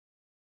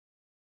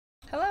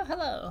Hello,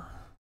 hello.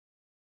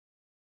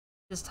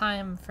 It's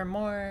time for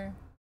more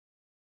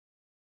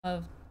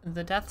of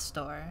the Death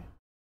Store,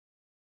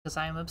 because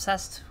I am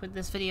obsessed with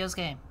this video's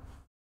game.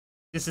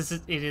 It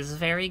is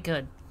very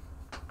good.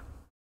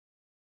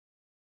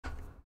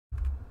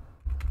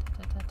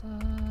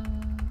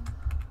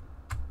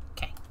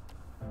 Okay.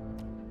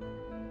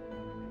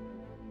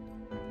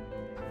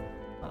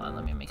 Hold on,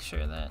 let me make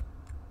sure that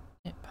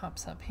it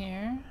pops up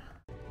here.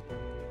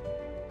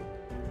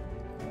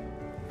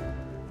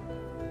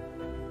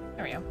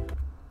 There we go.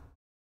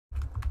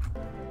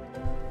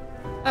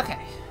 Okay.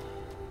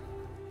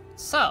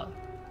 So,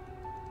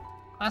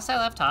 last I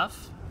left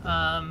off,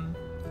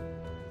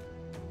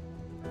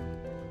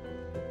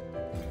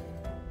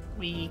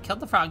 we killed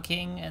the Frog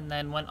King and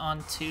then went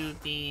on to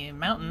the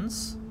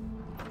mountains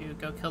to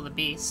go kill the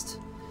beast.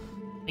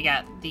 We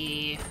got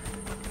the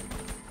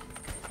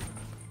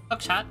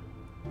hook shot,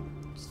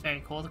 which is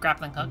very cool, the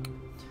grappling hook,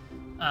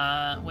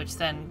 which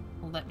then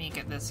let me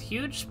get this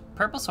huge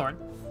purple sword,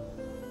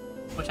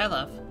 which I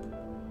love,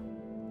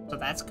 so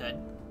that's good.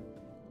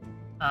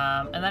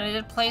 And then I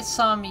did play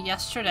some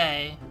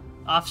yesterday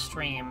off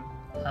stream,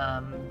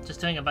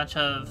 just doing a bunch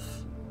of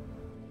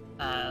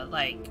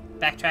like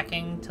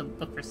backtracking to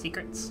look for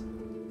secrets.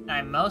 And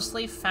I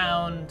mostly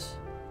found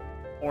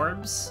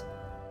orbs,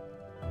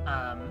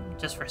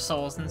 just for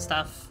souls and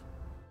stuff.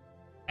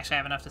 Actually, I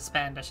have enough to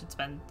spend. I should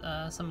spend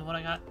some of what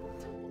I got.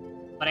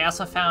 But I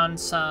also found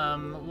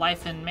some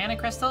life and mana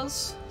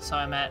crystals, so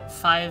I'm at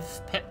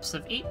 5 pips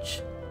of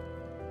each.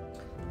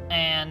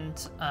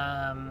 And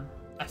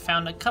I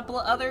found a couple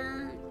of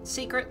other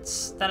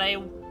secrets that I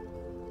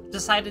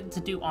decided to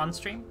do on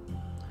stream.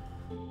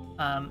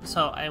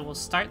 So I will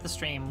start the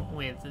stream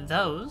with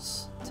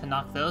those, to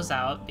knock those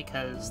out,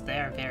 because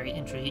they're very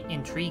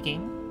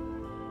intriguing.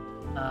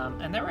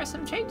 And there were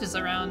some changes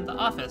around the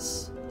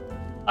office.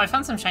 Oh, I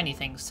found some shiny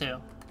things too.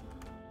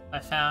 I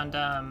found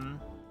the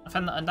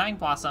Undying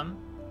Blossom,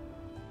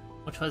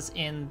 which was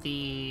in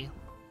the...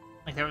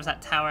 like, there was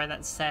that tower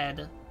that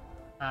said,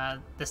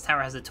 this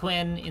tower has a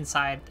twin,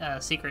 inside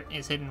secret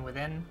is hidden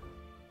within,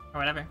 or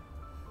whatever.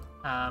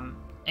 And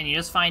you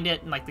just find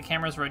it, and like the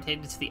camera's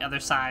rotated to the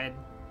other side.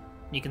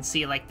 And you can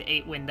see like the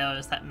 8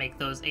 windows that make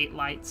those 8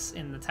 lights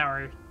in the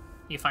tower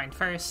you find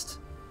first.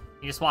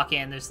 You just walk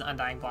in, there's the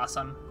Undying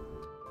Blossom.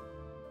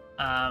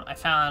 I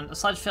found a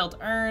sludge-filled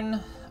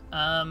urn.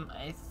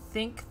 I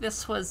think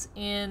this was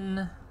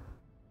in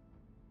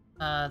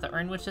the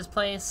Urn Witch's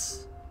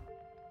place.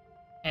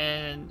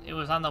 And it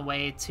was on the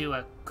way to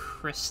a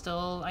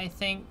crystal, I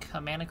think, a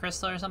mana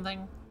crystal or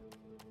something.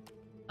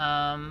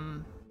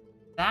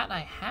 That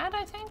I had,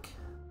 I think.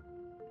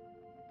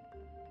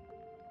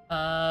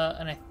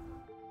 And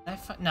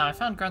I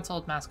found Grunt's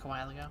old mask a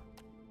while ago.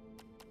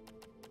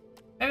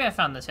 Maybe I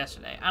found this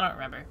yesterday. I don't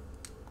remember.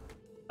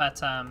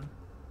 But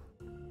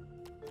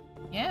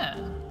yeah.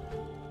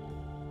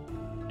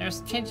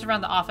 There's changes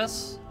around the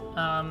office.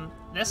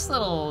 This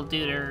little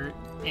duder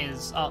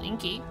is all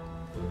inky.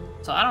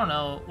 So I don't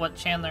know what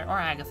Chandler or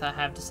Agatha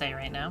have to say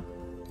right now.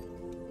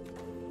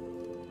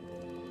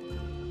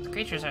 The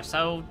creatures are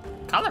so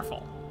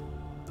colorful.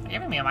 They're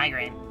giving me a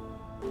migraine.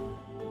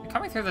 They're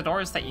coming through the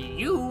doors that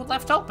you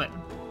left open.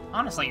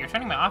 Honestly, you're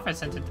turning my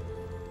office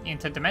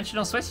into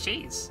dimensional Swiss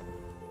cheese.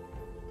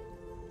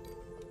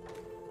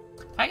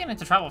 If I get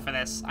into trouble for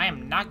this, I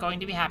am not going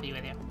to be happy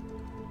with you.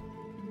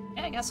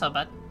 Yeah, I guess so,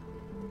 bud.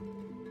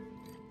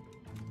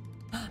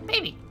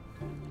 Baby!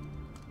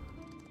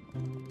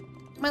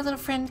 My little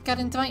friend got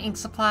into my ink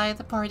supply,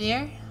 the poor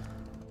dear.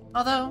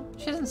 Although,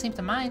 she doesn't seem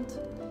to mind.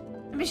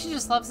 Maybe she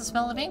just loves the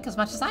smell of ink as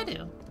much as I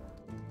do.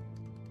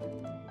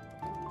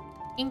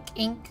 Ink,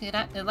 ink, it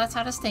lets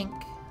out a stink.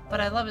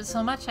 But I love it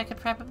so much I could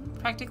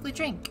practically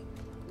drink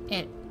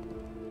it.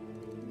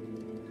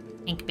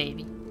 Ink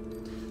baby.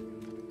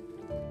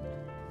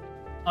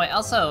 Oh, I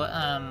also,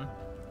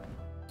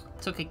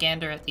 took a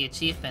gander at the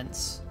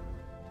achievements.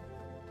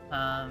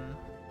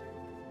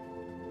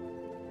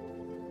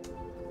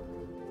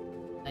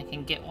 I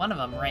can get one of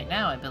them right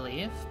now, I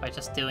believe, by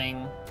just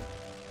doing...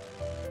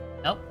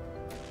 Nope.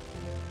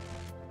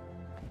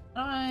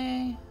 How do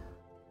I...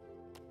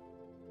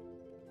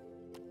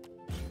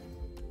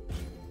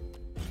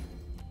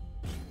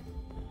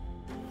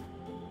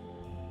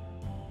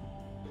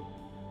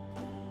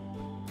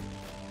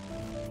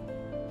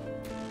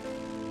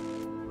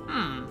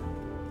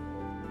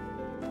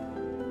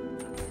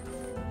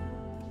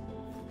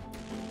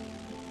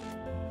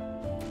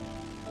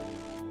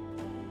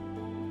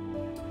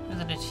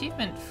 There's an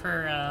achievement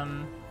for,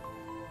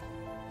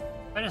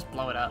 if I just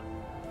blow it up.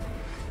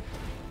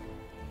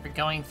 For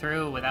going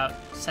through without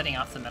setting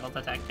off the metal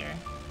detector.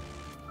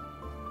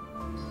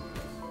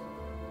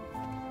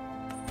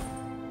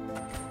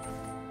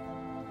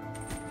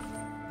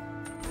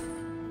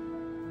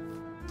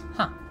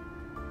 Huh.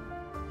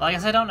 Well, I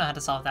guess I don't know how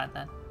to solve that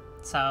then.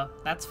 So,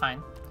 that's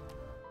fine.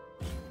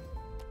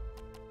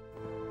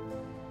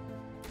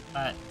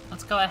 But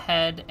let's go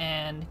ahead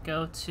and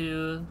go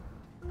to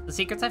the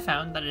secrets I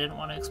found that I didn't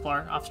want to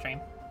explore off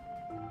stream.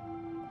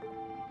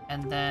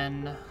 And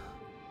then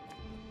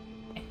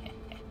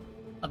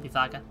Love you,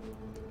 Vaga.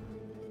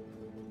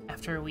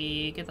 After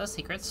we get those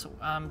secrets,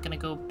 I'm gonna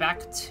go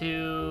back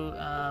to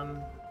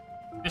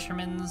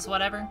Fisherman's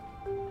whatever.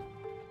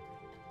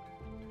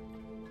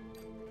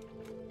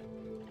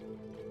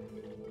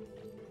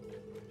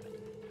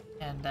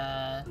 And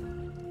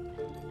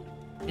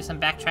do some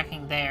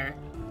backtracking there,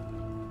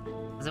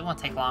 because it won't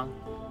take long.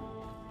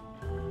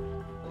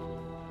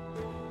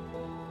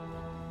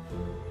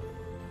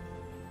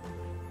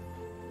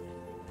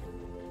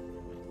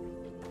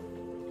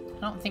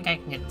 I don't think I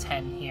can get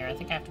 10 here. I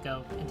think I have to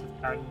go into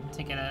the garden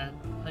to get a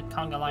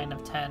conga line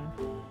of 10.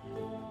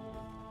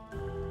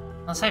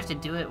 Unless I have to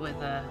do it with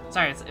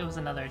sorry, it was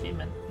another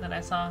achievement that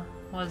I saw,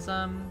 was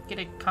get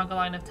a conga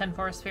line of 10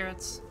 forest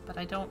spirits, but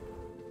I don't...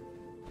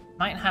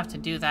 Might have to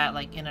do that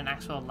like in an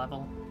actual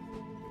level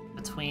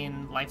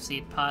between life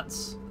seed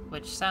pots,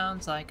 which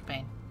sounds like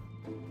pain.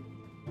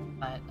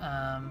 But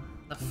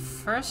the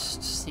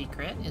first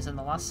secret is in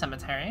the Lost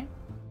Cemetery.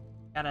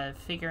 Gotta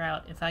figure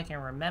out if I can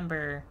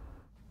remember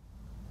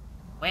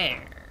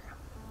where.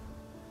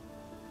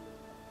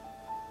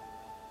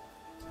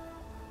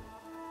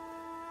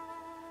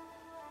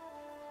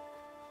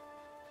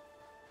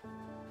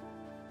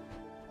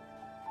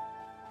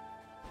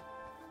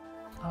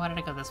 Oh, why did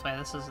I go this way?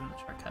 This isn't the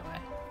shortcut way.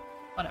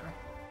 Whatever.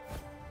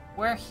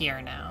 We're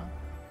here now.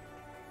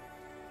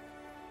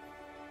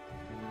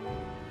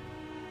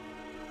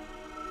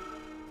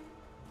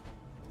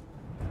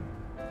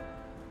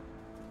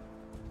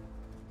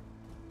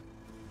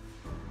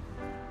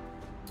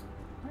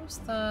 Where's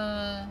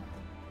the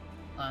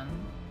one?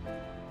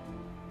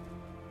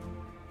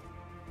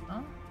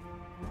 Oh?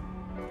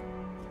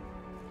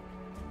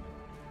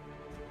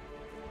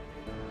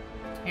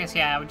 I guess,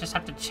 yeah, I would just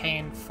have to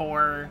chain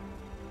 4,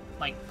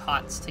 like,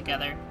 pots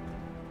together.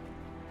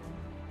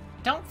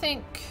 I don't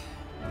think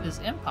it is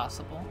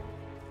impossible,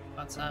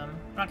 but I'm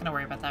not gonna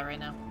worry about that right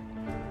now.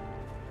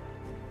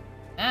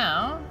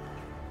 Now,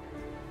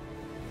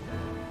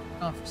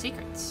 going for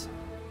secrets.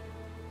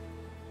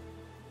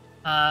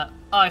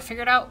 Oh, I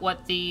figured out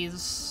what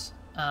these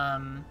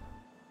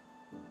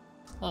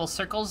little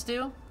circles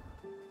do.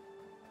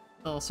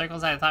 Little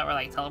circles that I thought were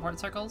like teleport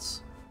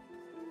circles.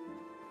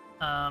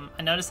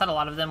 I noticed that a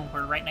lot of them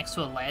were right next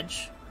to a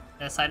ledge.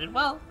 I decided,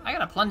 well, I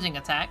got a plunging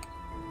attack.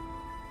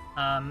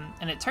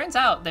 And it turns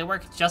out they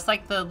work just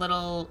like the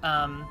little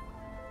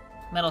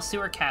metal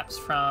sewer caps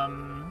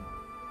from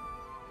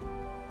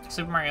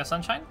Super Mario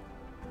Sunshine.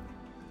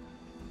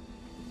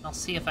 I'll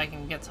see if I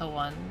can get to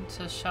one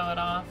to show it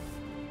off.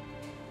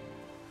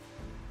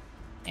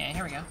 Yeah,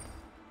 here we go.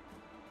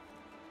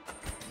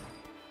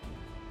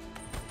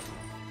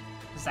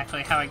 This is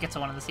actually how I get to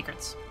one of the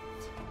secrets.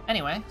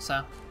 Anyway,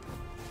 so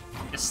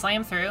just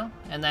slam through,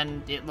 and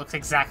then it looks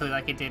exactly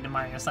like it did in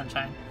Mario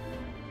Sunshine.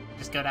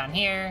 Just go down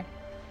here,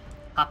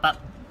 hop up.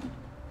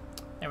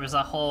 There was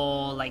a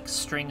whole like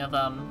string of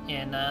them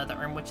in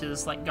the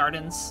Witch's like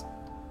gardens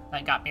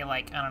that got me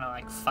like, I don't know,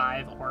 like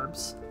 5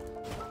 orbs.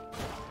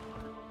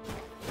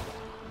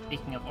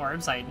 Speaking of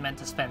orbs, I meant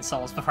to spend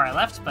souls before I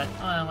left, but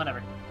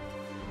whatever.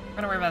 We're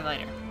gonna worry about it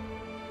later.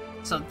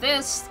 So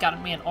this got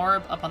me an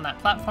orb up on that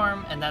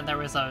platform, and then there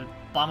was a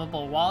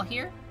bombable wall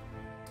here.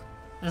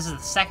 This is the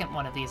second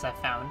one of these I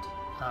found.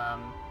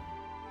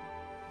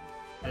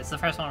 It's the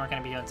first one we're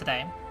gonna be doing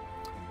today.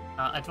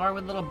 A door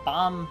with a little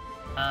bomb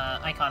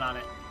icon on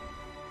it.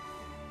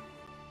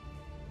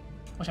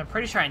 Which I'm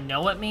pretty sure I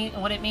know what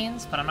it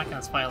means, but I'm not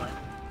gonna spoil it,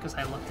 because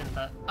I looked in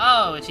the...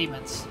 Oh,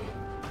 achievements.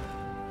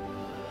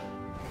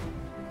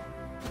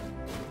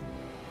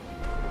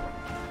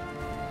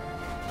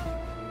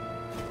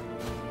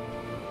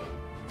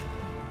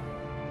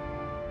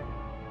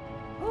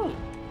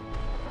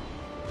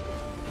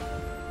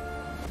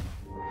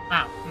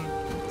 Wow,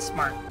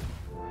 smart.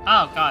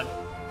 Oh, God.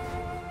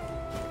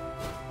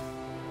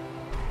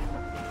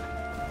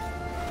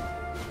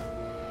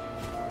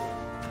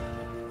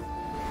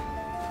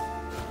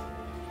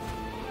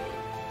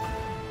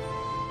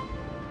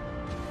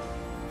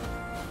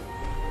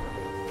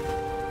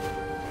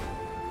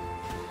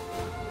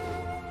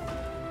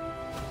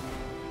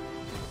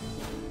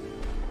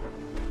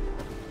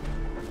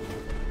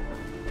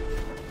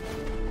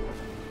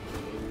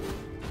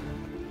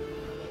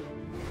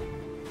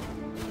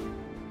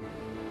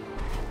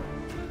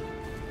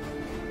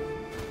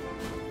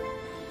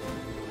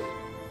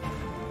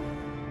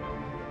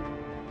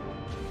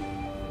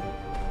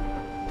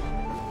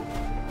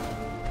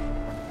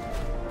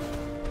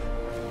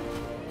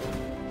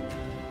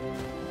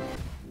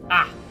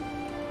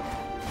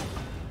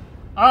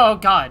 Oh,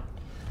 God.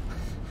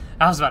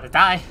 I was about to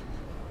die.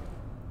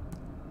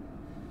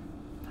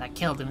 But I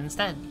killed him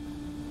instead.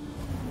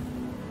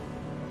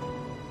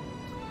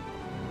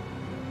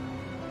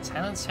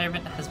 Silent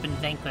Servant has been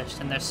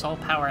vanquished and their soul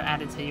power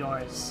added to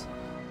yours.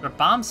 Your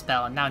bomb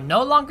spell now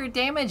no longer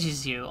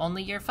damages you,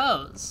 only your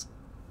foes.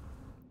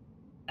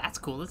 That's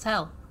cool as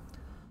hell.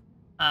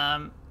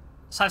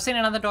 So I've seen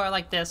another door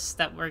like this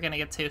that we're gonna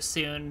get to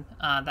soon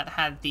that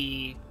had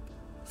the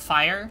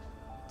fire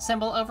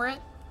symbol over it.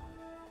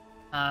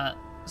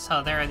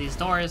 So there are these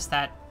doors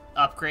that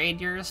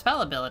upgrade your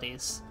spell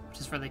abilities, which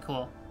is really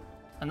cool.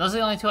 And those are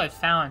the only two I've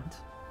found.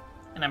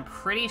 And I'm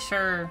pretty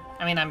sure,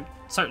 I mean, I'm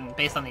certain,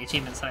 based on the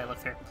achievements that I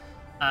looked through,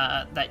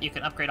 that you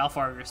can upgrade all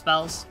 4 of your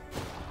spells.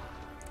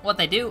 What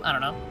they do, I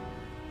don't know.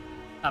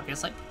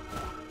 Obviously.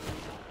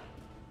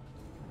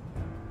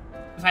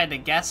 If I had to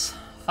guess,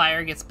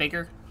 fire gets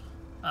bigger.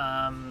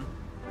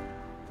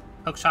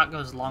 Hook shot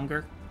goes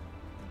longer.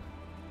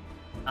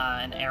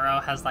 An arrow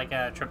has like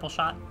a triple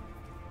shot.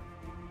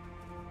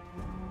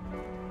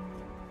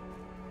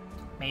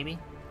 Maybe?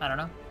 I don't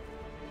know.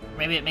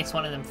 Maybe it makes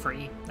one of them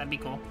free. That'd be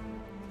cool.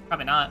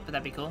 Probably not, but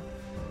that'd be cool.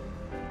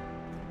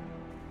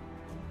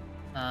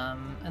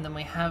 And then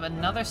we have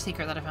another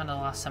secret that I found in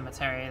the Lost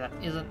Cemetery that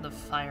isn't the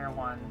fire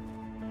one.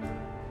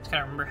 Just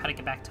gotta remember how to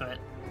get back to it.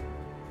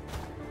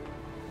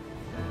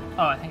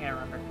 Oh, I think I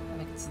remember. I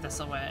think it's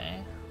this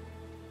away.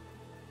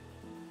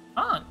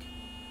 Honk!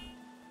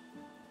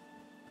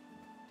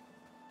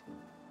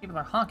 People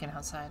are honking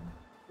outside.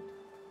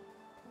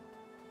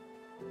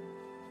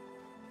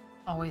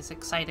 Always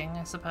exciting,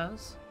 I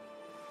suppose.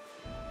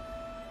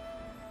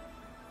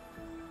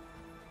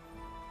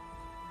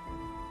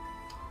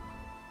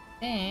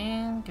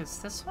 And goes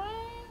this way?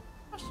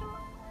 Question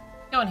mark?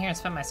 Go in here and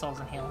spend my souls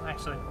and heal,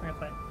 actually, real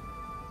quick.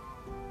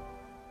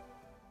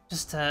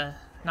 Just to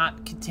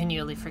not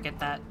continually forget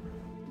that.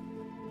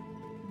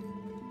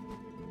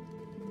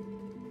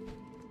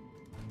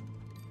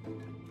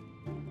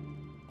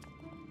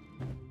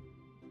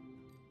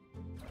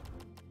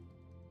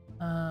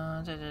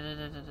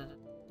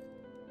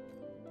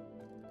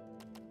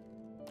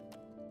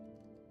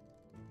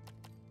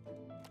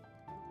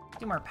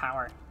 Do more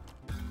power.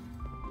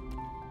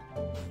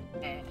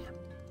 Yeah.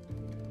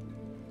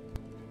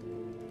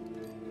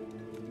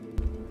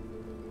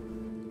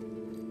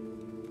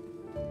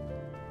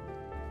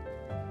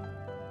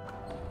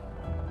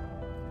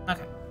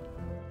 Okay.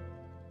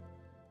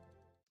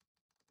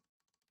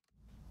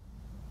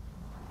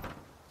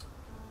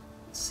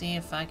 Let's see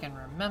if I can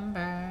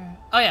remember.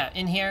 Oh yeah,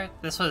 in here,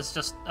 this was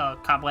just a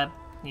cobweb.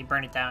 You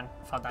burn it down,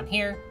 fall down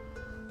here.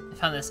 I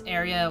found this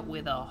area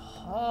with a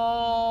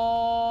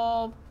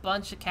whole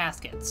bunch of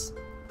caskets.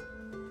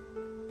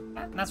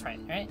 That's right,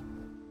 right?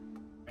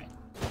 Right.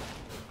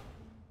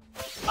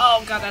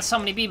 Oh god, that's so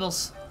many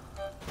beebles.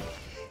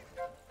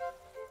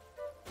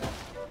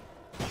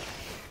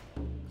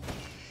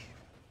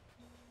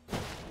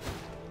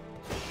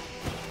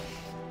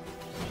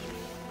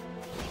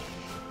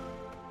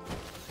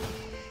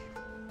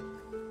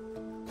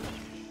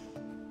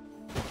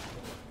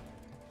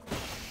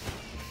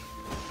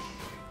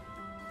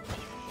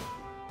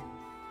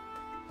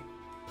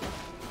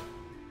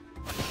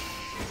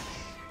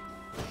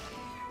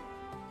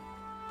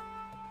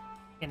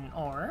 An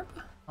orb,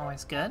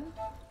 always good.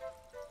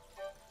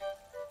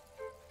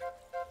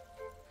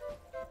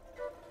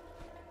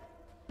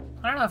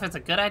 I don't know if it's a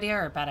good idea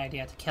or a bad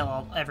idea to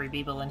kill every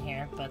beeble in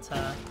here, but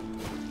I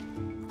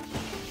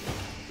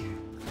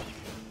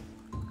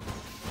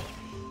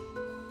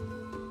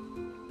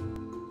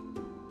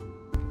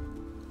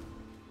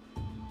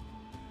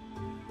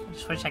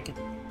just wish I could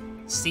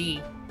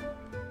see.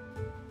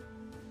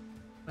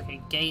 Like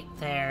a gate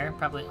there,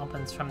 probably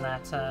opens from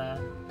that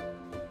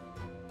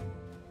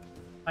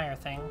fire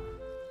thing.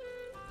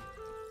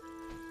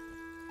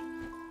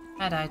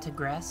 Had I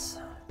digress?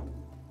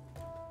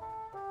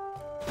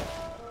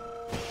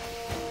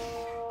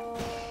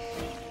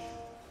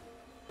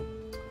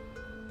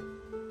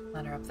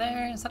 Ladder up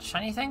there. Is that a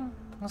shiny thing?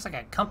 Looks like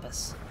a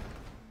compass.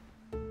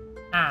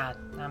 Ah,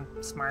 I'm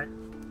smart.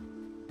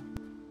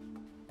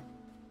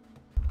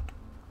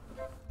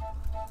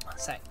 One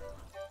sec.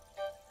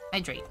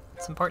 Hydrate.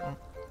 It's important.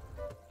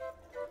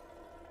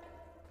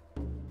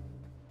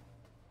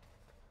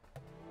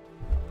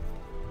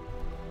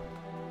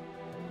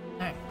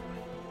 Alright.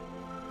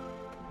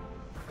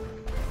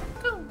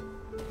 Go!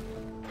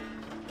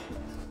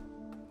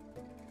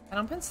 It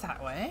opens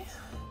that way.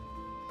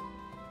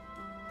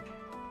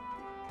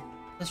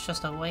 It's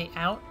just a way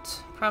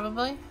out,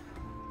 probably.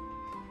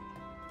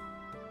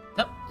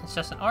 Nope, it's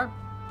just an orb.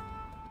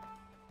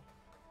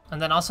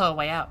 And then also a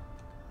way out.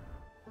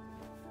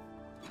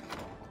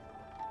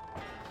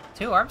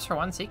 2 orbs for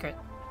 1 secret,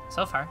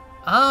 so far.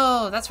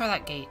 Oh, that's where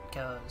that gate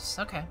goes.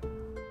 Okay.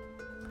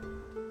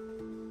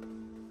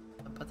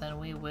 But then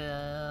we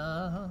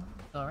will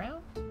go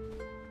around.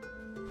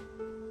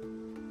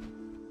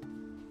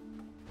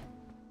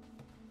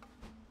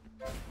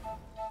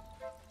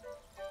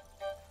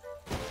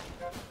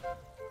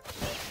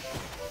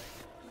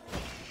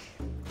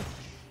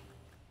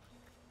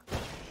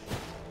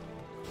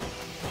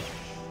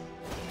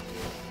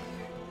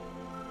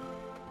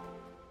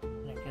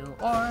 New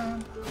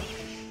orb.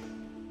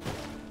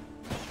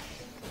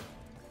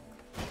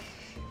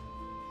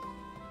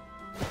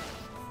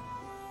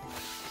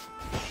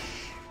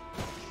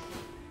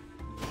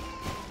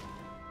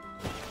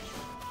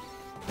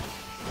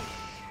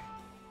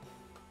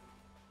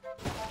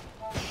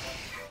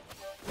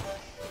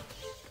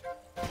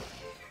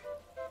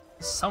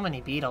 So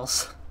many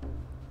beetles.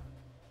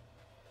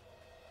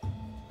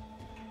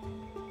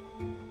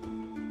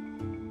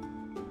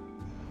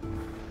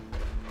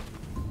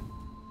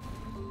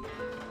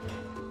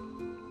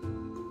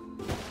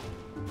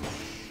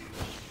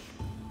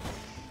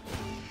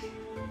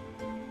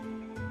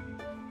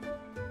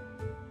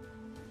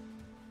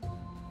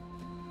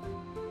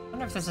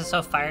 wonder if this is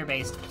so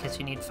fire-based because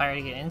you need fire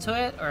to get into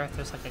it, or if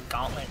there's like a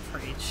gauntlet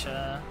for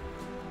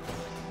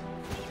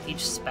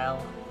each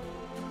spell.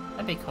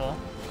 That'd be cool.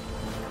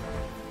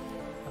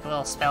 Like a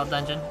little spell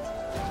dungeon.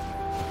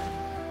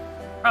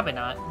 Probably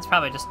not. It's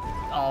probably just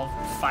all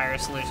fire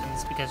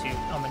solutions because you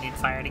only need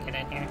fire to get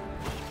in here.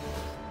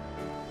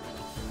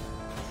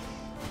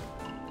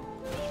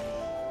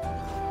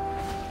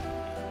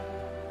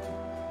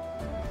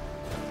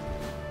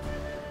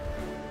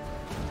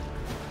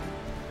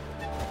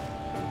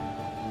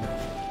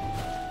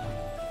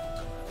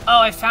 Oh,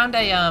 I found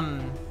a,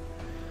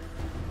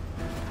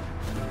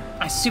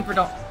 I super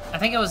don't, I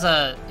think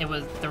the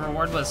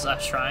reward was a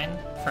shrine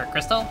for a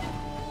crystal,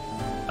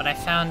 but I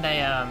found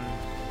a,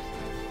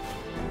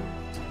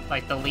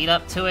 like the lead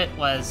up to it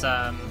was,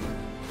 oh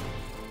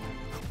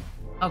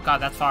god,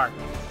 that's far.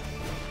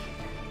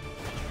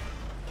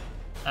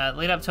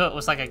 Lead up to it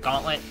was like a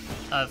gauntlet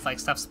of like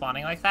stuff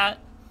spawning like that,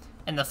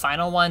 and the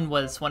final one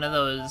was one of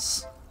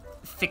those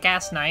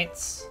thick-ass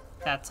knights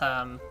that,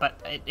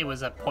 but it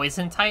was a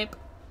poison type.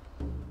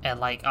 And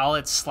like all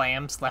its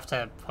slams left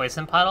a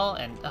poison puddle,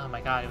 and oh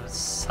my god, it was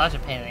such a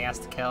pain in the ass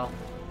to kill.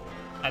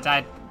 I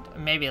died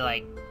maybe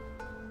like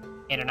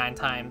 8 or 9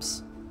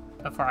 times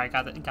before I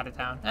got it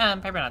down.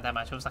 Maybe not that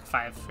much. It was like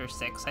 5 or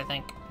 6, I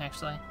think,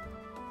 actually.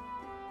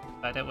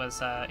 But it was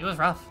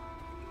rough.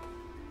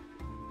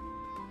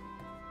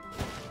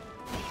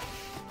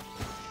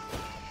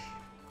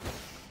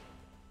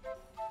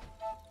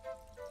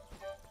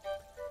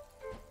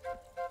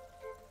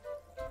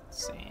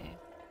 Let's see.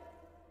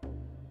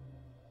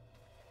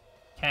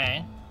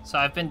 Okay, so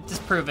I've been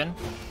disproven.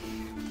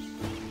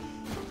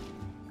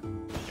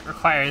 It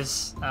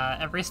requires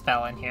every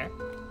spell in here.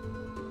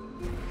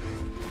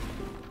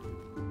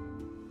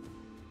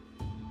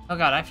 Oh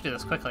god, I have to do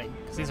this quickly,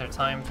 because these are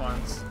timed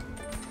ones.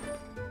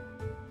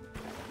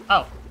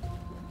 Oh,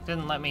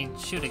 didn't let me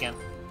shoot again.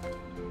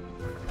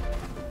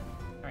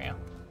 There we go.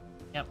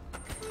 Yep.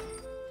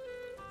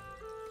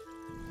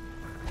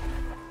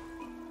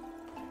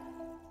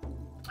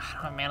 I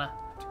don't have mana.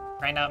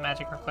 Grind out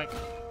magic real quick.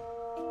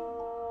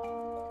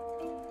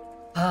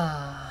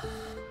 Ah.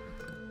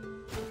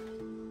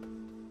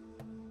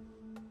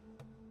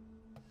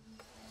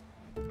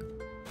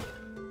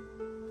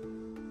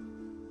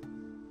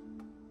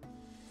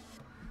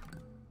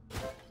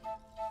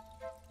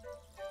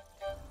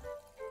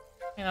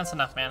 I think that's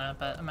enough mana,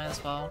 but I might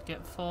as well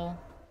get full.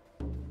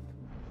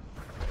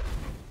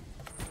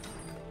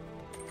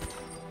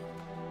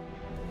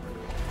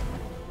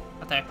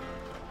 Right there.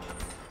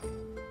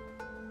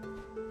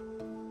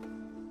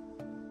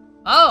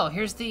 Oh,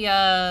 here's the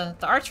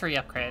archery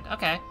upgrade.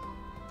 Okay.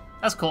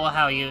 That's cool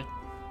how you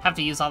have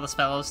to use all the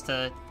spells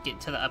to get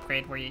to the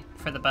upgrade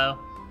for the bow.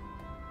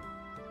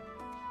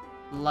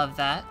 Love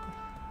that.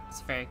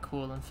 It's very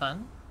cool and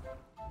fun.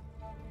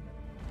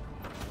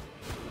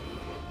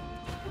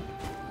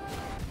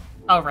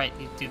 Oh, right,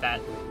 you do that.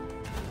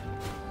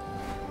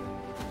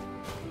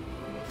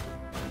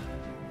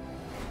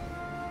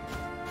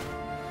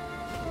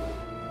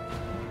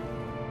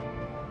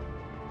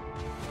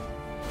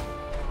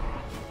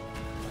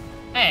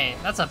 Hey,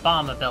 that's a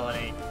bomb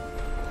ability.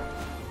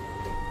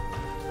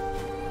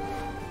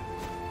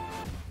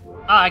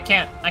 Oh, I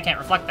can't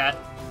reflect that.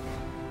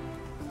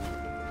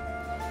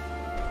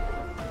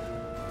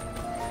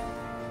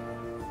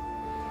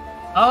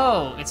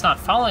 Oh, it's not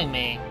following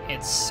me,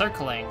 it's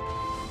circling.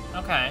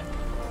 Okay.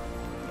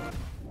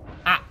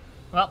 Ah,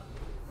 well.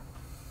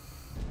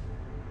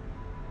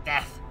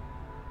 Death.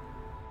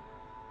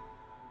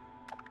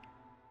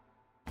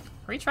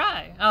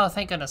 Retry. Oh,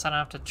 thank goodness, I don't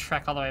have to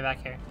trek all the way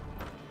back here.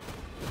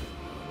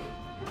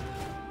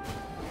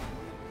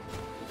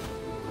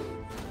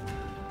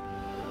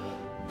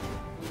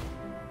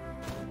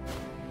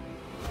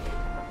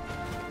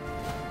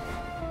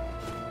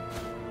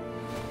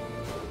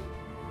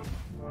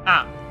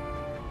 Ah.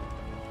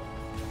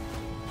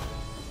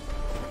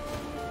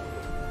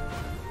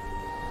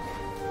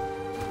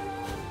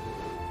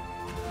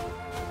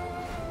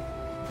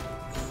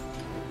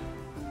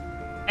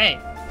 Hey.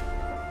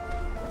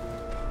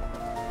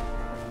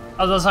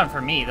 Oh, those aren't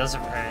for me. Those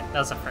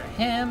are for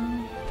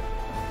him.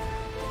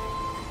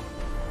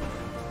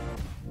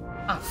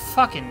 Ah,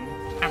 fucking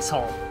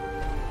asshole.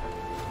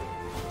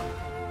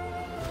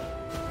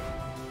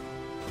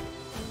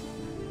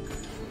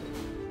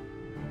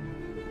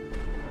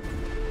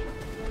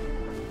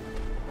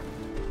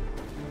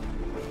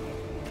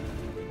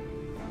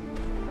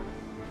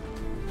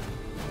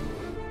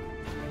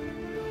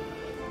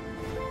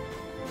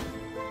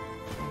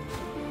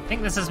 I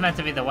think this is meant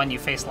to be the one you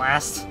face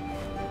last,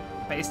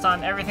 based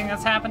on everything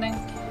that's happening.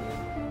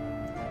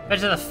 I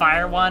bet you the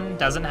fire one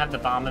doesn't have the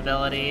bomb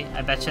ability.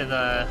 I bet you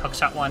the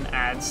hookshot one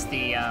adds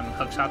the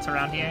hookshots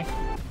around here.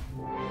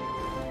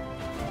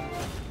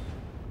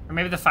 Or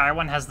maybe the fire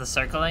one has the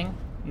circling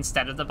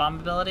instead of the bomb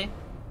ability.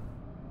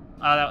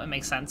 Oh, that would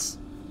make sense.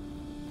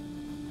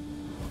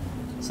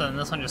 So then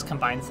this one just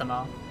combines them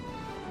all.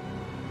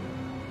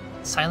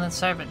 Silent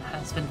Servant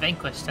has been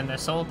vanquished and their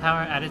soul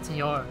power added to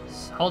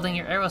yours. Holding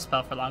your arrow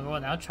spell for longer will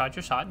now charge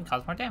your shot and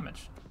cause more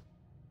damage.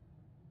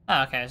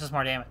 Oh, okay, it's just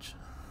more damage.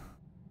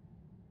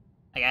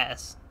 I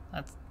guess.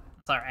 That's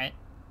alright.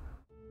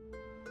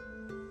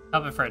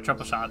 Hoping for a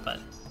triple shot, but...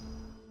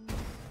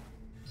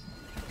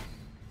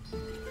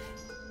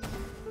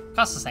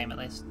 costs the same at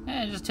least.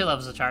 Just 2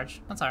 levels of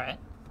charge. That's alright.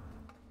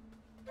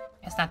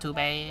 It's not too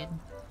bad.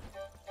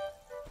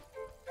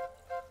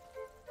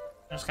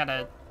 I just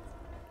gotta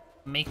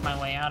make my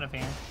way out of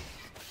here.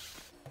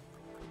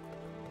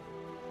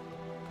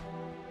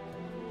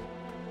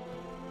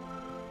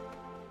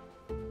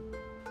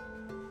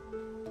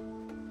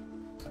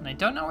 And I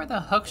don't know where the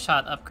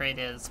hookshot upgrade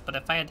is, but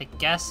if I had to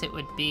guess, it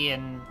would be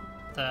in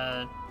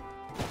the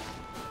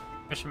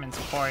Fisherman's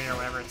Quarry or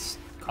whatever it's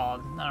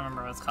called. I don't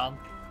remember what it's called.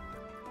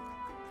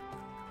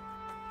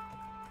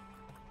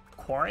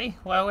 Quarry?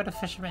 Why would a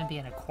fisherman be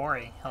in a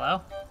quarry?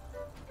 Hello?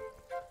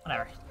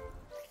 Whatever.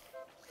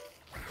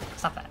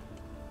 Stop that.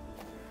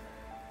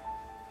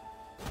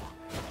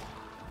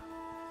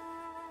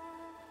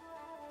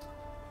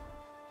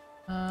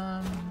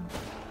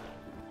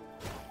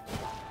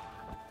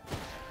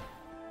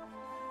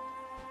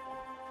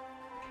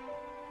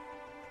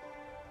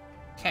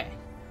 Okay.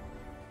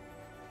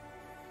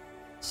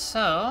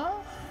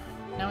 So,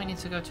 now we need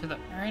to go to the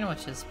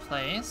Urnwitch's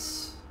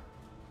place.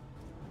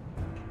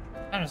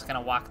 I'm just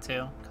gonna walk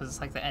to, because it's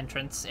like the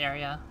entrance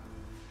area.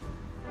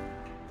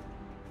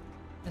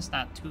 It's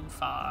not too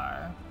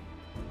far.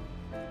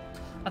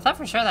 I thought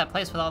for sure that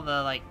place with all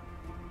the, like,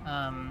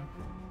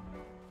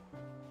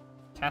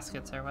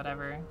 caskets or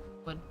whatever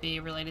would be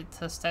related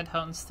to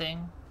Stedhone's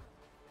thing.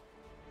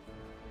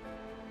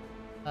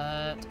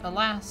 But,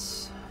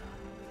 alas,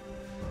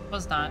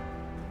 was not.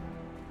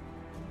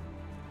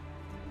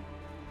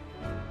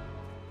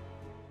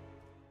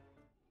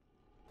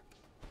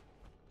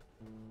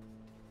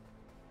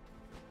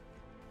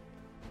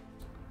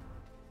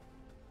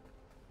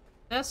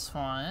 This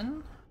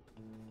one,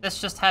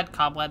 this just had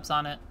cobwebs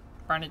on it.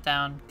 Burn it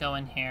down, go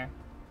in here,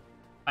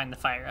 find the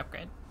fire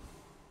upgrade.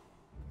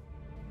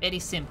 Very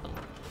simple.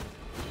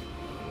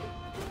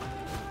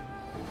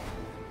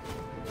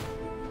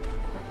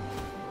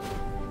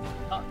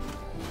 Oh,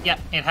 yeah,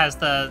 it has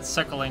the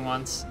circling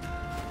ones.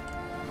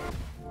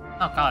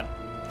 Oh god.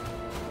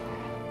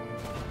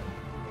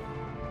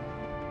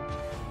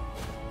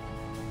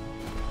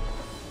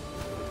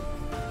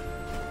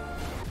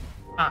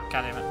 Ah,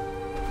 god damn it.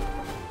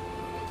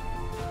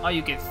 Oh,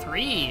 you get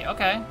 3,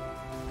 okay.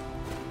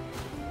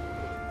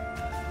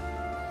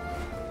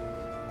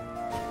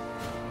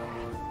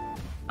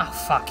 Oh,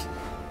 fuck.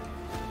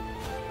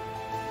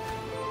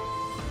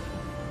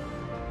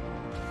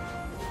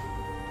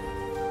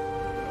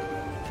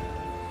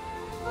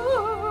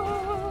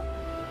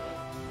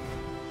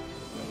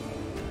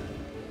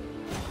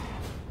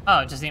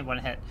 Oh, just need 1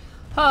 hit.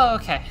 Oh,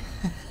 okay.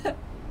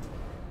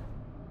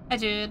 Hi,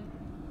 Jude.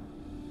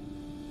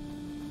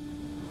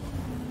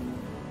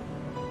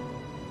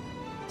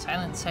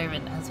 Silent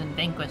Servant has been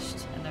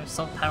vanquished, and their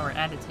soul power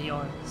added to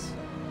yours.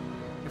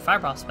 Your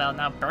Fireball spell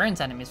now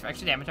burns enemies for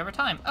extra damage over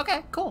time.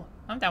 Okay, cool.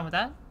 I'm down with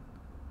that.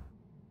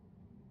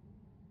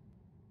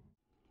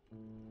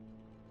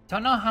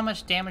 Don't know how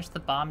much damage the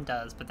bomb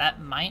does, but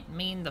that might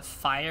mean the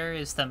fire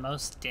is the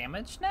most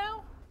damage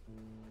now?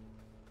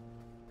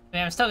 I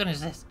mean, I'm still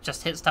gonna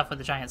just hit stuff with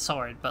the giant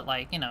sword, but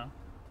like, you know.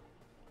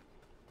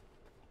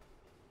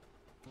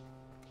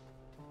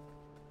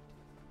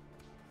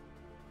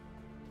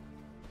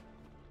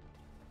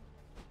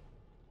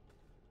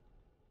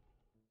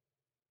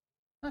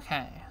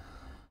 Okay.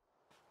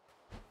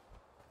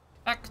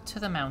 Back to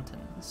the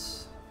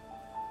mountains.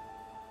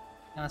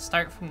 I'm gonna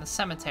start from the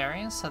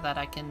cemetery so that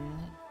I can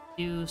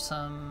do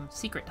some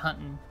secret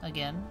hunting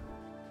again.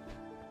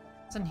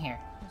 What's in here?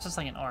 It's just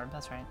like an orb,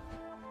 that's right.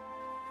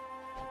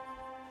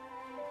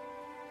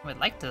 I would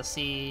like to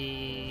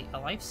see a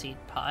life seed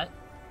pot,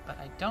 but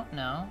I don't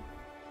know.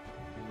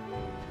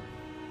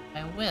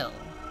 I will.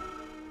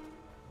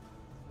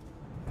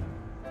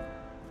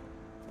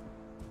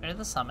 Go to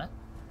the summit.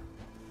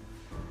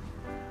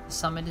 The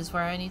summit is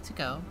where I need to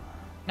go.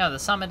 No, the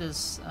summit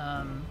is,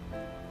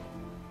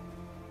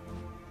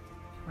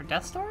 where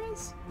Death's Door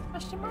is?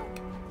 Question mark?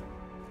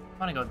 I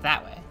want to go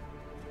that way.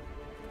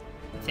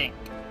 I think.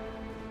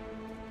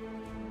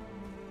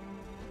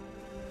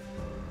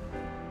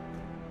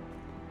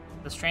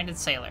 The Stranded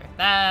Sailor.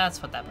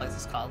 That's what that place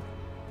is called.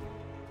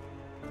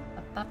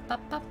 Up, up,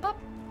 up, up, up.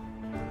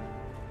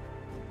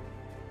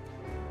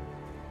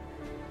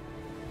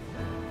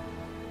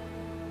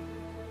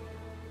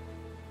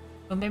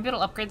 Well, maybe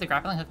it'll upgrade the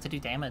grappling hook to do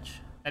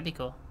damage. That'd be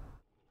cool.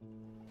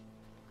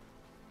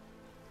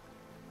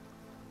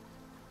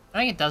 I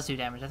think it does do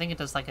damage. I think it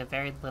does like a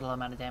very little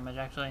amount of damage,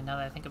 actually, now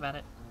that I think about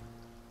it.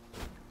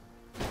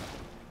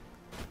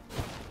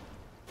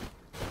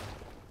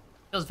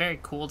 Feels very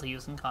cool to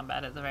use in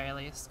combat at the very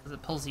least, because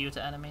it pulls you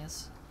to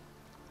enemies.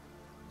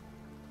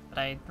 But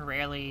I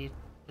rarely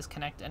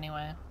disconnect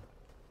anyway.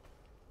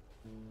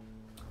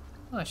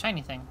 Oh, a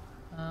shiny thing.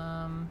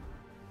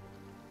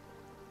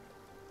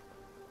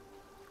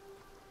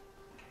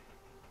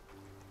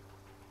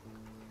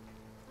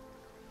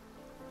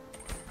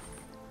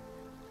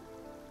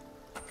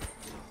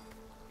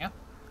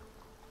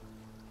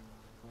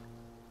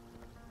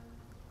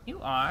 You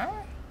are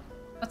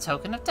a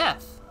token of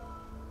death.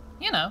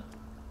 You know.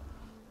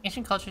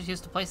 Ancient cultures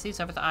used to place these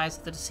over the eyes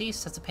of the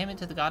deceased as a payment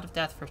to the god of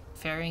death for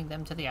ferrying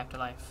them to the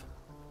afterlife.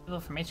 People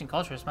from ancient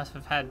cultures must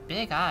have had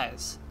big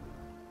eyes.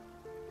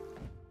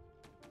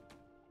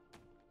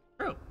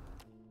 True.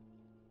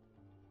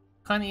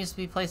 Coin that used to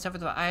be placed over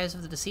the eyes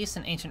of the deceased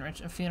in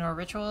ancient funeral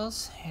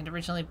rituals. It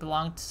originally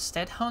belonged to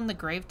Stedhone the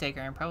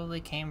Gravedigger and probably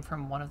came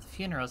from one of the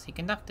funerals he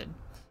conducted.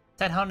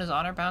 Stedhone is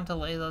honor-bound to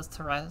lay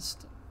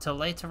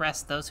to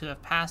rest those who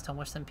have passed and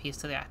wish them peace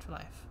to the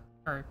afterlife.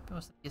 Or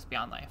wish them peace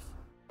beyond life.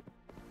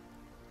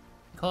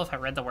 Cool if I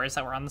read the words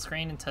that were on the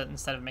screen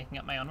instead of making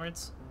up my own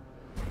words.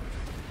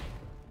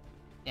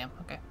 Damn,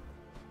 okay.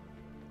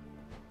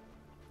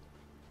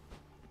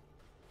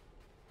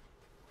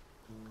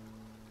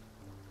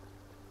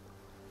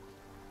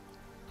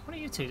 What are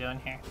you two doing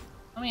here?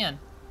 Let me in.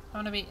 I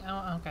wanna be,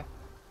 oh, okay.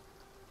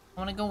 I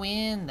wanna go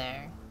in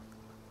there.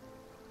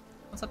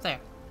 What's up there?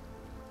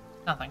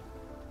 Nothing.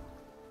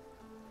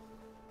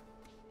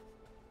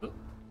 Ooh.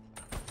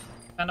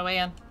 Found a way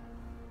in.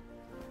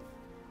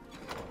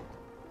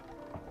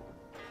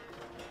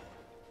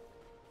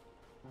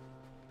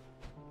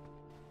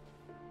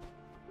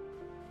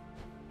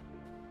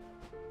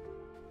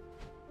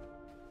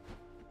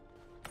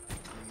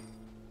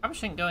 Probably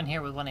shouldn't go in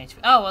here with 1 HP.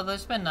 Oh, well,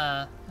 there's been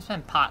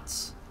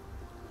pots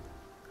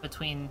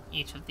between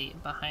each of the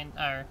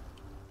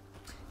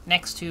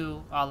next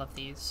to all of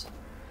these.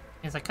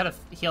 Because I could have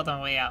healed on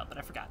my way out, but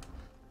I forgot.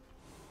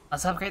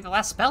 Let's upgrade the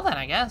last spell then,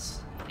 I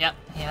guess. Yep,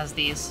 he has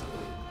these.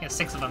 He has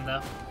 6 of them,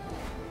 though.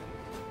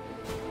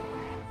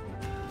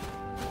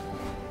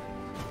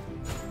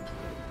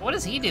 What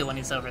does he do when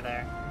he's over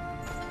there?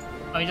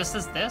 Oh, he just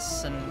does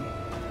this and...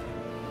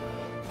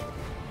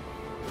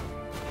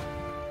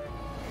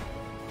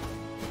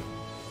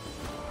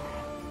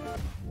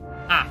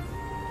 Ah,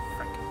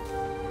 frick.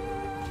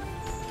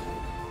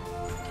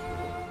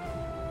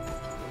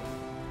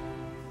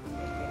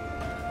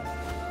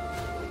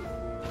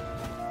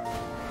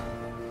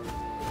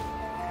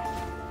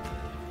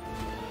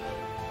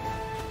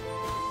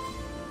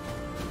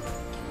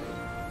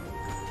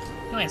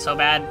 You ain't so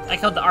bad. I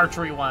killed the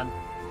archery one.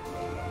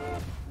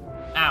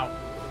 Ow.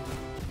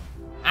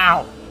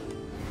 Ow!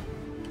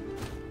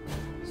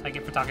 So I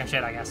get for talking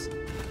shit, I guess.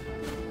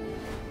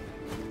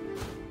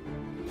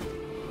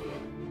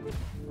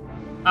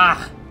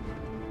 Ah!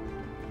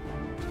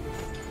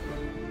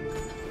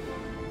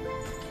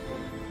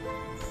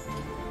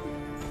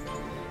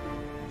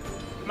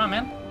 Come on,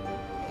 man.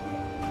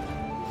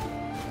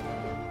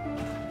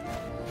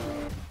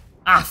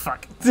 Ah,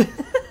 fuck.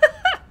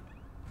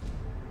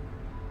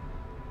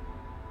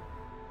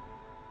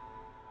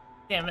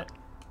 Damn it.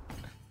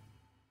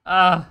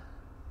 Oh,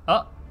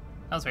 that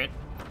was weird.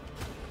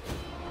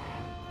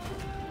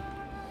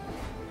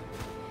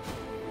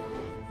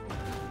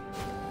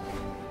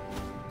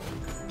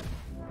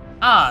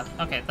 Ah,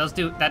 okay,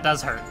 that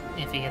does hurt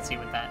if he hits you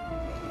with that.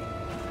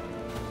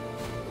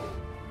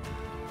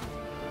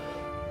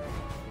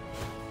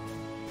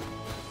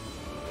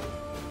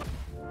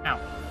 Ow.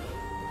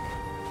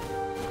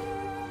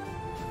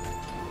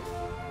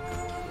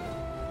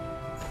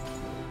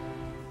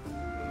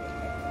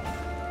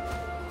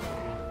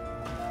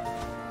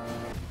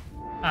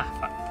 Ah,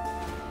 fuck.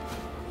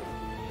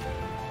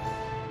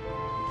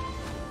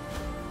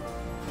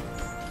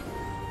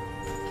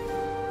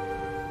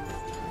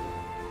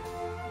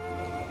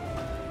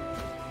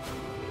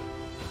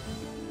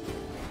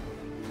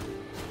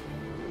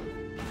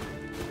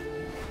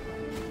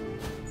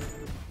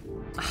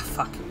 Ah,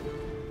 fuck.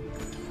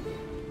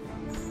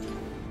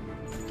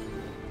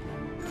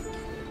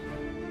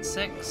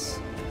 Six.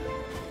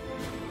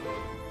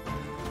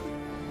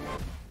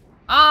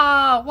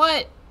 Ah,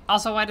 what?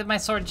 Also, why did my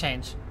sword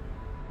change?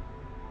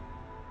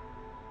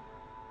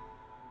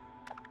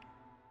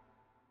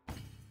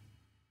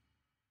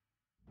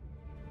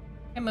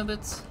 Hey, my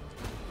boots.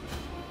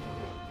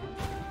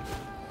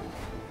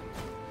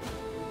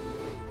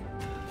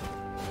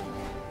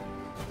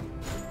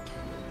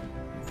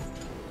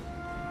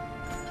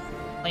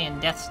 Playing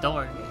Death's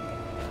Door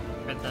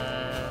for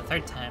the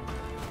 3rd time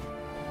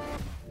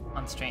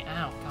on stream.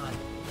 Ow, God.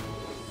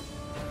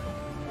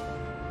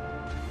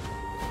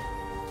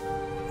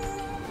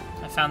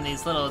 I found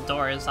these little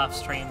doors off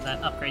stream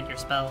that upgrade your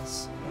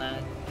spells, and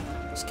I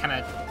just kind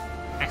of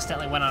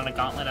accidentally went on a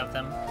gauntlet of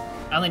them.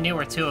 I only knew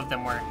where 2 of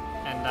them were,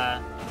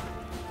 and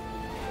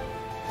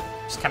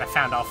just kind of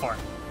found all 4.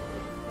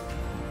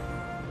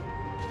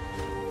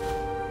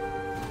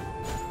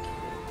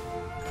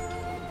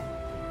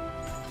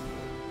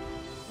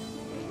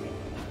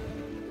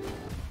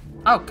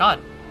 Oh, God.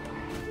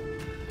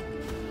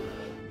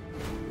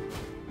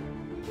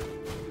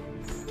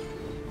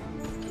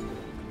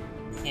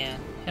 Yeah,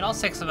 hit all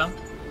 6 of them,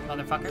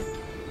 motherfucker.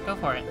 Go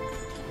for it.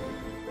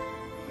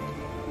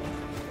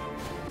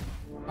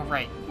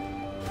 Alright.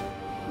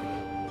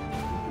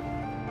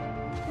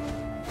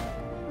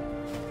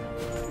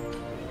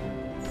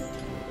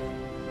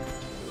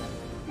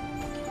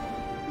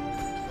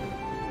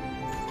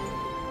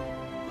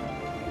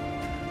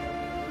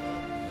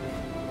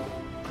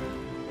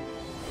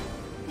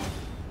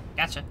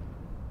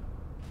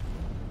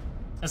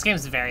 This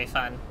game's very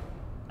fun.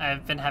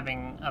 I've been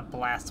having a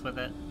blast with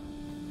it.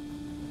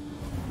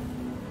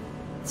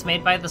 It's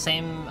made by the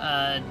same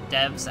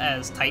devs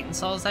as Titan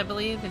Souls, I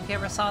believe, if you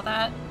ever saw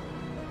that.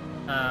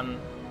 I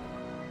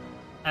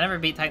never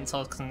beat Titan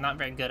Souls because I'm not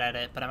very good at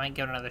it, but I might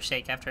give it another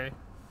shake after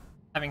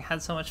having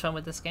had so much fun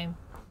with this game.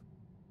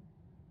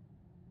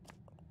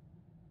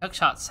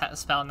 Hookshot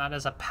spell now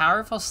does a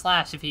powerful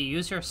slash if you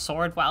use your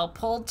sword while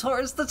pulled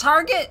towards the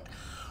target!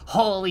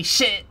 Holy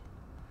shit!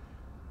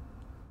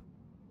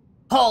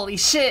 Holy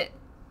shit!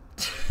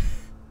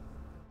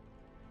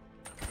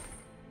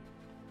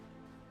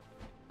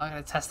 I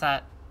gotta test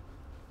that.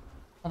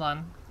 Hold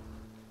on.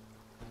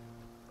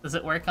 Does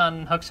it work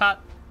on hookshot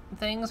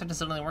things, or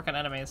does it only work on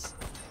enemies?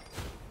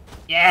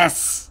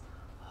 Yes!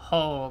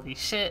 Holy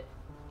shit.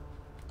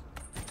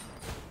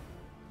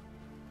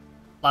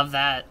 Love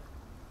that.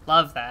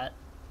 Love that.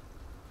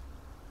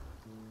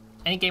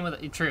 Any game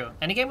with true.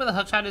 Any game with a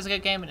hookshot is a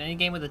good game, and any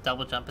game with a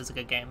double jump is a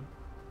good game.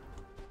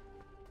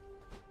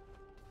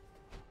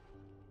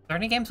 Are there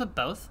any games with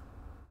both?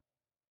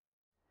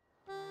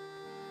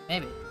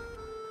 Maybe.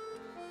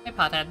 Hey,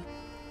 Pothead.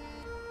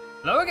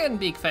 Hello again,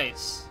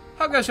 Beakface.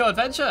 How goes your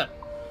adventure?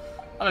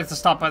 I'd like to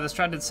stop by the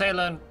stranded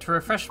sailor to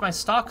refresh my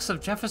stocks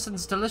of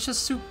Jefferson's delicious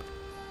soup.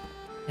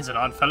 He's an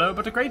odd fellow,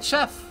 but a great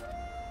chef.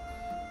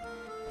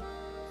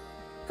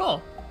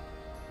 Cool.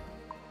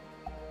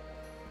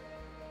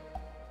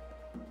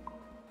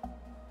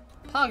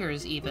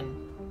 Poggers,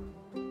 even.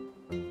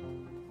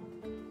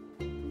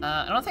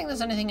 I don't think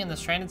there's anything in the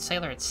stranded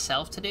sailor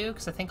itself to do,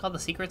 because I think all the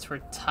secrets were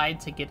tied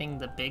to getting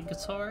the big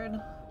sword.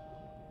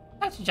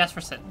 Back to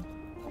Jefferson.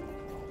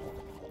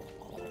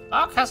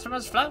 All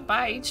customers float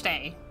by each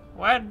day.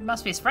 Word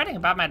must be spreading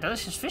about my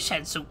delicious fish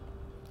head soup.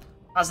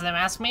 Lots of them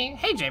ask me,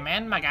 "Hey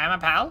J-Man, my guy, my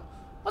pal,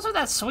 what's with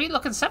that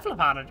sweet-looking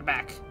cephalopod on your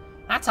back?"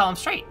 And I tell them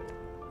straight.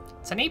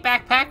 It's a neat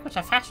backpack which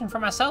I fashioned for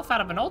myself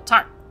out of an old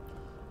tart.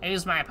 I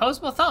use my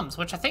opposable thumbs,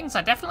 which are things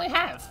I definitely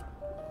have.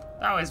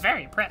 They're always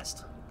very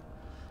impressed.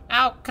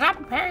 Now, could I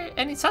prepare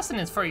any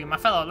sustenance for you, my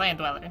fellow land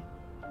dweller?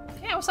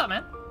 Yeah, what's up,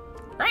 man?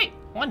 Great,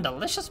 one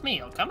delicious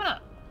meal coming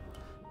up.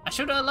 I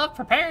sure do love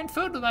preparing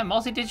food with my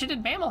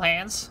multi-digited mammal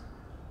hands.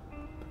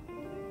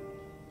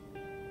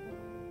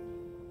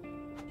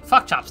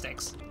 Fuck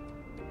chopsticks.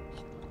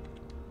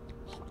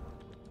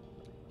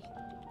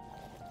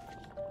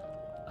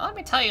 Now, let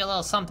me tell you a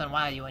little something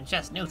while you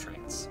ingest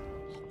nutrients.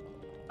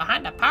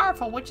 Behind a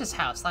powerful witch's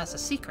house lies a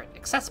secret,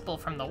 accessible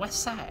from the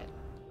west side.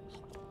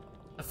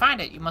 To find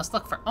it, you must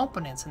look for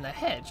openings in the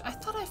hedge. I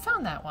thought I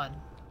found that one.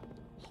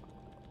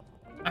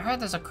 I heard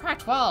there's a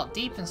cracked wall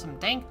deep in some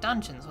dank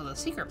dungeons with a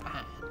secret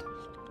behind.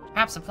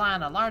 Perhaps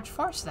applying a large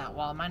force to that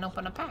wall might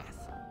open a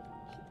path.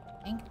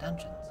 Dank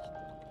dungeons.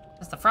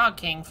 Since the Frog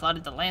King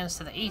flooded the lands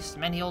to the east,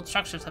 many old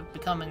structures have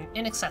become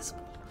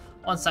inaccessible.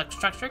 One such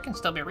structure can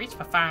still be reached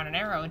by firing an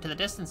arrow into the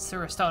distance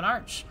through a stone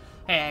arch.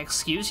 Hey,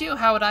 excuse you?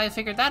 How would I have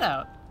figured that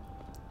out?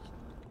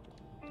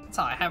 That's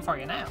all I have for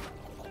you now.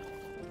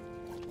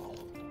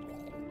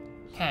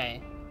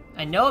 Okay.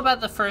 I know about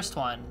the first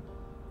one,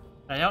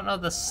 but I don't know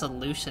the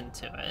solution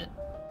to it.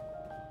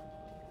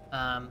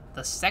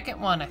 The second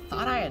one I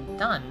thought I had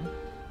done.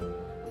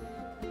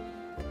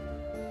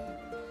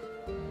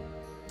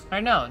 Or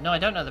no, I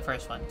don't know the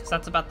first one, because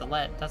that's about the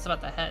lead. That's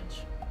about the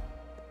hedge.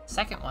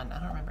 Second one, I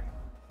don't remember.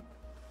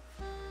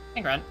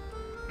 Hey, Grunt.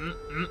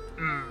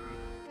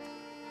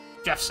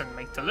 Jefferson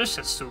make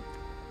delicious soup.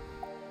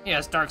 He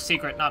has dark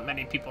secret not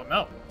many people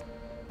know.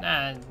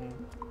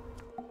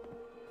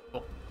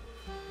 Cool.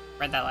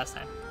 Read that last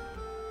time.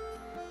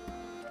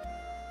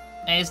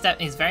 And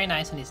he's very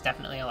nice, and he's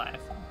definitely alive.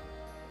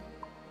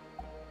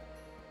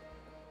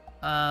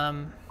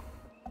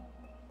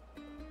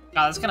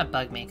 God, that's gonna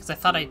bug me, because I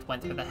thought I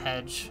went through the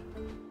hedge.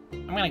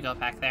 I'm gonna go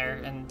back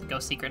there and go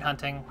secret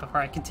hunting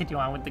before I continue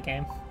on with the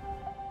game.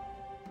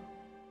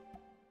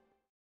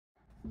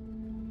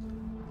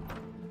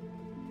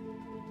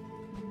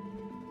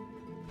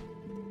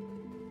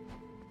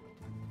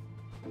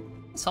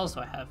 What souls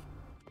do I have?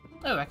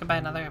 Oh, I can buy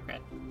another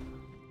upgrade.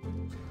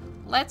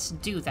 Let's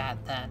do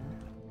that then.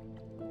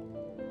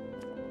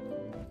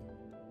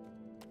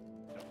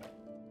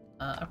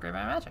 Upgrade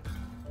my magic.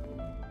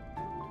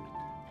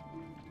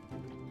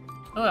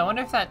 Oh, I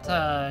wonder if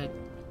that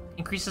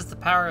increases the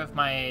power of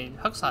my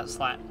hook.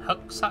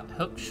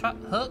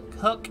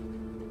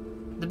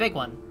 The big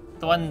one.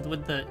 The one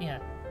with the, yeah,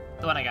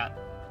 the one I got.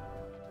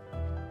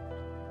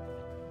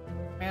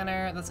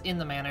 Manor, that's in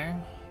the manor.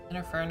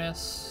 Inner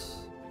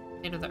furnace.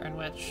 State of the Earn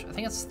Witch. I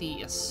think it's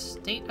the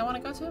estate I want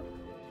to go to.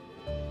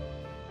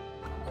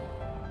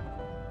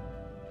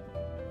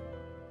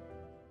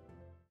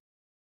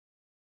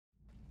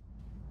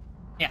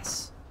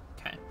 Yes.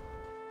 Okay.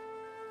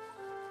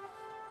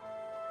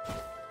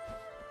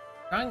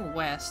 Going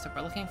west, if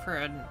we're looking for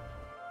a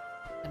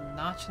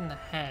notch in the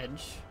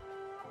hedge.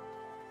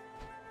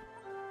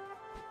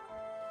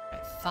 I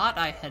thought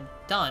I had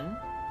done.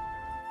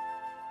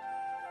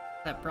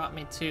 That brought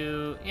me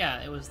to,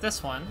 yeah, it was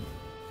this one.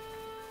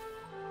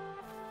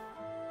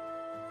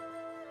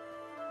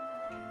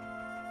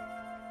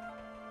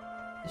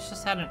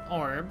 just had an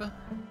orb.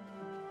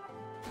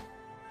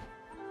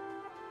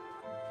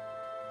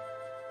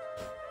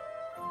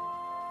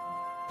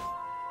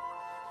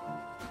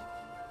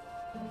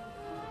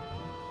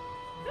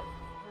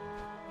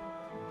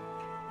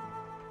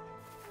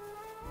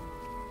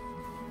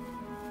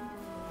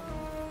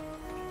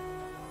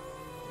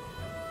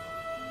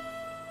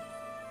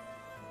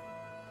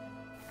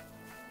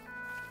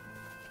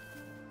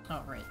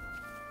 Oh, right.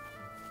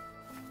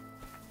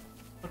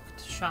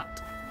 Hooked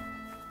shot.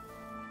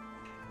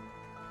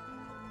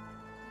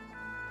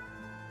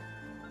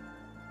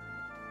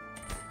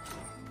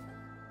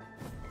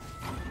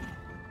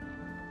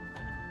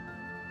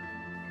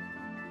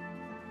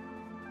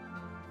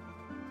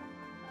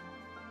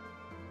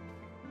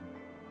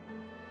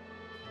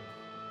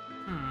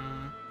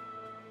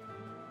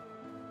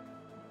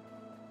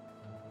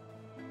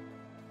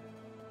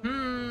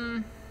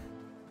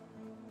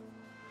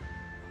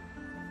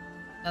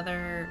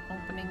 Other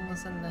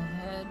openings in the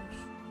hedge.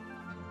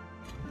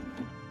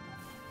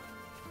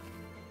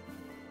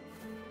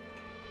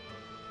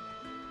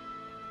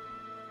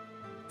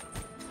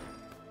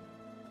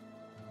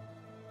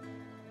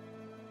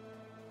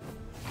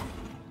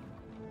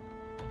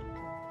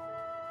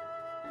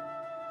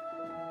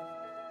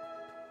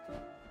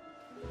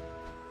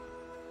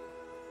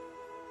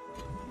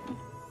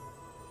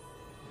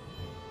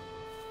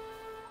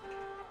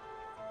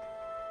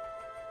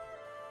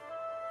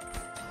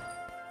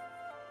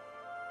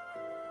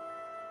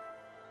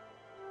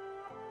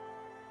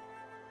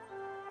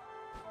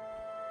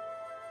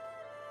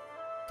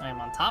 I'm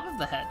on top of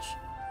the hedge.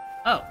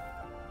 Oh.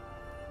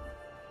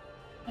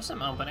 There's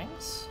some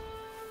openings.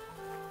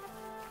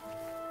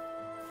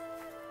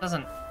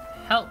 Doesn't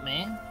help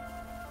me.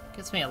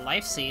 Gets me a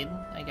life seed,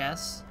 I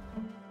guess.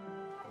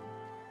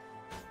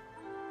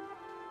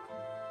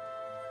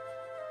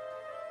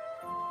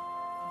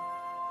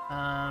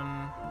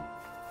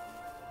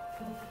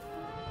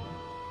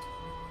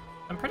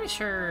 I'm pretty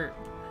sure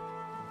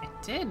I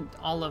did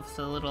all of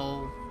the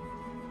little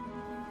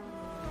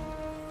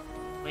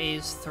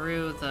ways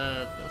through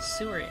the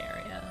sewer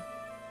area.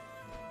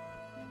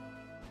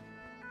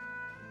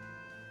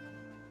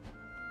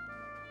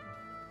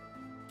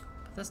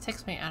 But this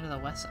takes me out of the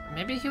west.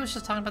 Maybe he was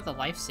just talking about the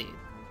life seed.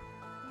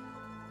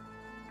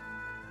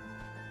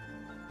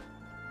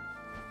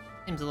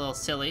 Seems a little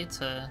silly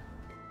to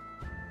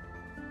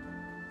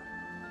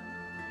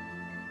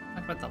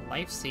talk about the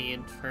life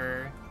seed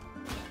for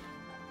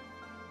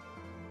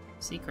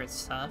secret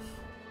stuff.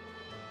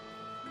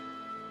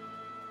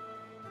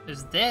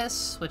 There's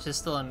this, which is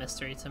still a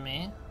mystery to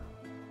me.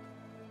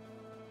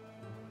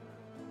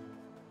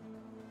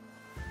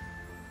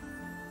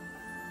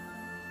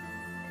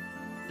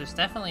 There's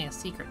definitely a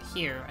secret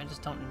here, I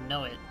just don't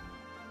know it.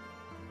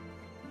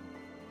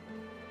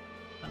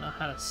 I don't know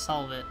how to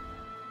solve it.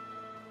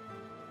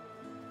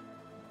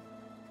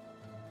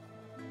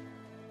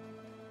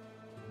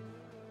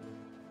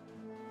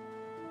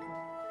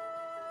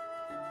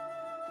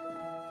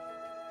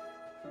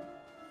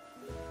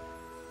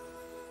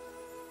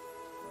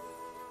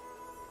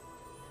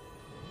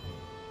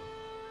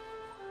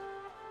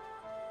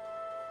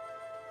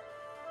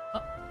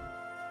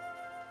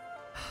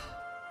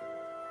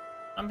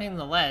 Jumping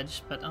the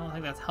ledge, but I don't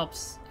think that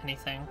helps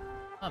anything.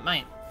 Oh, it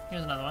might.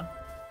 Here's another one.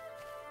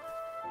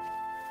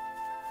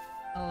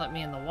 That'll let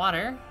me in the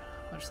water,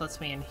 which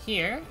lets me in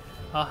here.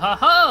 Ho ho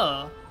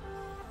ho!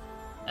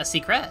 A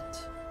secret!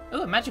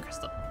 Ooh, a magic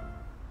crystal.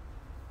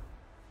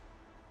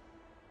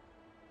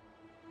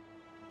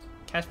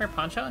 Cashmere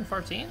poncho in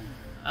 14?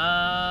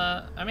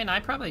 I mean, I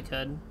probably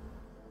could.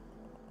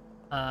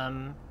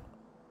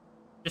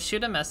 Just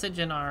shoot a message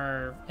in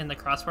the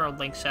Crossworld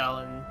link shell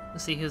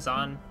and see who's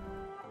on.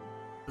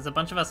 Because a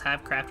bunch of us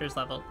have crafters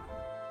leveled.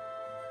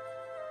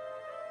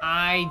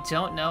 I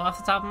don't know off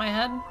the top of my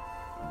head.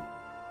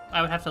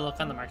 I would have to look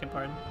on the market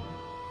board.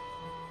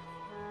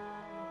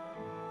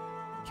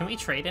 Can we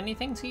trade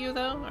anything to you,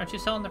 though? Aren't you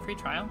still in the free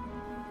trial?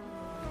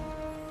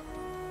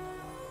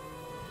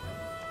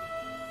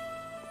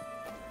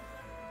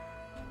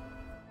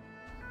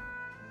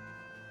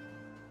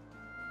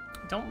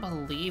 I don't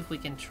believe we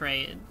can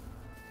trade.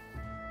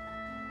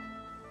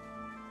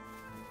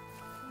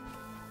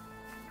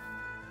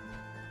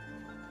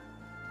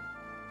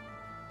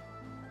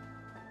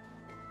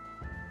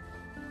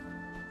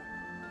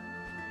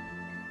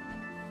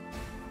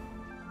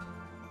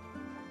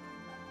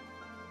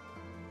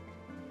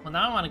 Well,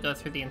 now I want to go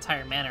through the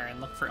entire manor and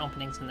look for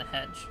openings in the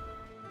hedge.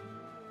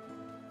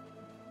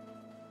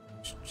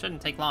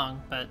 Shouldn't take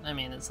long, but I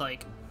mean, it's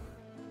like,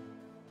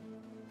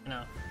 you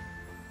know.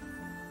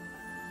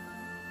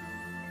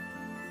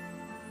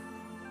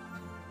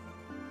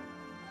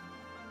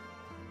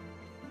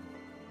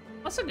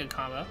 That's a good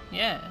combo,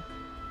 yeah.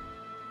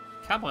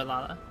 Cowboy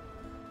Lala.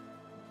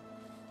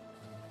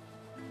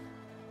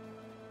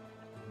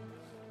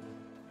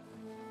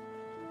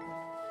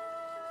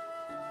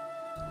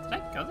 Did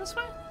I go this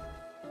way?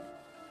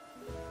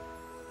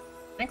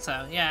 I think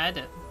so. Yeah, I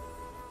did.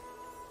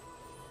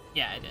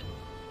 Yeah, I did.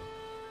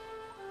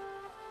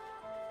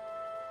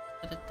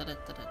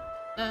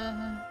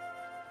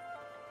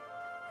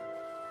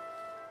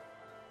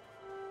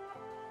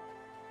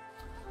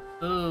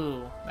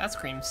 Ooh, that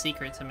screams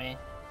secret to me.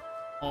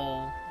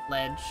 Whole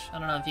ledge. I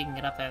don't know if you can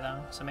get up there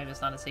though, so maybe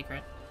it's not a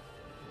secret.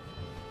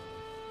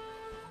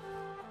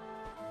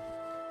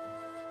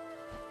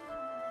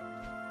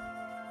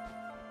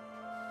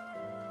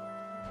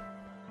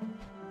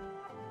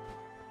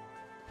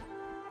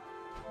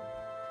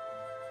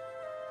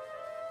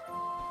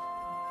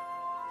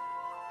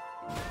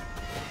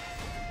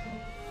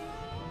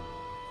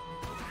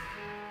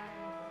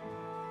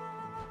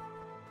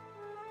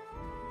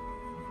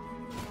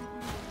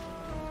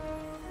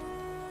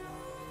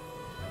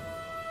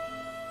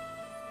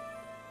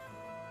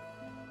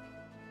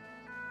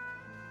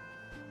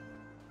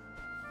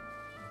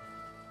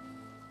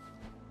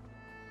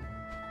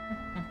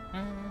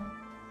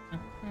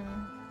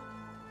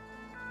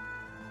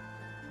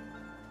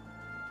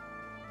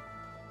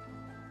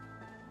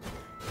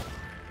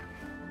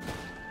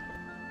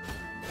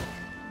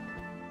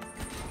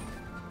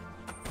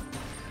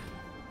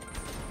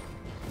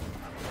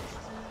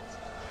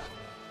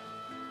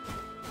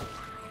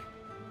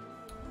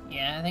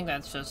 Yeah, I think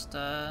that's just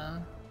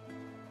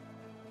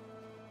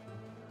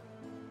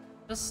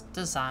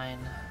design.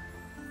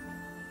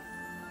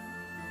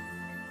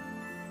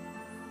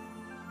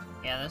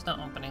 Yeah, there's no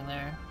opening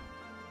there.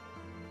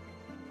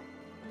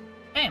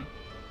 Damn.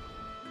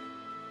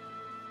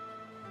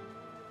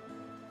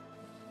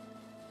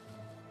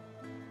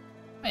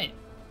 Wait,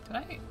 did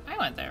I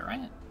went there,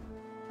 right?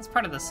 That's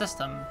part of the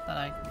system that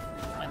I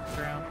went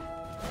through.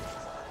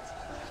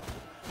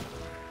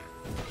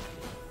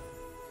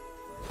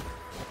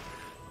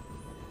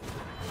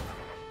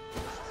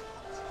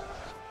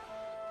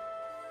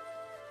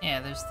 Yeah,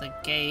 there's the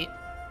gate.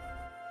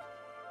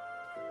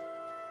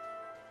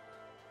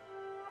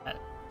 That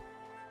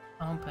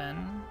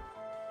open.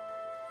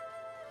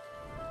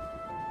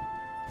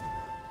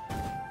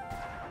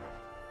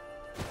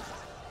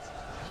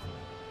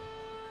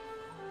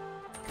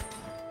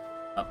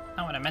 Oh,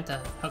 not what I meant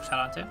to hookshot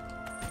onto.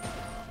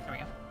 There we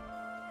go.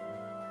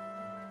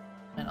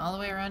 And all the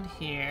way around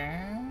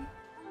here.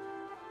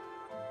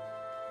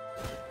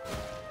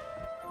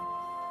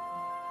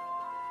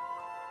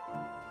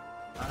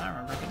 I don't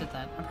remember who did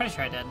that. I'm pretty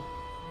sure I did.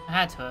 I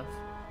had to have.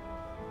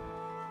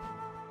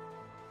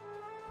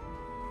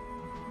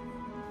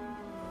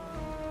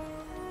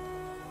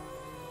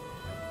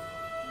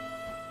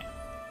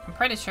 I'm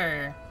pretty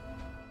sure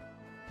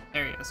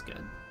area is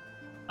good.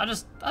 I'll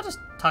just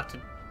talk to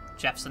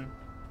Jeffson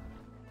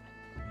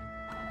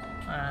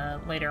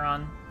later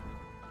on,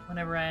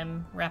 whenever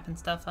I'm wrapping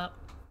stuff up,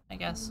 I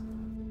guess.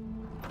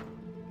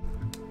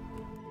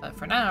 But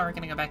for now, we're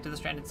gonna go back to the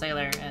Stranded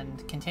Sailor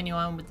and continue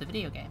on with the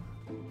video game.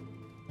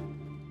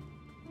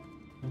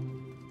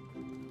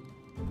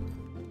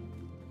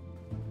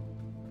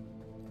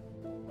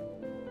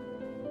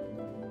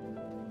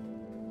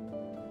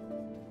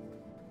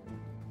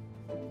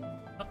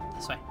 Oh,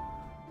 this way.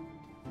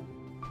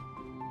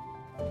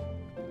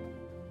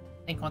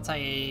 I think once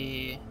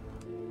I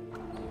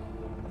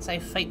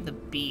fight the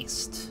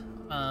beast,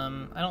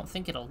 I don't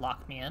think it'll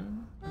lock me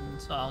in,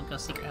 so I'll go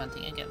secret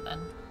hunting again then.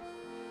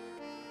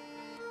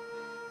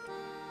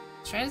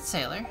 Stranded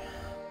Sailor.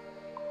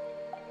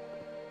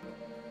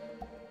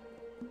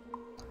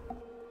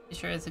 Be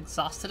sure it's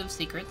exhausted of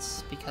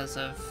secrets because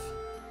of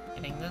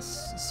getting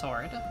this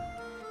sword.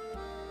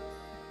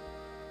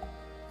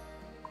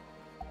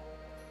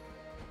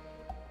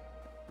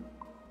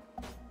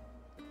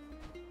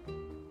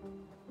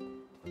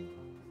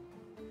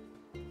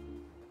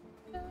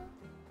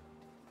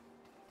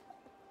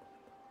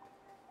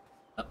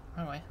 Oh,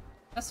 wrong way.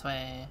 This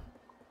way.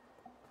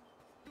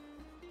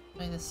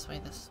 Way this way,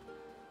 this.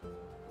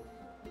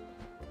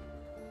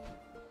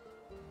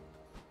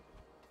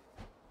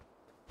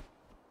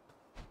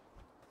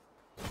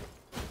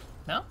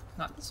 No?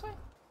 Not this way?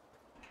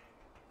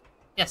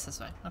 Yes, this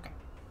way. Okay.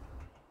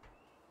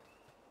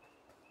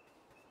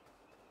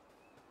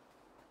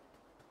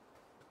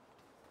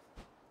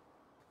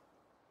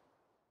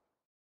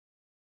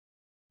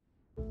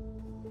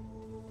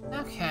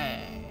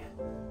 Okay.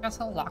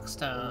 Castle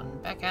Lockstone.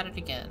 Back at it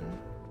again.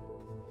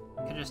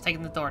 Could've just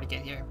taken the door to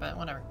get here, but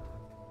whatever.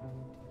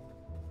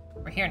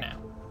 We're here now.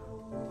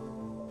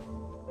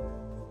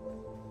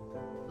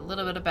 A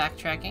little bit of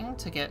backtracking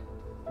to get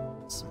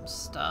some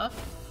stuff.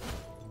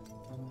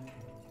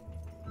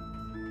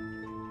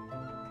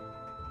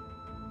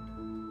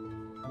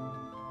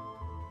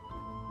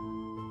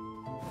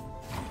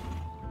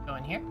 Go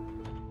in here.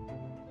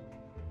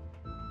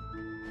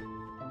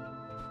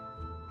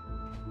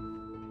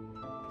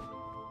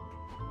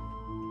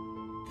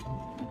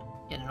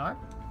 Get an orb.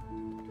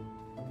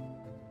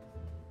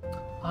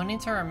 Oh, I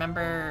need to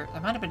remember.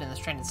 That might have been in the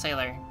Stranded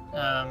Sailor.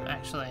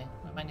 Actually,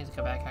 I might need to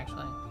go back.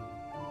 Actually,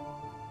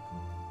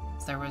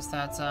 there was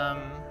that a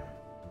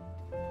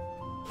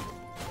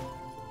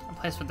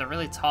place with the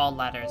really tall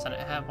ladders, and it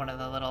had one of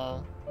the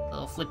little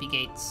flippy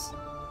gates.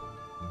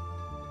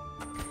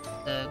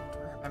 To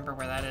remember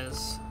where that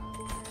is.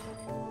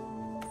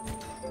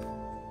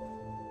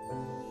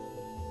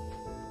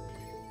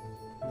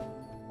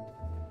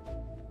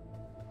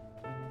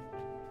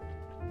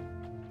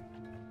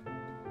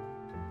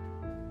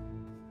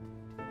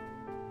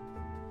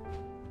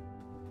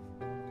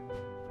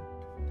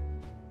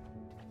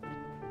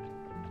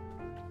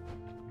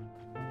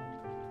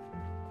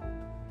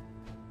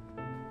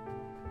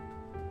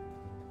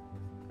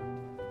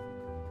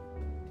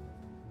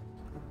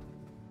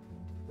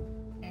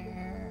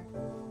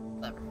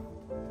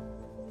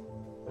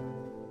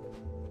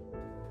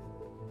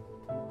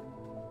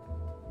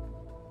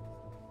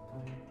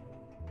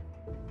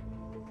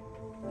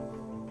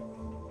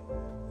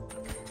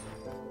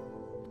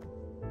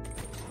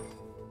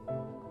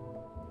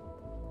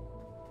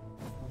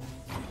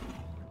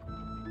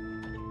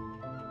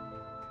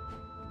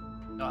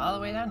 all the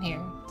way down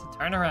here to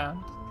turn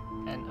around.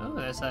 And, ooh,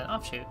 there's an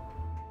offshoot.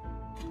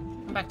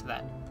 Come back to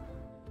that.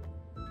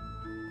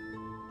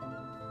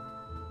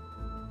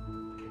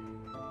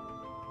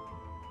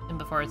 And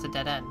before it's a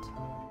dead end.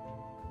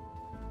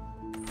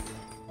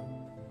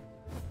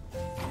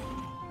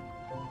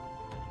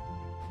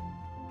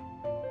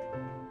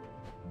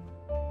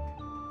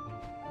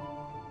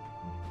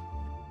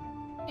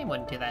 It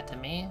wouldn't do that to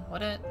me,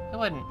 would it? It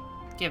wouldn't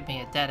give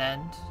me a dead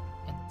end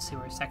in the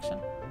sewer section.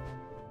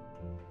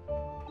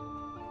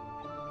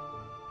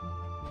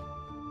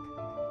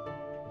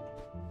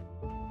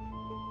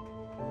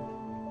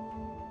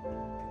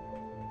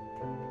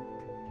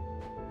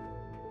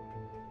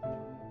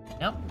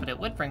 Nope, but it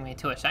would bring me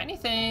to a shiny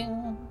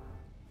thing.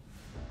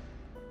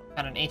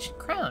 Got an ancient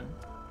crown.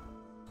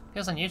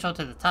 Feels unusual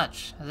to the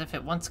touch, as if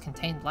it once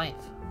contained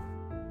life.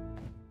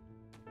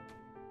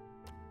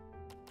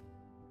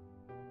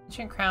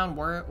 Ancient crown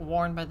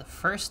worn by the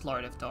first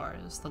Lord of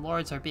Doors. The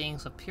Lords are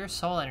beings of pure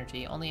soul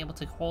energy, only able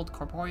to hold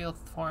corporeal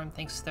form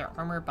thanks to their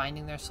armor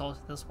binding their soul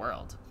to this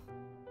world.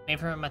 Made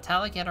from a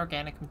metallic yet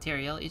organic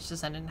material, each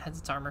descendant has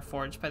its armor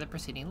forged by the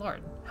preceding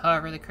Lord.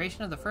 However, the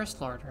creation of the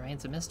first Lord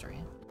remains a mystery.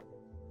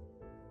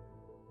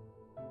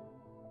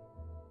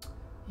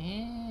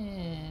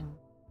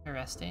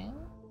 Interesting.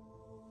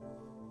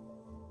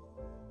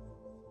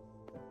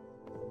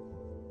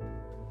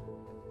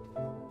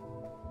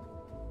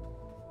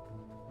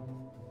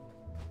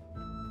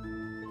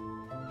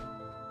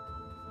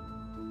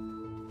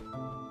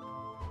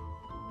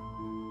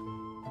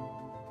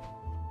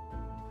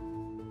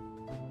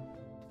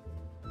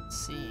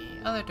 Let's see,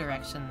 other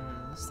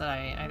directions that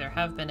I either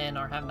have been in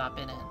or have not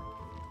been in.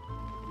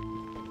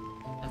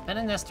 I've been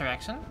in this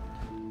direction.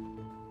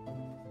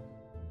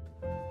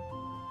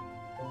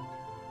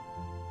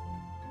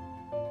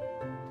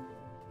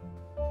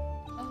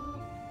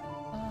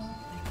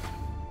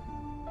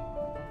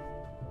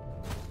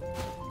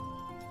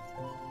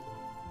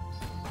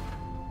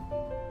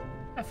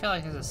 I feel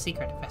like there's a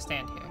secret if I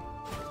stand here.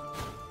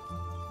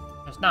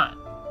 There's not.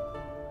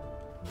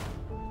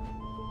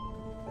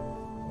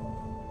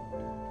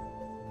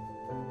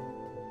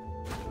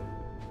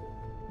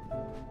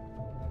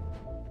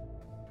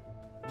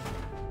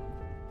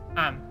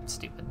 I'm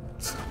stupid.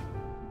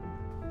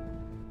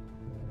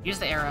 Use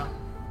the arrow.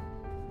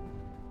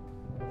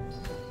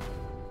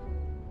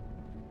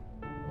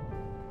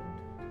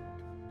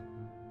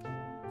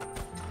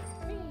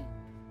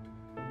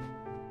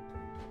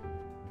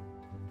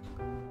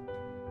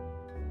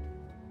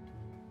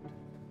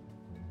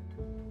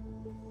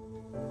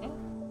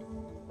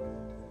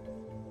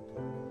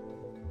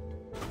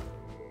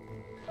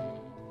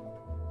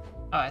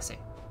 Oh, I see.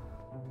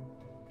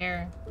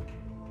 Here.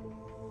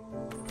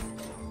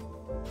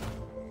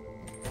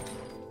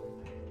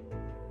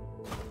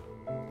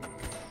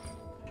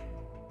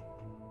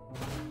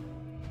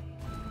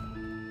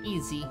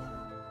 Easy. Well,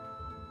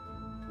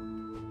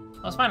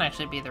 this might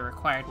actually be the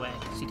required way,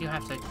 because you do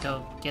have to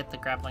go get the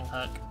grappling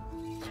hook.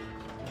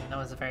 That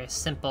was a very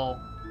simple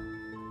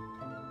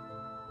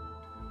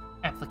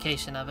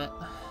application of it.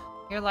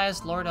 Here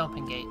lies Lord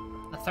Opengate,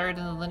 the third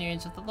in the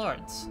lineage of the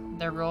Lords.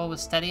 Their rule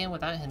was steady and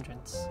without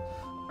hindrance.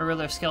 A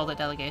ruler skilled at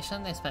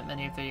delegation, they spent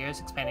many of their years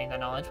expanding their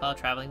knowledge while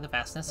traveling the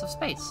vastness of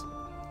space.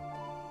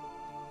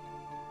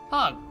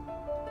 Pog.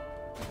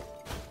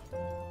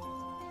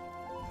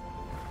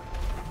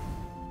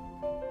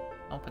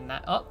 Open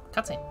that. Oh,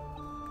 cutscene.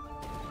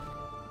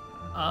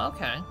 Oh,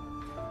 okay.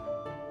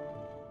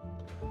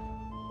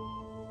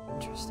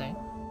 Interesting.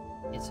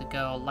 Need to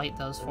go light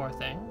those 4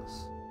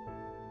 things.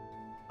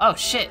 Oh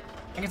shit!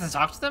 I get to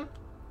talk to them?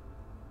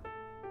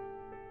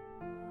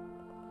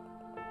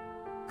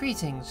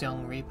 Greetings,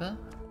 young Reaper.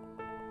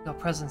 Your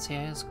presence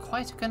here is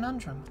quite a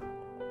conundrum.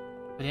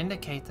 It would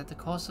indicate that the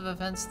course of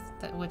events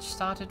which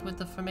started with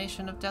the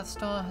formation of Death's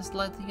Door has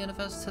led the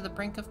universe to the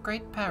brink of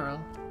great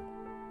peril.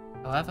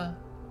 However,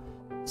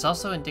 it's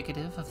also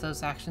indicative of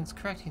those actions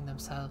correcting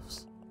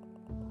themselves.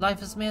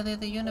 Life is merely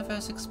the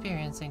universe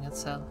experiencing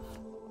itself.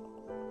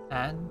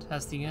 And,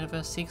 as the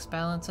universe seeks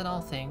balance in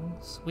all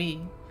things,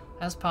 we,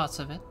 as parts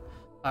of it,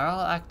 are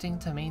all acting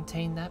to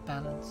maintain that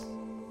balance.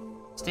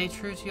 Stay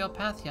true to your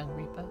path, young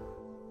Reaper.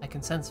 I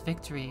can sense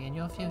victory in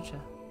your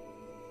future.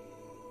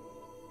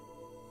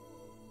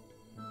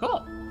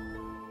 Cool!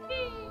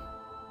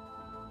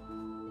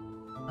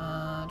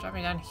 Drop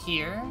me down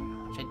here,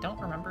 which I don't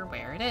remember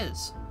where it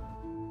is.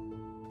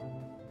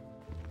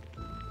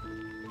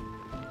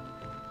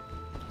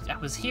 I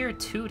was here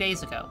 2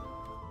 days ago.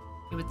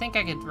 You would think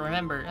I could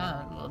remember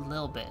a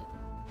little bit.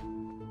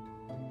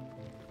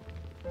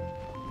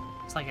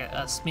 It's like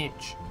a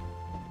smidge.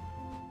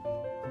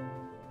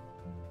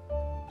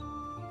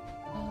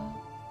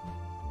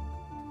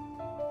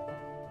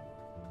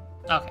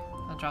 Okay,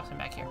 that drops me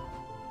back here.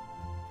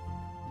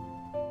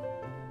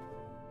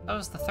 That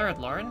was the third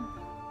Lord.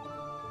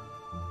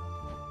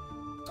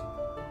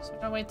 So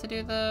no way to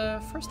do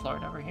the first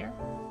Lord over here.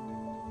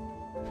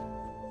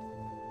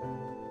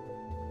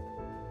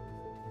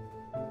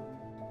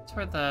 That's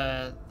where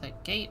the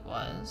gate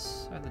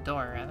was, or the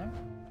door rather.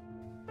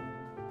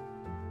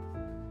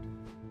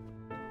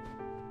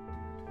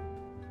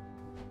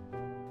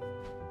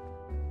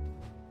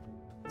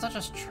 So I'll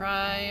just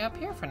try up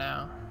here for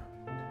now.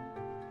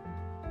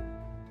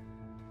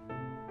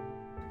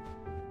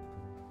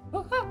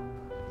 Woohoo!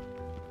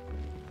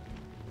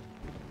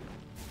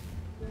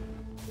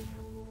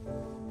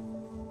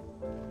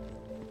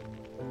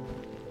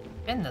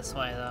 Been this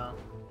way though.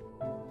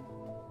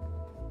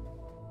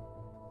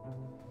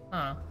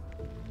 Huh.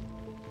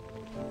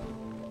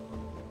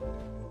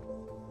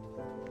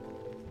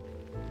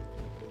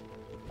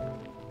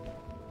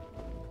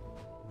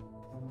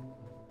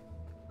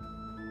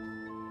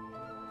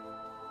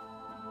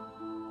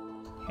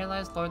 Here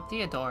lies Lord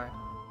Theodore,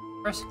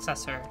 the first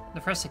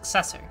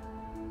successor.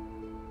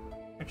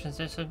 Her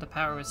transition to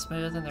power was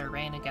smooth and their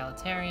reign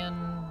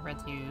egalitarian. Read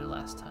you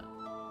last time.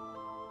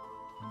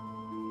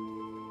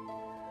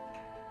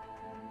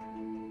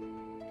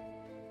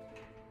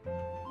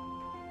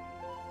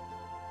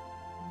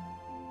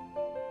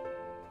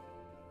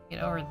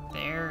 Get over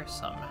there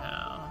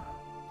somehow.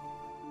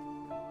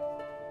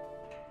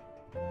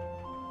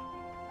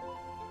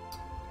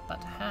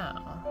 But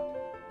how?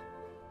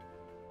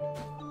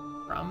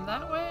 From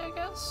that way, I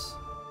guess?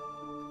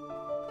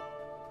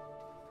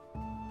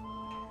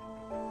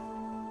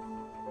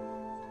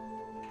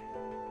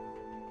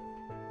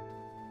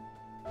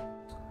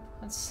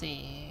 Let's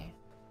see.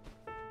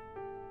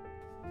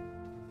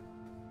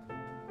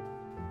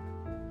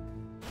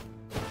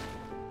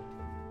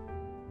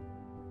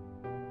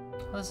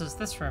 This is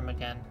this room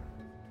again.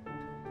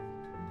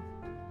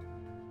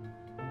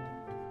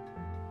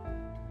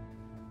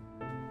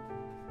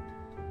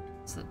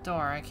 It's the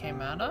door I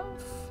came out of.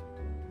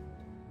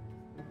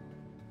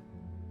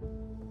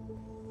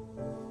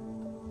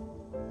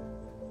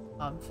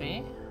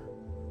 Obvi.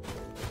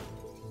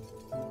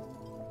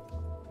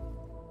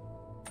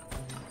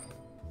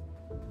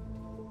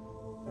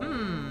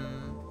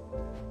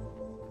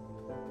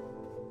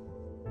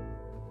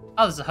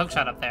 Oh, there's a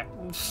hookshot up there.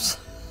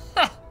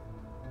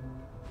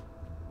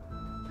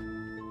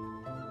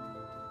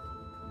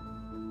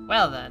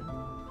 Well then.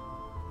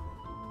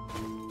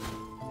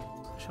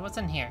 So what's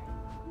in here?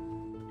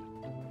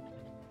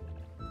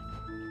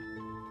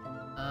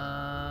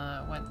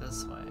 Went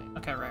this way.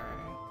 Okay, right.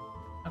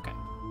 Okay.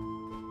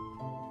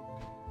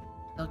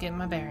 I'll get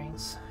my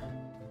bearings.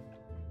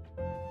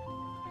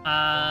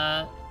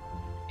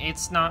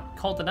 It's not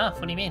cold enough.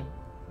 What do you mean?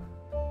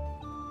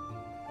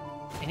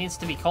 It needs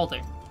to be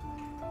colder.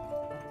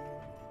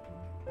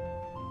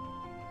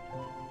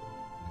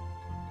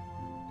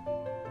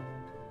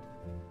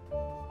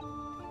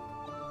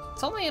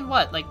 It's only in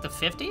what, like the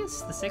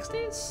 50s? The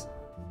 60s?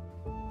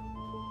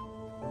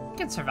 You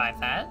can survive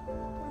that.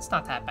 It's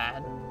not that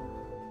bad.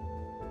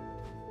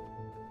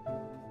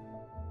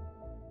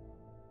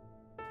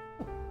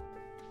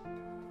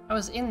 I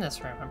was in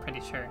this room, I'm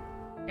pretty sure.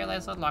 Here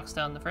lies Lord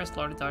Lockstone, the first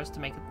Lord of Doors to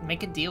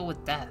make a deal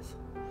with death.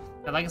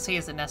 Their legacy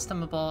is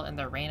inestimable and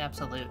their reign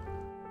absolute.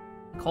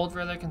 A cold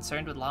ruler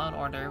concerned with law and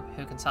order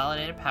who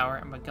consolidated power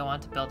and would go on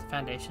to build the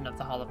foundation of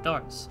the Hall of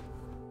Doors.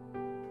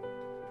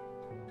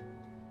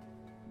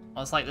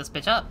 Let's light this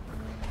bitch up.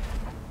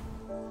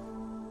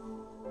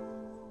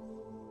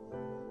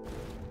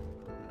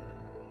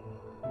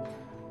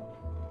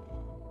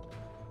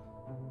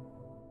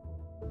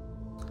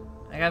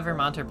 I got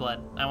Vermonter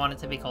blood. I want it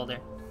to be colder.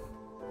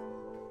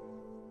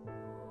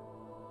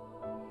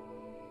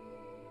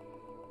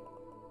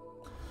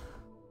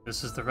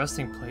 This is the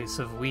resting place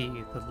of we,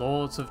 the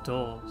Lords of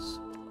Doors.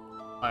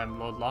 I am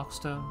Lord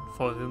Lockstone,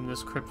 for whom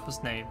this crypt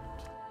was named.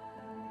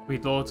 We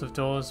Lords of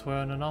Doors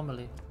were an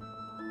anomaly.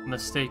 A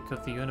mistake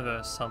of the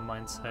universe, some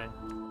might say.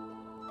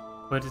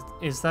 But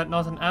is that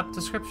not an apt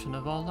description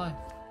of all life?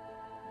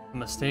 A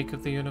mistake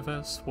of the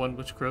universe, one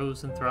which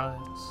grows and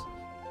thrives.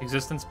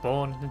 Existence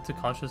born into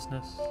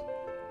consciousness.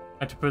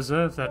 And to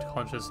preserve that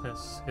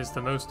consciousness is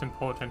the most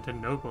important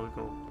and noble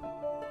goal.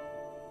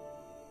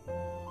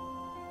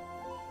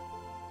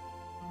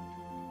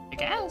 I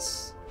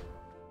guess.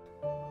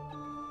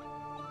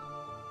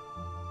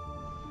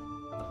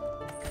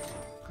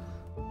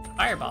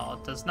 Fireball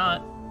does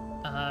not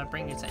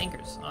bring you to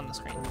anchors on the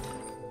screen.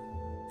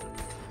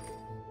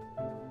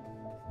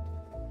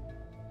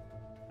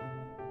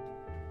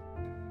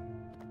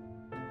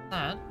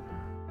 That.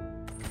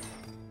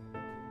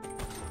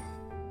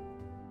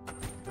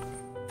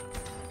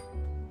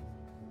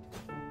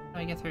 How do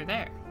I get through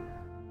there?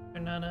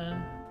 They're not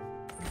a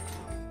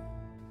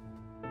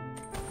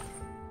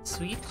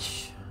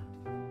switch,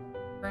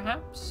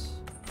 perhaps?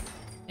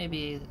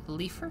 Maybe a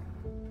leafer?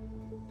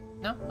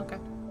 No? Okay.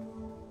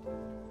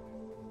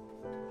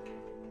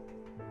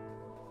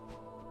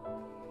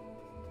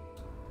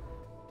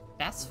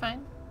 That's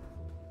fine.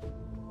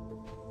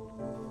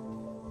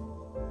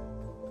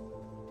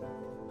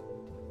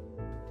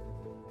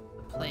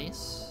 The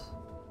place.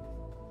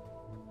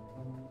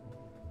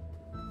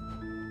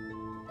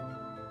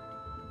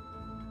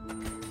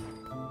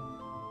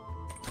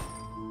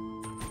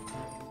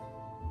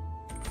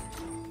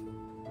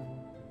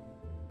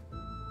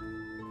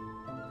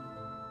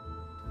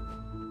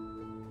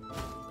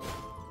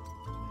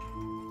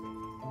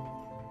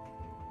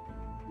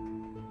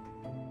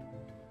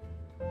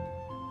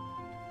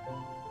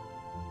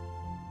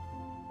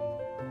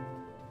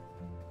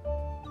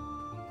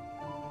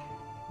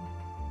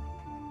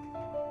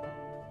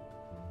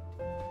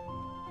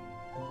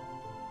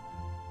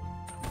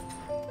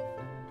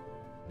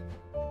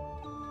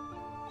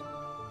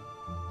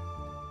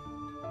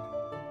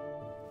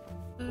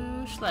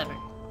 Which letter?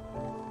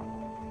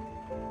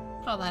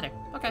 Oh, the header.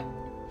 Okay.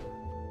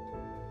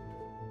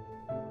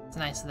 It's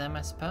nice of them,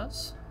 I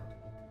suppose.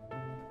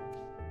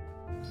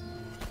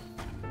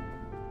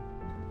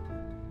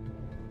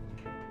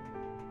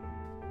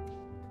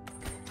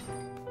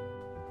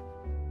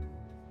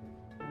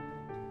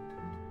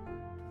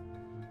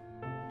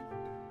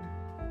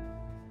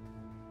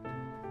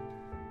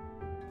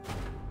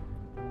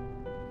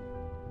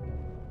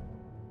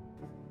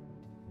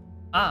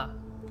 Ah.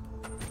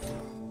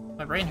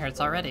 My brain hurts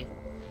already.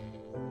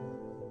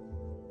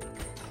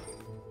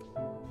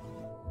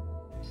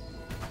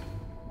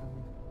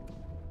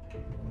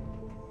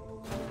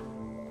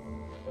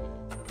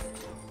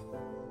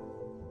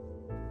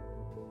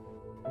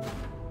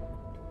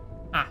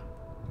 Ah.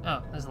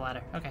 Oh, there's a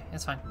ladder. Okay,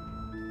 it's fine.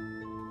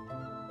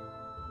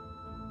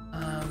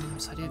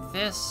 So I do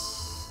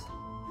this,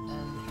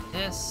 and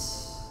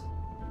this,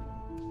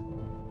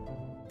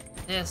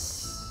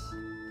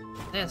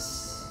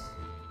 this,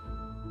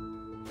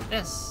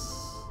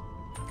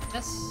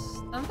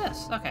 and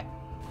this. Okay.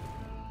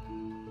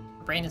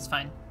 My brain is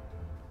fine.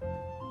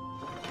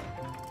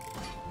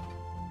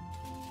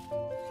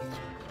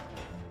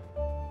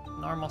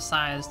 Normal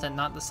sized and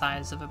not the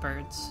size of a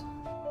bird's.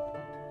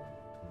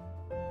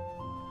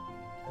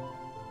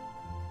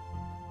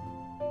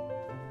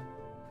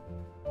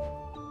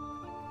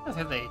 Go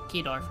through the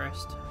key door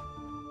first.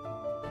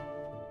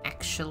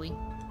 Actually.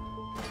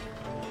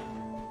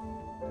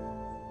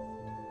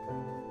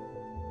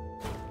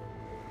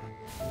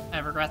 I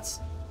have regrets.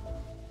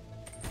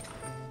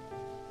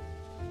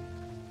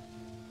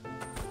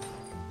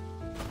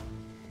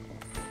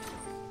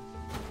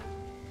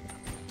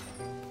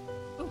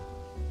 Ooh.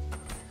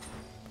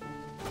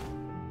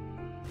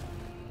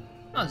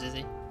 That was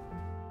easy.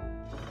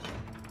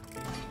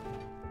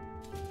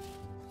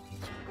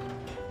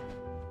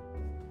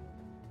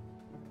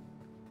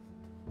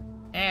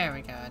 There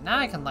we go. Now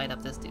I can light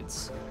up this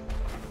dude's.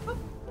 Whoop.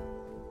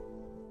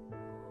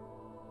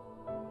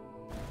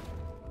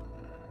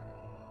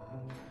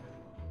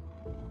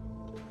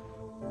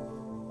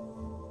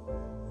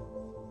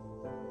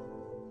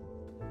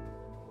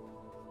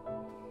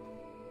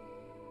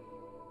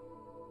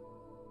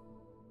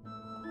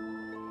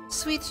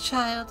 Sweet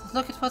child,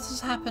 look at what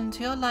has happened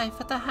to your life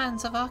at the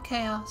hands of our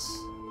chaos.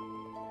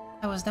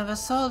 I was never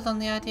sold on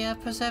the idea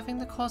of preserving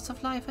the course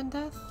of life and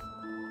death.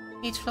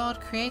 Each lord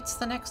creates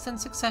the next in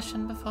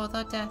succession before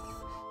their death,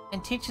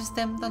 and teaches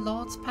them the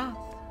Lord's path.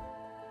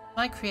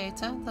 My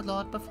creator, the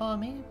Lord before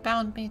me,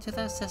 bound me to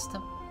their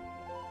system.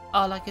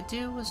 All I could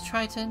do was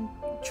try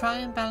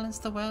and balance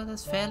the world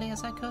as fairly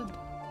as I could.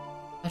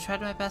 I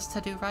tried my best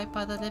to do right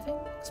by the living,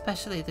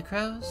 especially the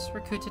crows,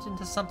 recruited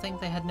into something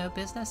they had no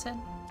business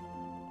in.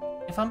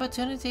 If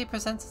opportunity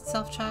presents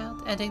itself,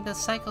 child, ending this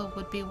cycle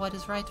would be what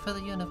is right for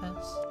the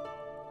universe.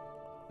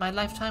 My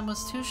lifetime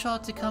was too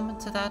short to come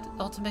to that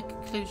ultimate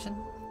conclusion,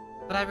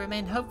 but I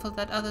remain hopeful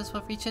that others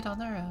will reach it on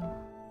their own.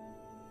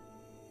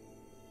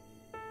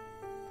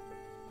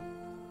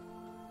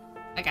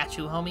 I got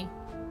you, homie.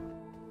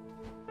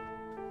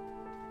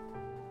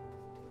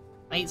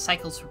 I eat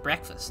cycles for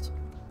breakfast.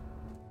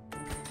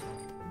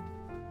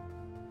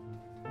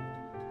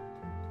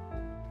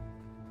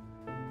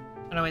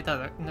 Oh no, wait,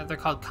 though, they're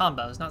called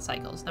combos, not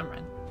cycles. Never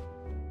mind.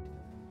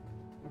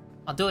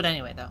 I'll do it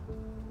anyway, though.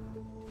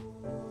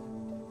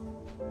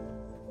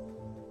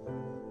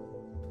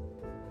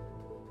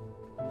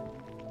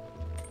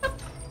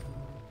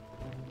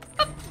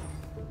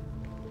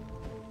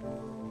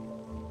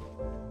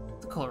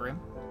 It's a cool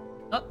room.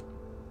 Oh,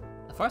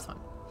 the fourth one.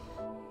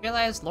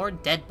 Realized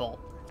Lord Deadbolt.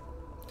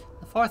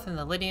 The fourth in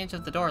the lineage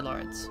of the Door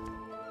Lords.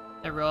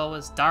 Their role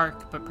was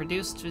dark, but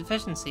produced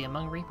efficiency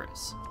among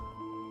Reapers.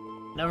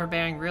 An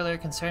overbearing ruler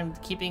concerned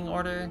with keeping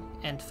order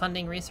and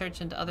funding research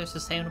into other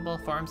sustainable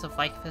forms of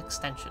life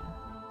extension.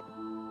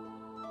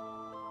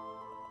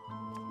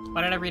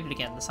 Why did I read it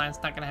again? The sign's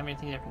not going to have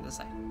anything different to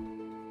say.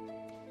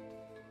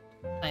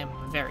 I am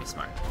very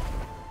smart.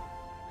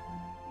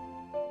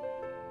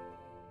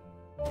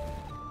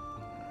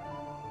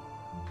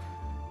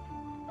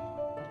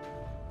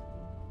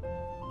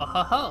 Oh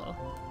ho ho!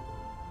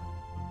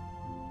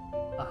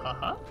 Oh ho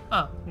ho?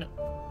 Oh, no.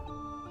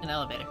 An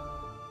elevator.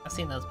 I've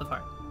seen those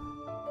before.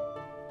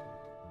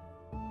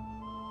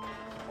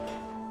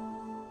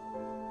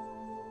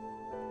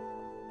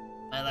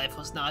 My life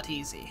was not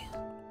easy.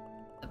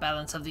 The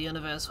balance of the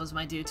universe was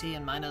my duty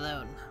and mine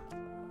alone.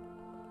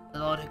 The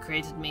Lord who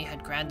created me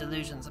had grand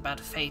illusions about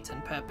fate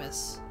and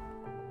purpose,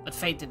 but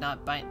fate did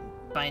not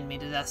bind me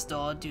to death's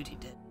door, duty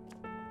did.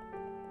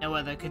 No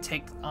other could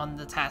take on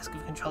the task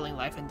of controlling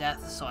life and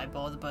death, so I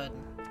bore the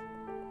burden.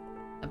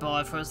 I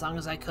bore it for as long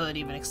as I could,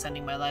 even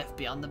extending my life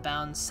beyond the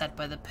bounds set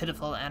by the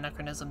pitiful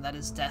anachronism that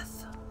is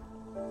death.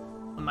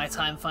 When my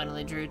time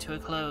finally drew to a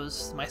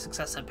close, my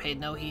successor paid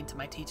no heed to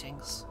my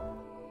teachings.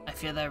 I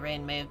fear their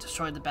reign may have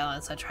destroyed the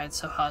balance I tried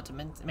so hard to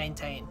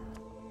maintain.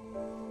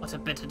 What a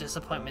bitter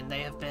disappointment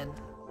they have been.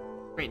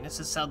 Greatness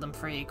is seldom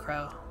free,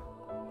 Crow.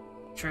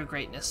 True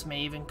greatness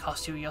may even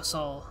cost you your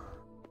soul.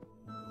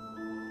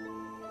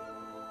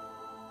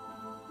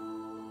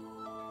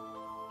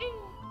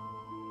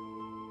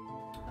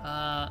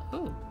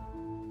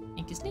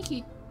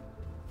 Thank you.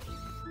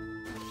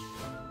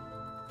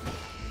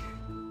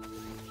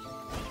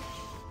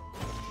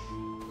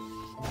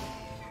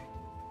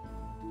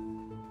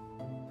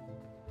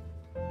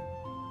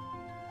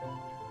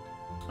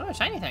 Oh, a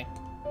shiny thing.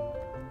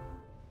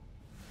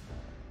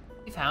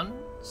 We found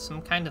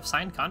some kind of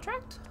signed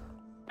contract?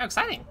 How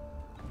exciting.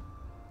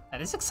 That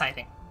is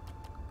exciting.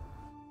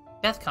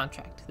 Death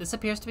contract. This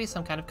appears to be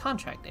some kind of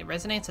contract. It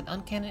resonates in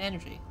uncanny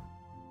energy.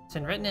 It's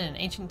been written in an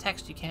ancient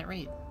text you can't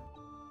read.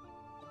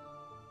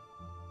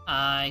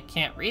 I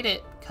can't read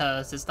it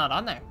because it's not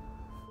on there,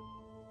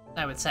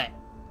 I would say.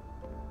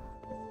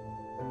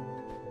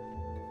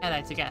 I'd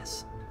like to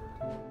guess.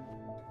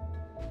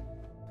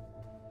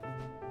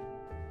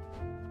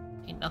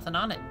 Ain't nothing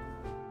on it.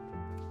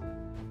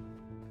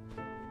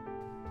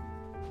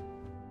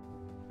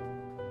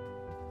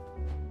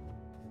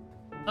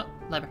 Oh,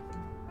 lever.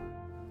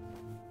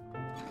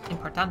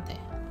 Importante.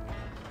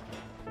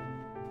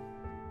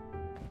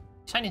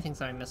 Shiny things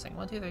that I'm missing.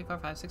 1, 2, 3, 4,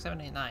 5, 6, 7,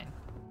 8, 9.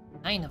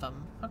 9 of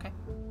them. Okay.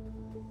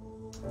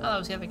 Oh, that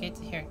was the other gate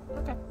to here.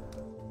 Okay.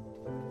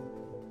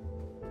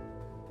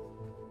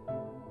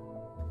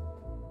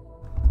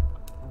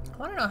 I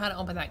want to know how to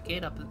open that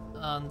gate up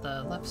on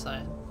the left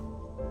side.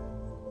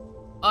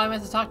 Oh, I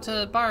meant to talk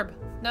to Barb.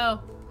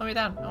 No, let me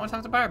down. I want to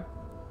talk to Barb.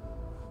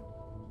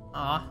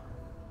 Aw.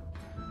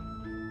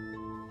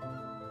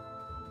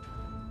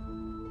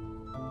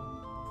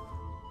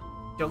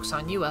 Joke's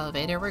on you,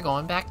 elevator. We're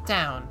going back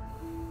down.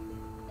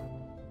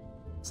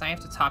 So I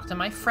have to talk to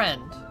my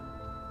friend.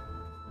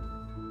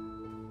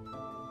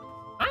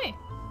 Hi.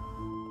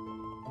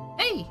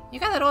 Hey, you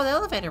got that old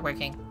elevator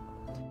working.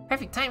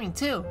 Perfect timing,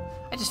 too.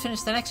 I just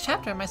finished the next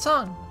chapter of my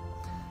song.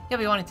 You'll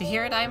be wanting to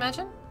hear it, I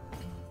imagine?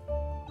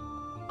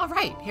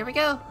 Alright, here we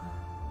go.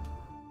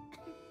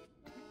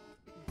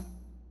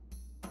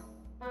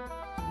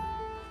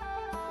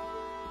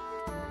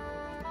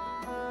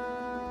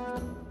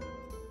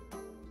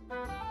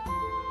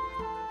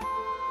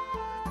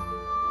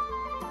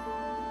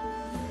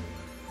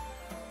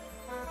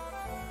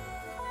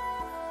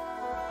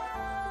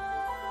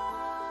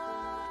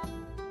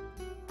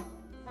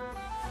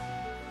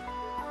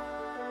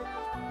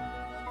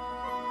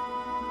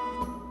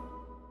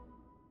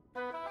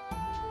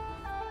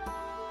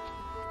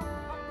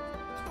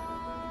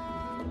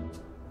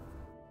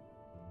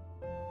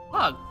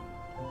 Log.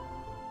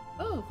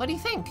 Oh, what do you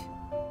think?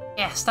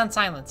 Yeah, stunned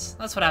silence.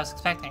 That's what I was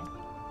expecting.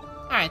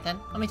 Alright then,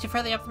 I'll meet you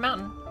further up the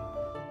mountain.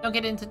 Don't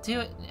get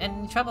into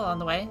any trouble on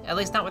the way, at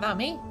least not without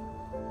me.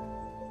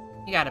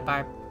 You got it,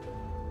 Barb.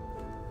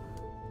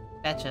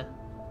 Betcha.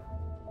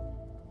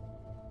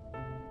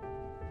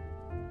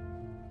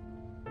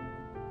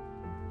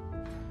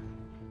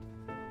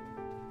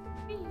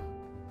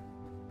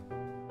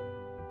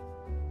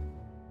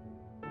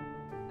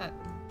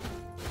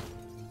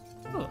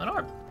 Ooh, an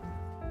orb.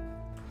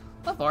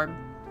 Love orb.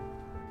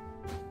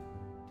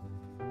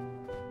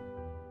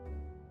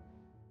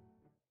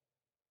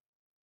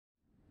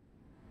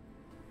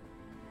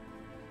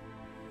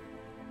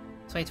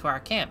 Let's wait to our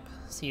camp.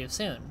 See you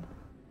soon.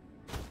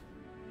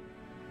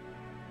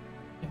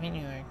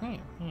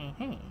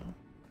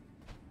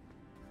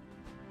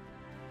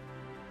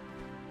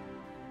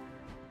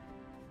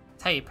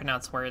 That's how you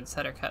pronounce words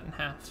that are cut in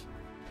half.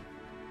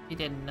 You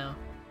didn't know.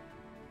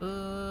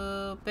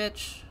 Ooh,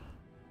 bitch.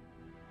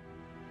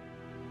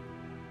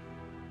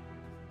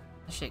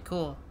 That shit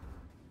cool.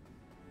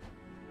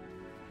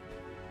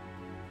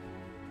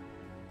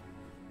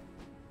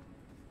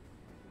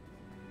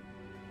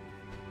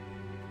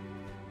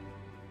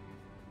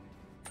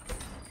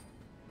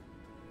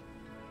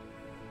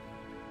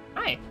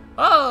 Hi.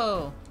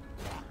 Oh!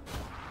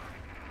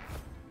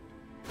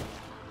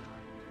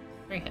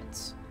 3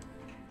 hits.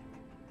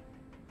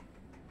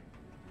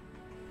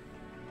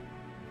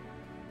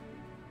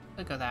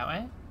 Could go that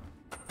way.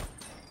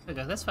 Could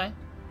go this way.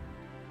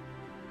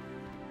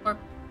 Or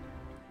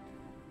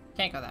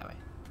can't go that way.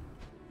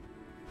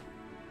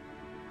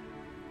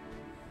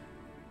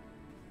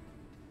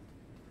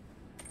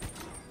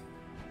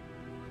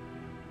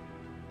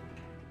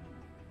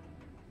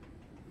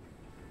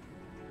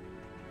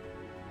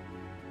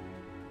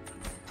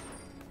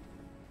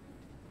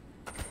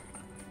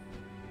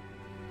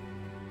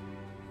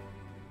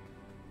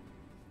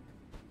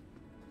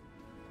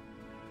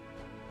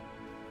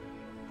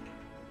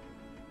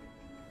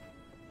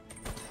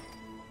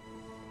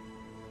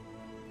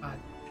 God,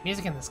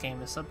 music in this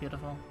game is so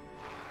beautiful.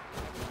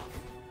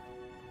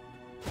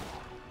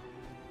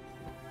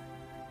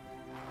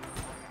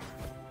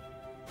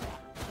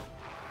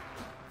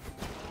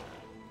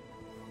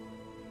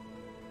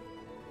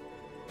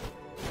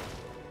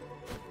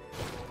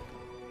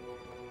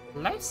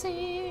 Life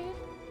Seed!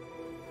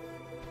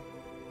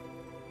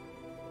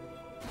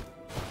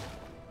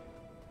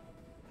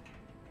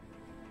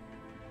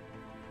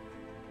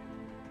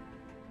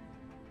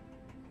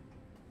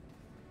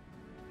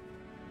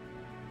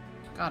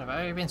 God, have I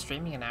already been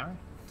streaming an hour?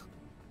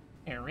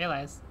 I didn't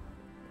realize.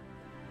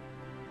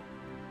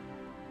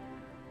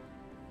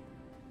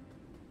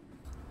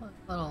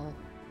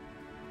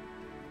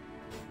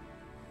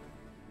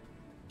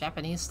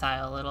 Japanese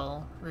style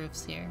little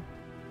roofs here.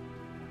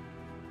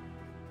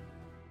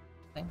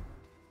 Thing.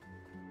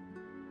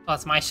 Oh,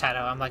 it's my shadow.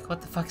 I'm like,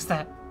 what the fuck is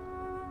that?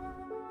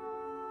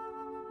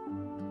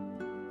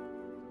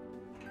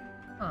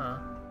 Huh.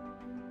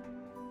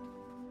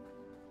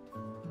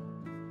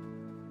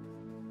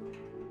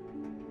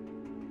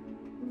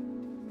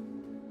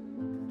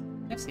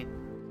 I see.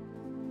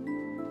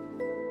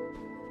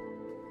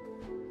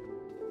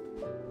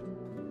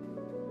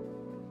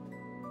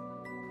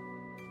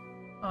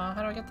 Oh,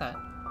 how do I get that?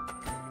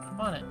 I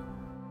want it.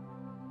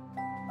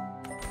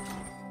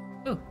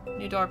 Ooh,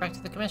 new door back to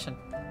the commission.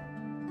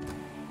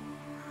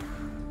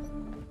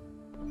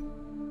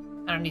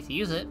 I don't need to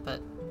use it,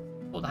 but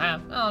cool to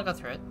have. Oh, I'll go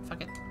through it.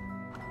 Fuck it.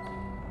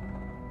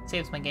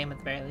 Saves my game at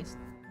the very least.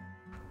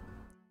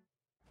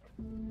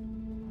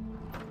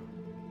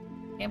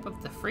 Camp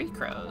of the Free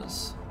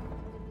Crows.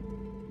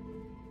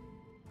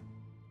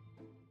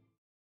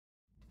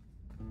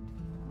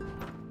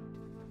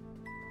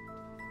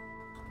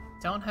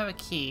 Don't have a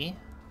key.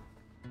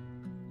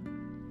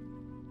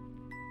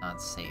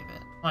 Not save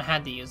it. Oh, I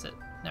had to use it.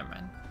 Never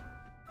mind.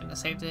 Couldn't have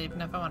saved it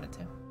even if I wanted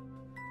to.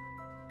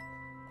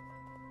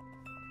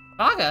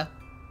 Vaga?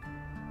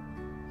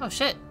 Oh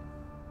shit.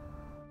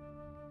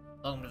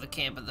 Welcome to the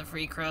camp of the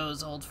Free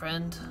Crows, old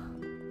friend.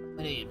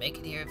 I knew you'd make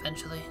it here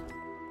eventually.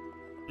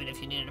 Even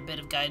if you needed a bit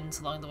of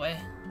guidance along the way.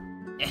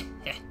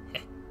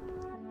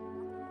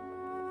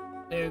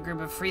 We're a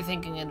group of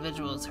free-thinking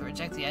individuals who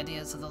reject the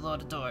ideas of the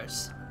Lord of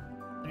Doors.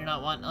 We do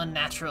not want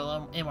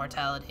unnatural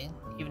immortality,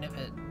 even if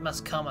it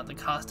must come at the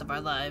cost of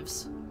our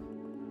lives.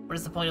 What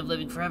is the point of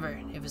living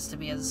forever if it's to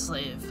be as a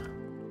slave?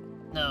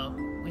 No,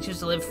 we choose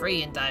to live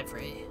free and die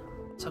free.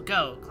 So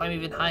go, climb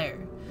even higher,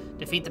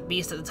 defeat the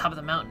beast at the top of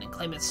the mountain and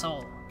claim its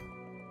soul.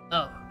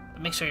 Oh,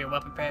 but make sure you're well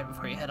prepared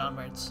before you head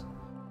onwards.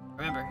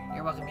 Remember,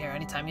 you're welcome here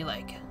anytime you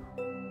like.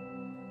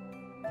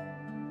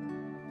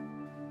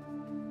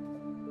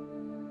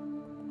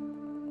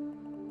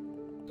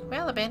 We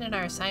all abandoned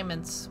our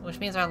assignments, which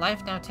means our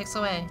life now ticks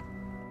away.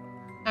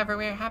 However,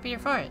 we are happier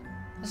for it.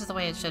 This is the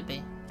way it should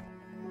be.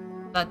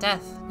 Without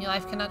death, new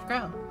life cannot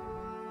grow.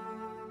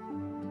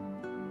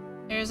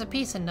 There is a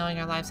peace in knowing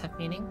our lives have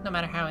meaning, no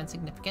matter how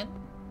insignificant.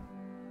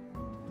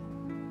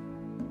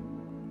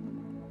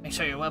 Make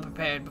sure you're well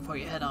prepared before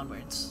you head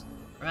onwards.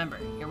 Remember,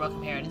 you're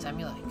welcome here anytime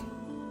you like.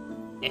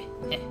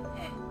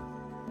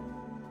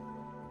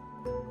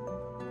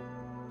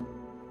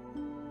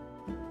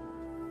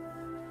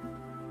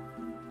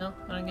 No,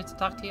 I don't get to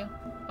talk to you?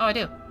 Oh, I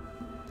do.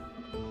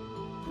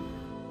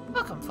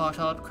 Welcome, Fort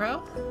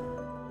Crow.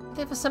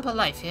 Live a simple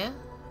life here,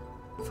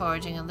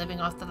 foraging and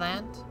living off the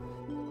land.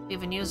 We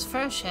even use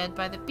fur shed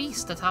by the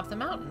beast atop the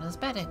mountain as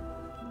bedding.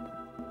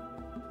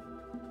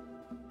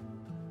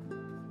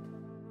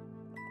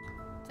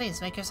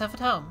 Please make yourself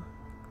at home.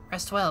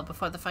 Rest well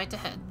before the fight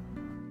ahead.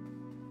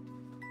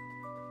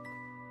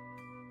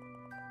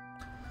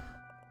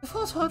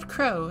 Fort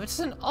Crow, it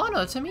is an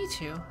honor to meet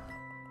you.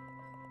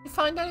 Did you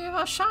find any of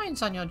our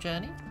shrines on your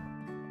journey?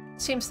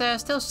 It seems there are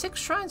still 6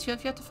 shrines you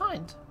have yet to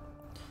find.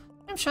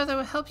 I'm sure they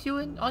will help you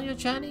on your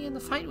journey in the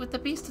fight with the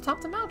beast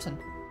atop the mountain.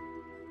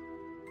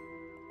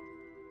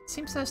 It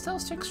seems there are still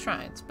 6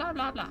 shrines. Blah,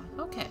 blah, blah.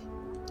 Okay.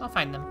 I'll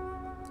find them.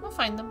 I'll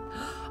find them.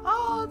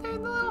 Oh, they're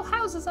in the little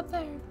houses up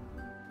there.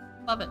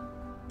 Love it.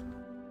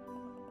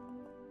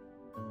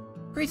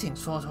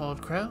 Greetings,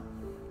 Fort Crow.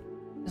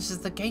 This is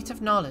the Gate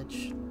of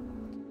Knowledge.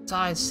 Its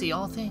eyes see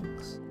all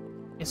things.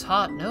 Its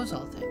heart knows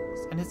all things,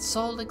 and its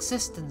soul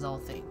exists in all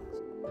things.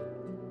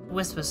 It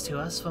whispers to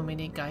us when we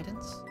need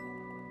guidance,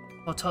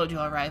 foretold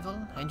your arrival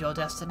and your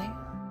destiny.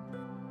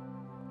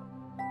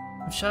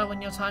 I'm sure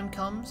when your time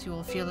comes, you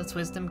will feel its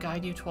wisdom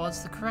guide you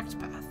towards the correct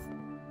path.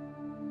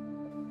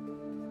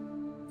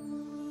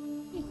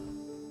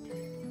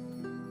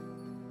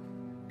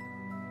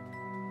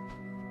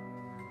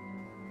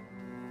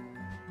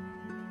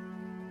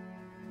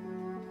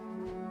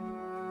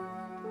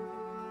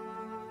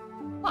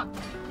 Locked.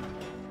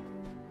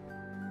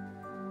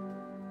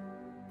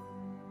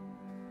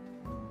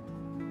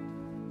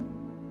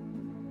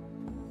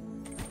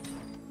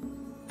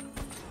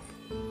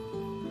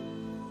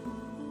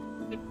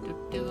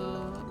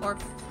 Orb.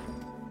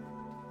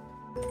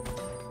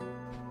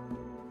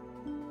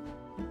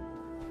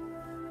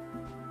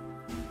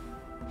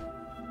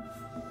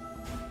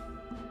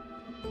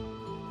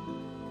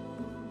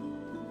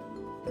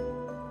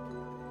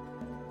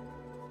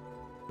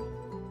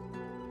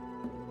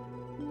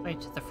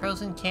 Wait, the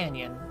frozen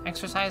canyon.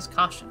 Exercise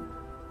caution.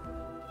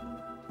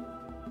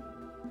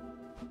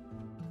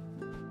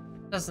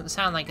 Doesn't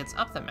sound like it's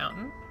up the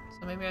mountain,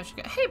 so maybe I should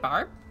go. Hey,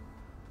 Barb.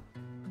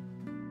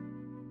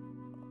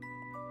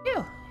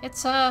 Phew,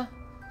 it's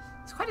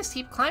quite a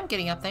steep climb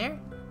getting up there.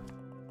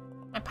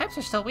 My pipes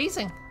are still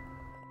wheezing.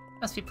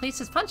 Must be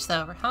pleased as punch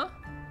though, huh?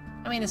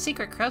 I mean, a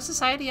secret crow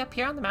society up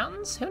here on the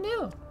mountains? Who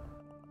knew?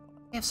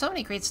 They have so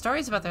many great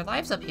stories about their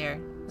lives up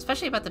here,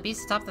 especially about the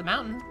beast atop the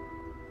mountain.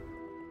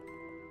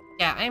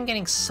 Yeah, I am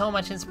getting so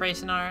much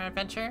inspiration on our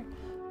adventure.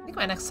 I think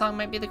my next song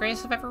might be the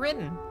greatest I've ever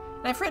written.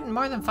 And I've written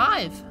more than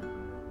 5.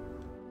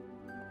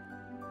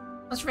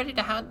 was ready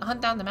to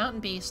hunt down the mountain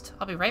beast.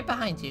 I'll be right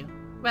behind you.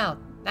 Well,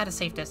 at a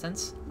safe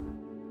distance.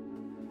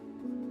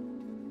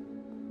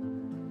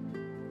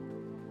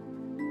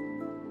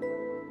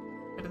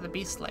 Go to the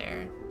beast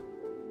lair.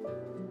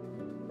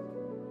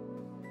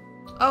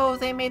 Oh,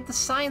 they made the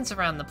signs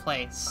around the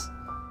place.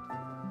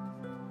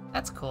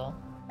 That's cool.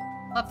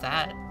 Love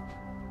that.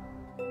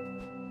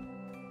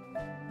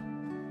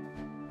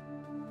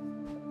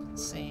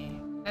 Let's see.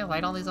 Can I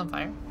light all these on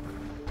fire?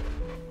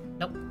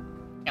 Nope.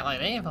 Can't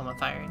light any of them on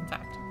fire, in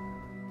fact.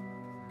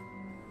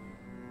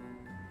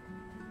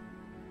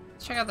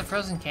 Let's check out the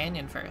Frozen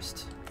Canyon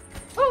first.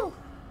 Woo!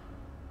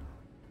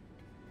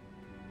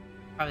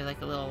 Probably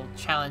like a little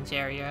challenge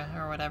area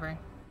or whatever.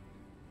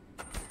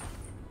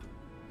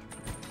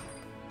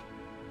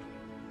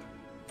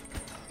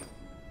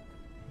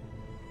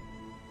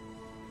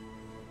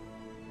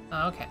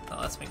 Oh, okay, that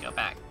lets me go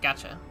back.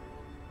 Gotcha.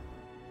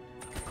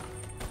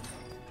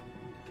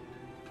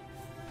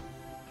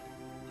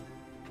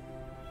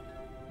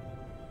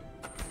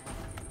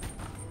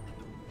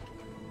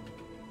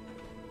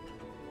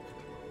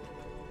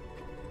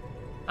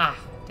 Ah,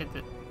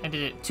 I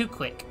did it too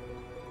quick.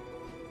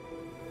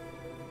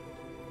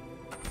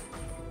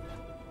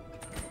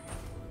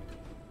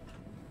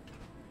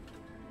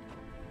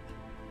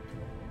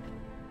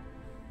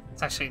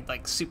 It's actually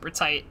like super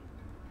tight.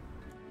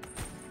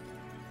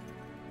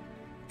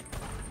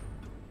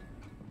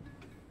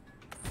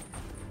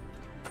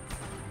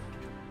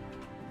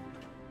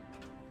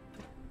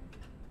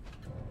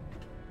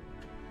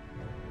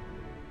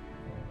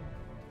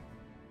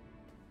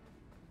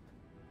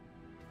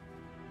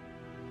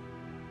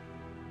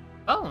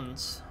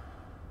 Bones.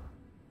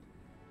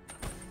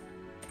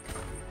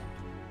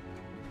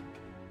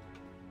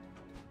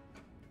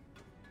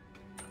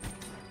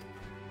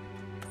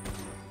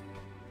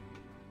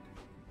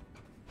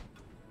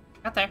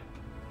 Got there.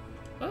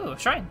 Ooh, a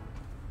shrine.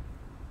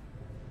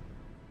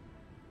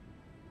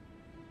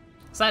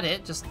 Is that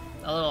it? Just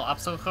a little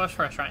obstacle course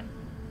for a shrine?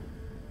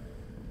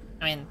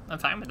 I mean, I'm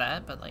fine with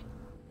that, but like,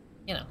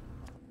 you know.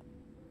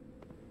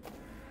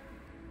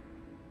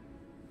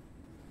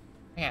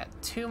 I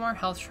got 2 more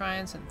health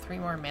shrines and 3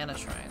 more mana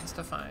shrines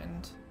to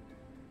find.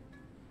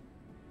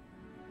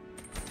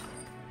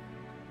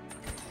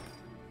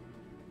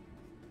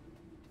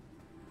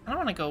 I don't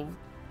want to go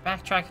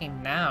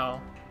backtracking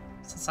now,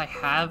 since I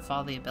have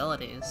all the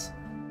abilities.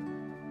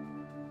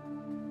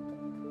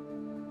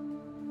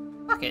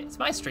 Fuck it, it's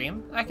my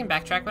stream. I can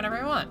backtrack whenever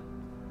I want.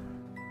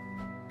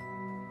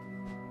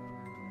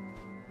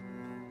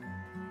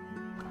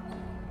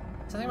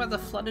 Something about the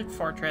flooded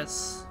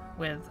fortress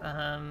with,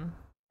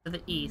 to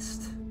the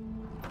east,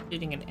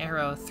 shooting an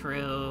arrow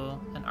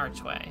through an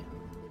archway.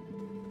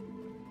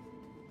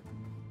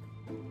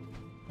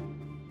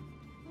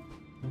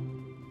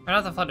 Or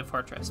not the flooded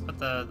fortress, but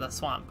the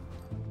swamp.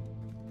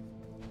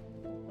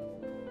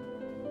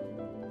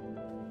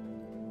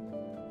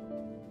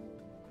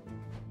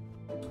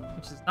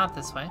 Which is not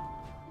this way.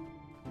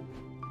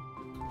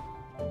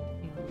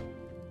 You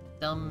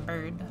dumb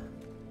bird.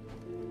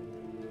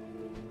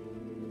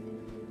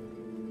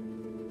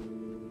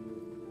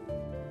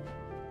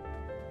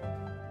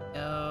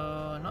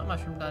 No, not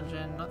Mushroom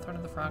Dungeon, not Throne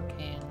of the Frog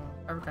King,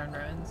 Overgrown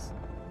Ruins.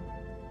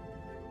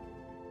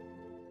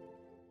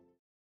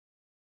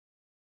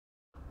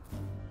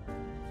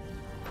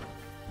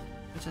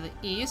 Go to the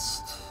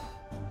east.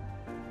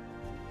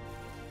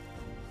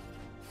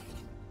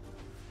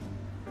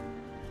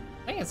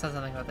 I think it says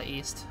something about the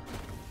east.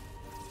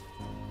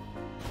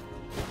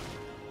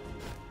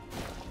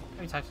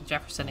 Maybe talk to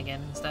Jefferson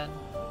again instead.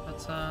 But,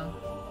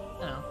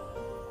 you know.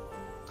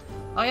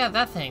 Oh yeah,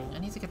 that thing. I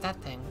need to get that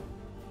thing.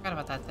 Forgot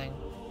about that thing.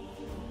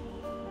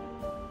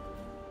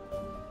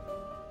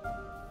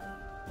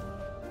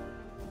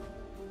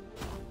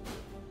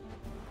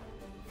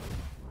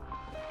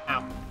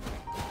 Ow.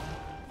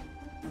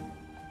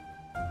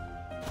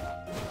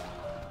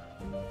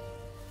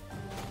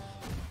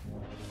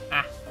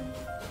 Ah.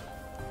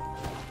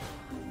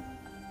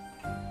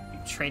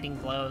 Trading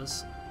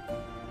blows.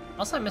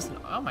 Also, I missed an—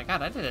 oh my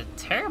god, I did a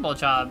terrible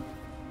job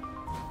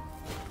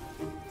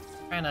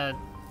trying to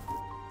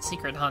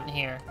secret hunt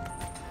here.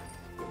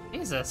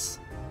 Jesus.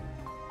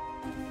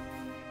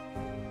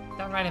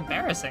 Downright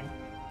embarrassing.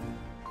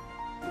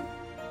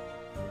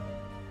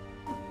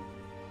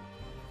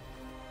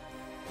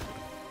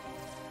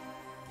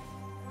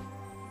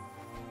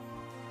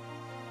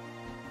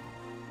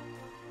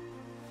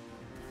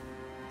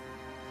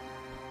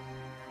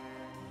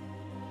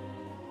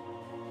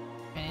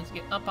 I need to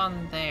get up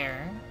on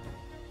there.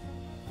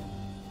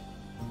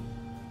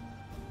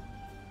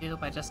 Do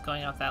by just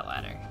going off that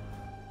ladder.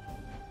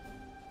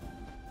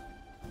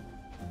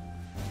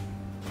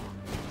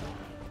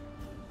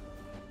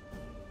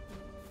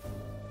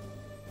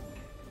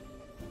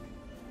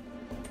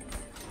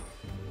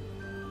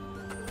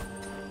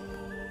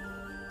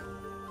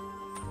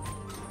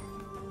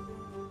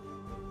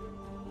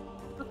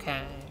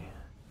 Okay.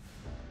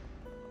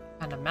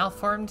 And a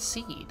malformed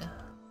seed.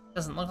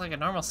 Doesn't look like a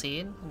normal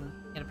seed, and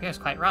it appears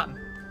quite rotten.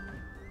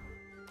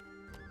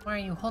 Why are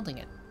you holding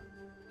it?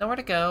 Nowhere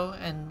to go,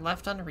 and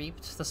left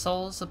unreaped, the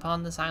souls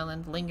upon this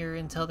island linger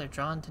until they're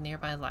drawn to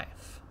nearby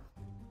life.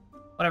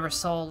 Whatever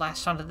soul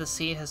latched onto the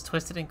seed has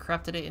twisted and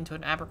corrupted it into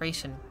an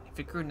aberration. If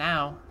it grew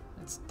now,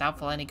 it's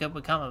doubtful any good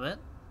would come of it.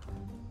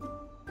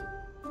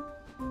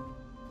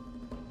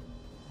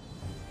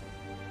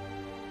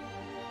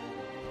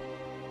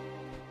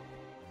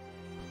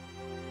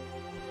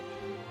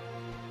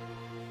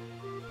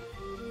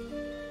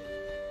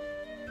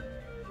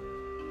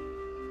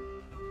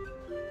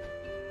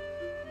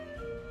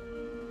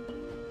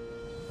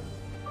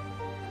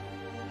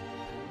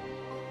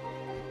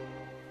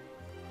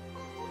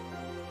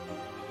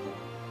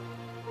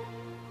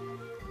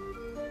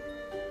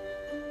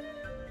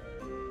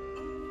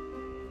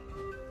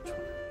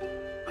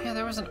 Yeah,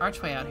 there was an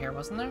archway out here,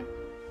 wasn't there?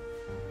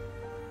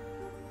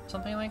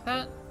 Something like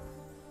that?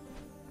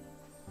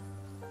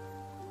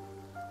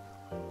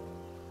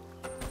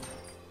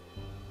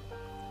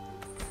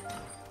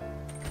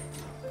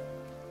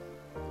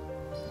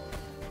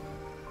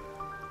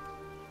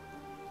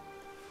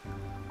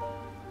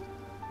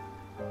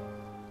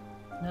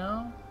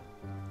 No?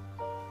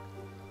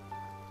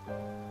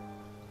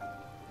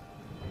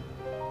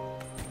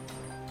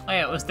 Oh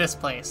yeah, it was this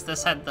place.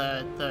 This had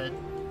the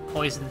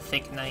poison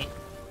thick night.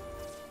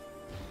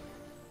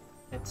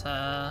 It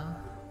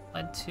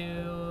led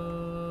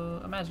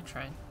to a magic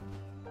shrine.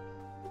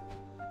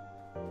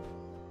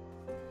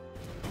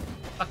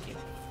 Fuck you.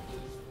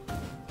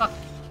 Fuck you.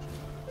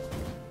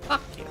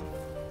 Fuck you.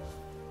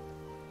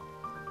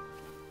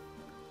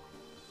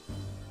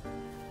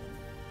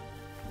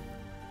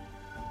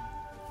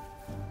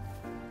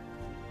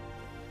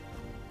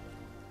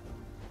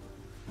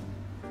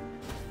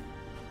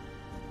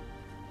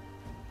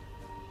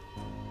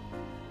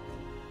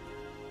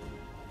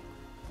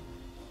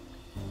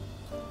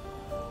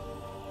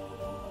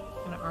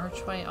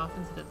 Archway off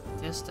into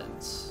the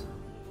distance.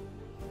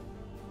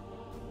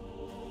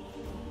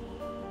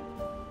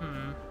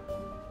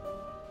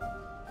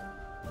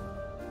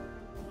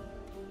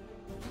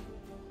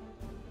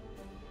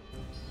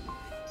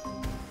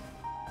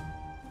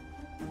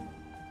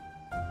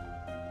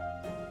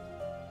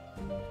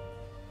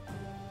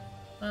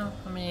 Well,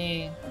 let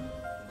me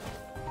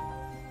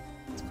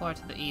explore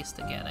to the east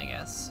again, I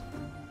guess.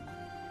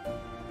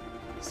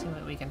 See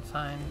what we can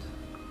find.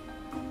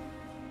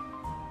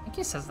 I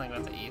think he says something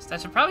about the east. I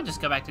should probably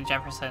just go back to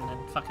Jefferson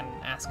and fucking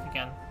ask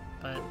again,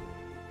 but...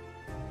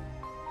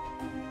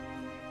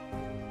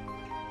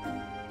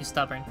 He's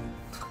stubborn.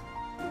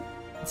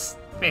 That's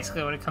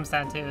basically what it comes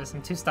down to, is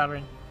I'm too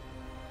stubborn.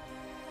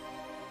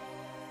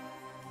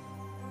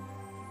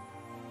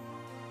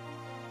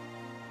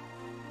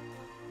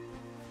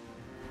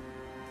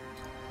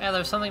 Yeah,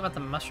 there's something about the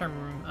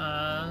mushroom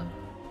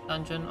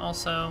dungeon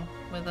also,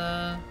 with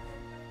a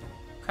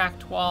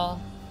cracked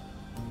wall.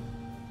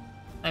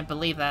 I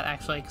believe that,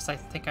 actually, because I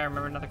think I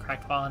remember another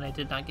cracked wall and I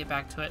did not get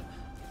back to it.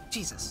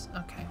 Jesus,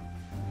 okay.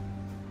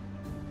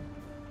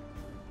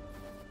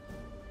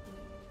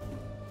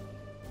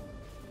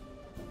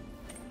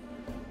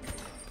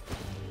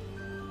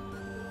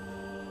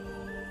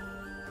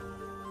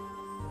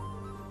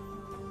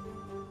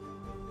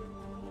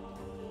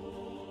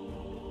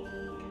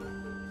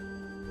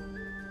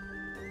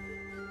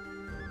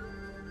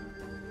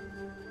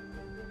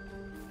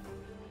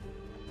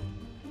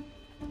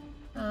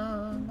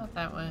 Not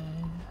that way.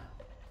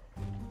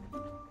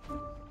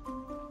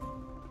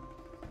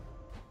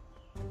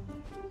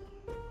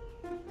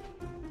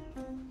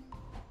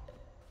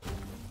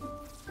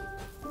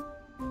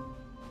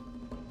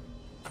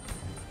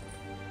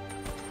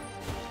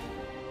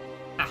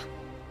 Ah.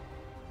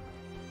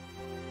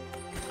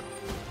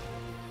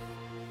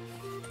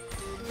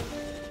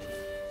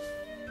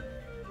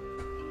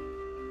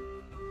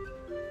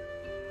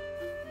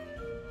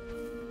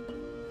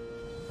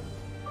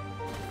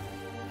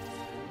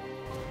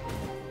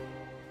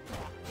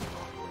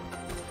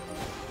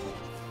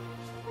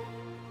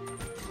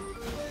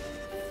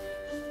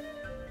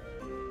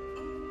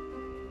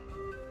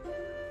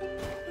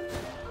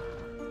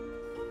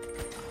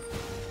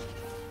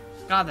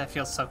 God, that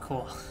feels so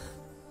cool.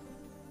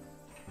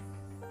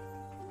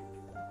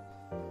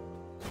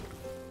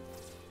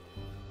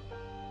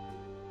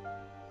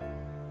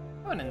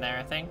 I went in there,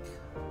 I think.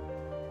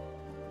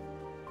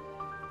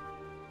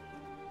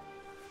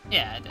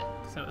 Yeah, I did.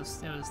 So it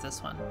was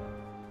this one.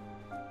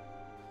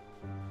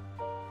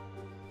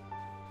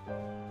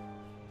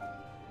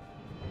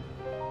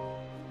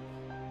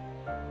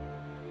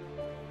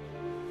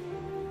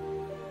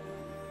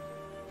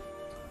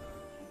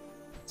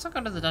 So I'll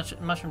go to the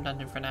mushroom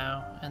dungeon for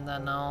now, and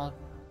then I'll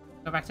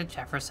go back to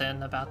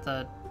Jefferson about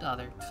the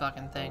other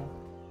fucking thing.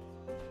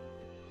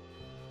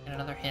 And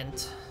another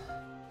hint.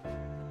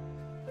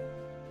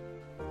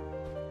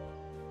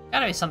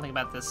 Gotta be something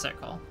about this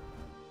circle.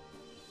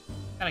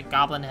 Got a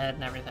goblin head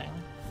and everything.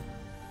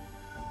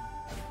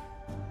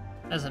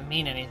 Doesn't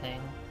mean anything,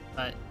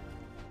 but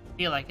I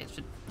feel like it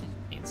should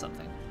mean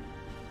something.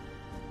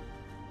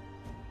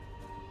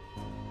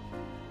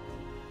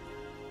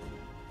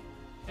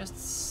 There's the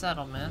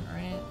settlement,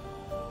 right?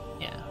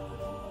 Yeah.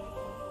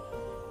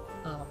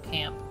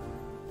 camp.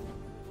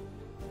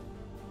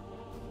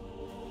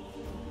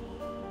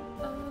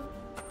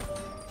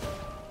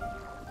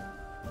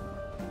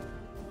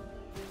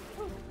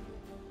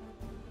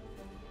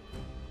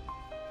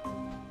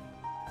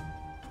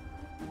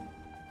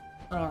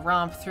 Little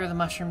romp through the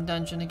mushroom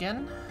dungeon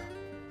again.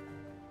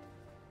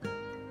 I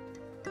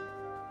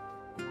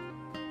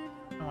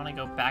want to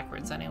go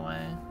backwards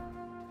anyway.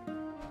 I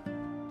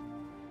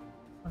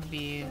want to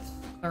be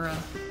thorough.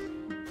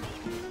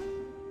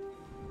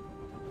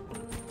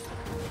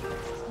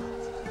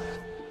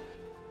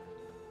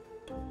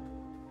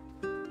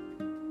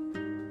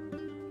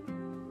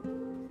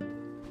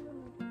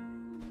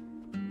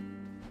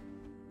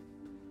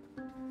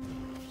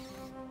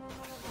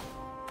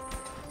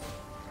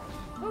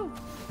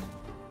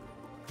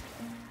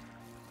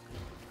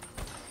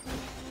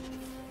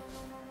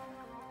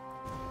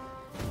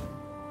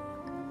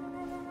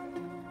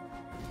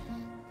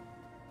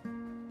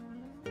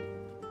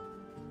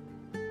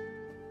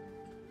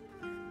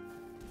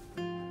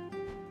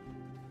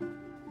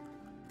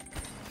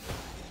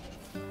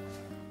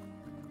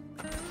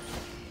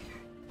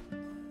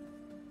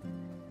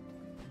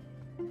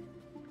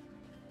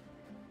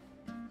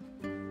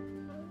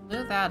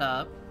 Blew that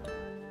up.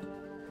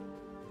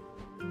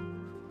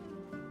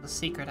 The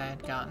secret I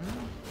had gotten.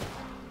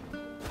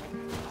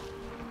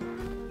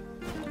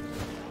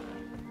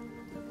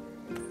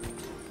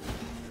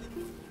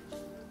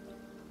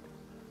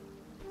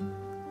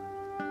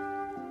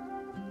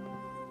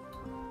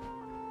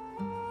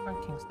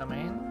 Frog King's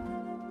Domain.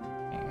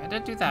 Okay, I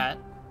did do that,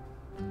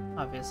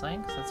 obviously,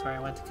 because that's where I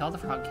went to kill the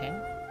Frog King.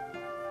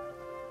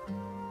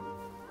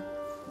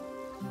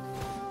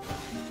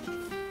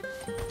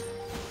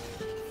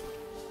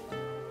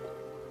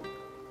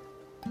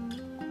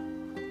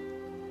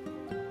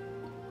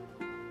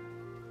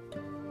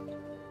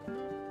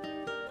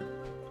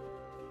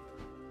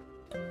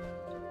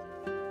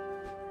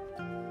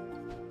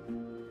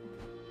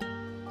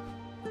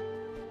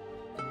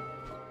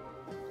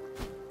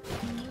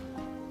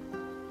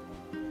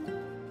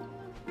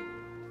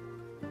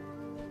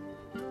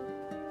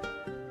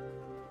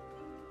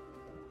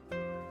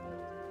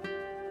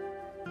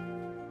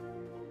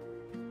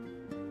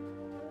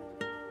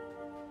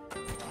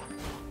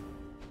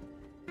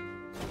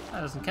 That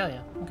doesn't kill you.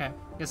 Okay.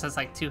 I guess that's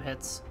like 2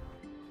 hits.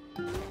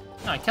 No,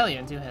 I kill you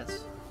in 2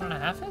 hits.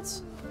 1.5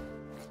 hits?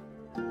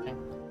 Okay.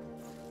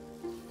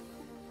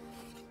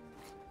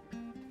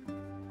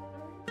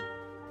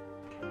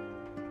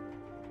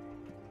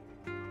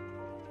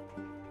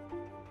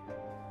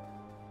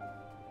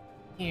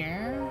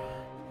 Here.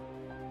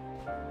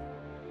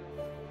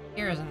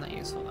 Here isn't that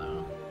useful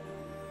though.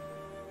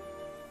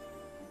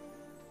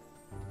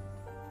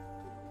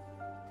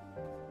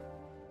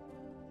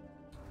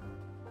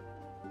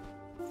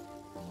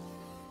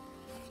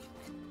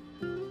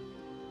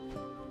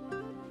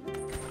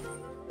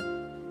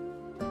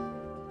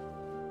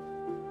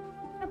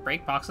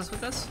 Break boxes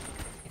with this?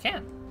 I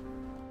can.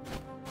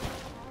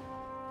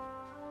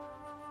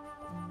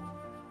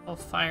 Little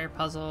fire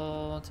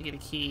puzzle to get a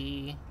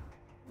key.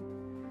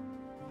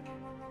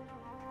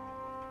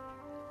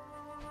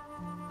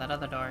 That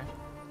other door.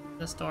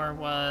 This door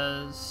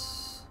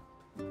was...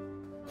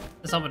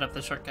 This opened up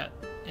the shortcut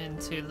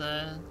into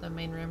the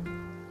main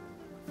room.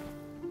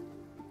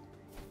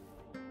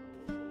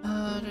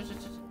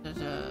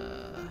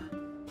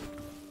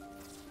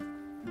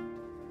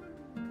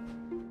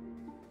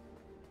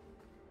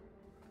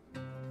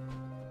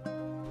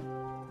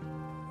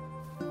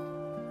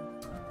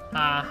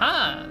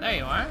 Aha! There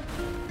you are.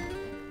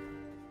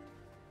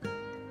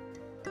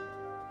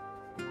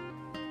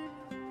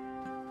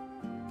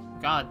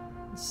 God,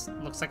 this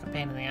looks like a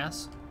pain in the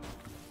ass.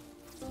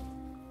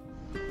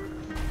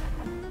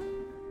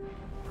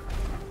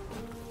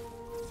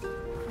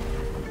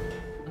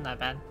 Not that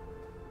bad.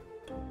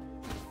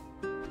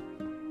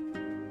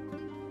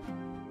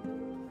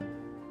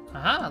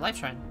 Aha! Life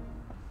Shrine.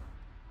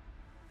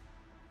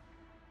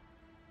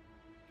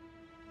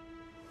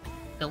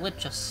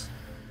 Delicious.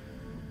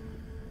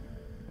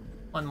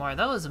 One more of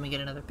those and we get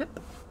another pip.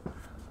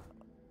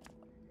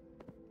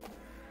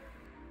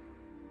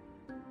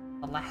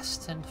 The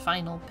last and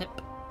final pip.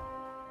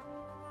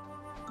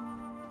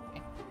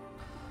 Okay.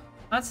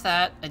 That's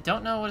that. I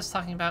don't know what it's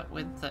talking about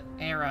with the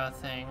arrow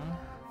thing.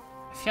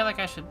 I feel like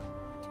I should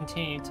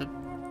continue to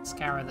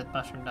scour the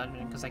mushroom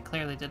dungeon because I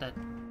clearly did a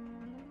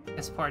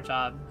piss poor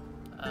job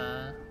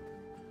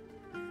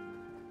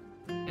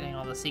getting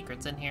all the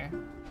secrets in here.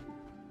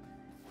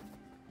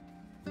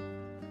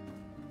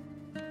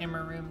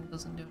 Hammer room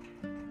doesn't do it.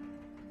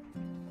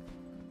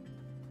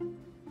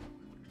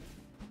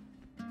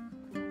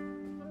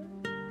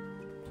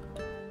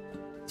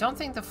 Don't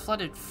think the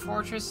flooded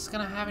fortress is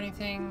gonna have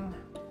anything,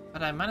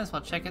 but I might as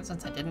well check it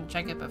since I didn't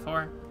check it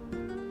before.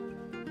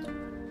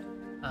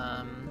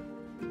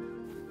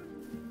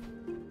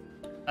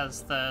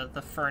 As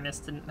the furnace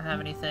didn't have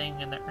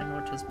anything in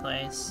Witch's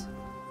place.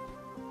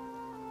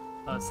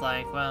 So it's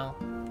like, well,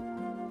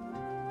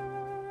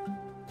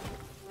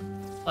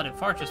 Flooded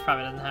Fortress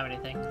probably doesn't have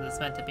anything because it's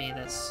meant to be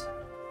this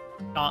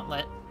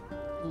gauntlet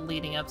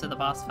leading up to the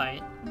boss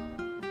fight.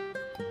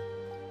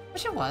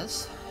 Which it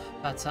was.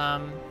 But, I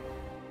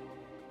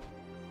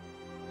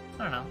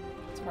don't know.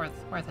 It's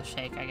worth a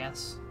shake, I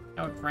guess.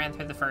 I ran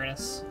through the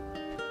furnace.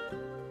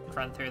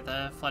 Run through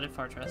the flooded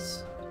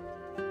fortress.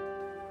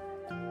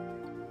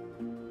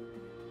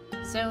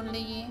 It's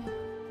only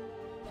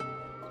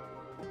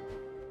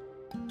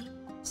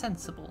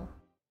sensible.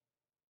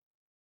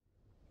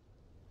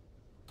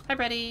 Hi,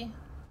 Brady.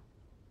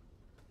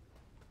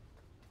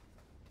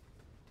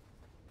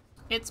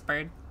 It's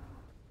Bird.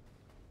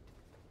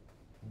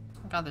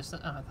 Oh god, there's no,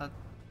 oh, I thought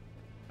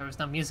there was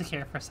no music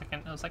here for a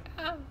second. I was like,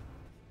 ah.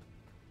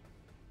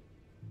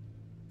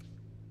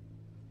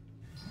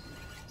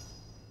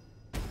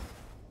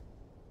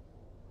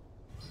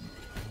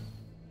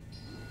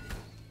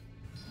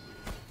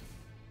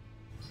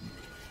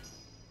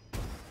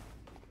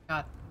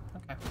 God,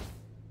 okay.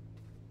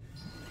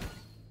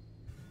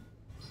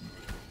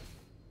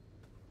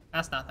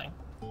 That's nothing.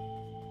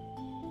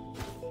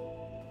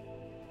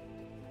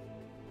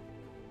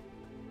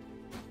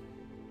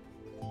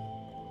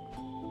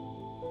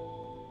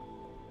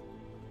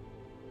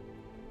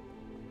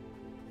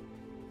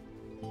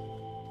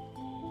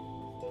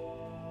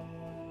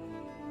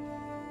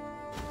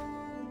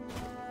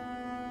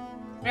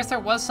 I guess there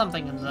was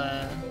something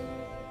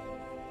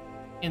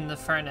in the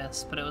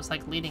furnace, but it was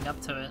like leading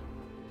up to it.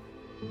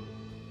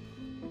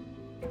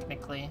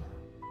 Technically.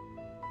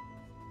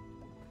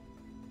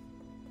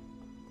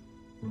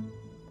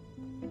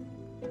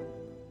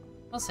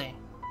 We'll see.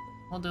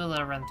 We'll do a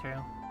little run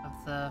through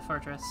of the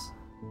fortress.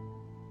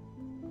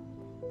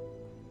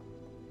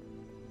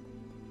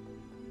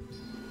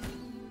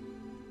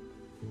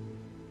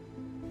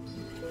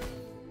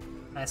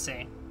 I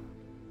see.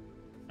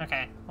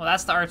 Okay, well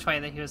that's the archway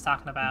that he was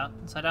talking about,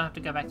 so I don't have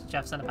to go back to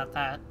Jeffson about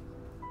that.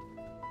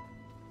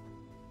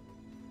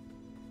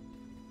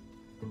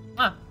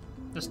 Ah,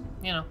 just,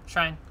 you know,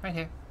 shrine, right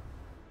here.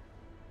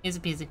 Easy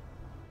peasy.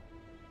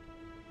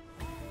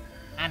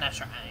 And a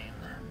shrine.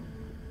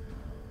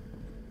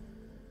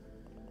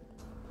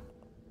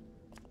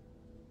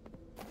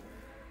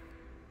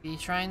 The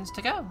shrines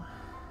to go.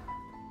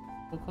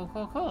 Cool, cool,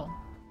 cool, cool.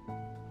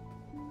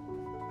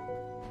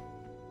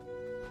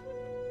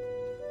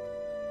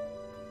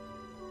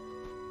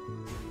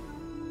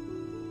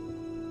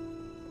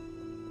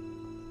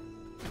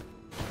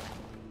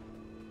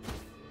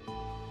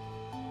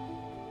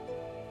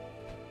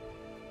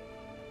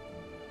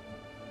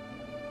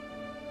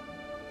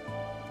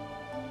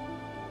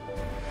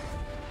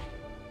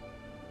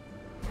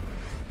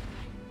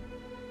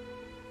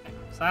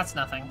 So that's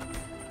nothing.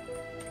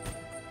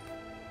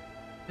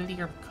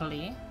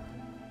 Lyrically.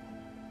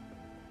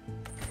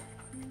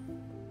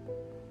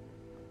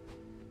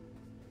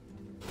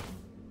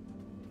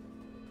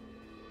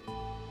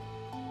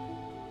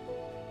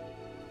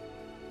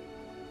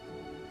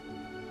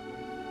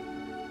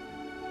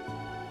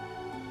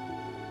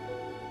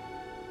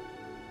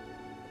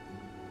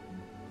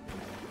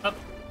 Oh.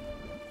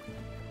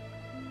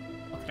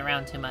 Looking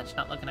around too much,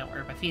 not looking at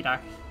where my feet are.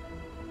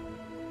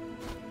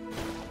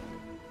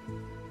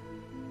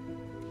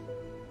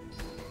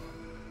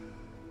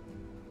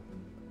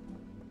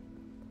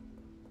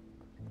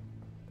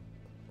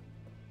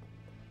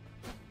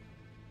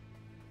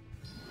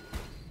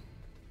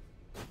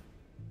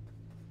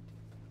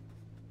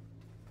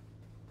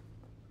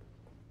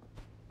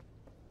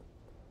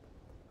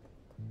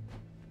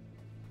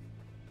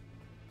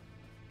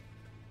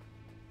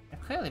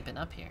 I've clearly been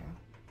up here.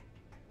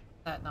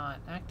 Is that not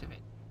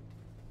activated?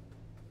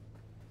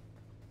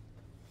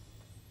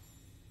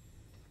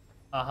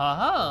 Oh ho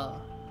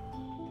ho!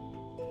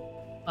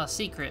 A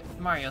secret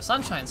Mario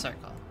Sunshine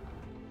Circle.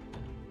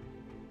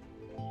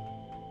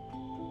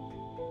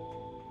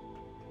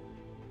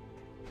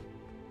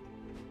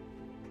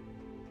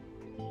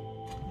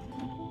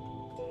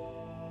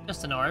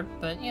 Just an orb,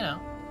 but you know.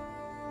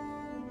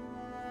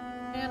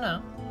 You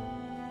know.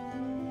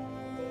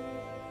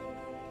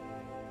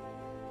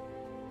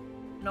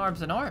 An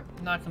orb's an orb,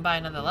 not can buy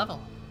another level.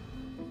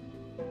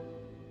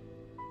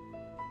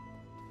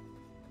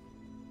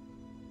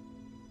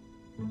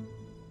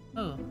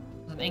 Ooh,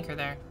 there's an anchor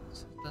there.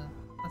 So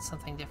that's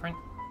something different.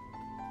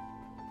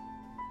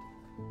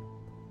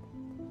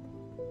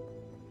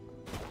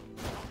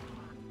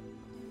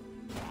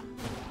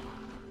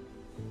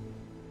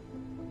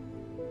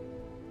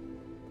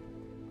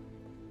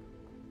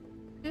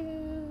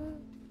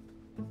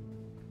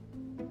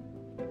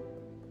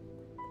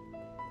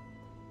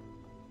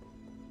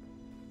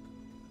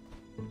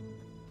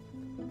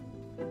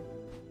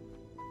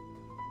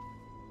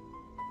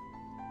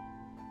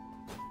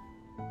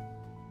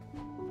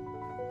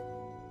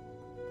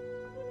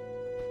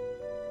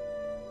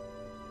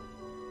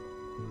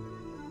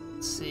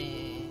 Let's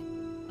see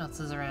what else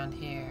is around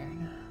here.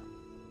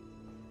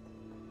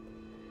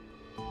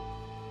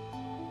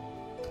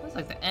 Looks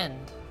like the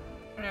end.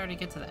 How did I already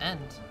get to the end?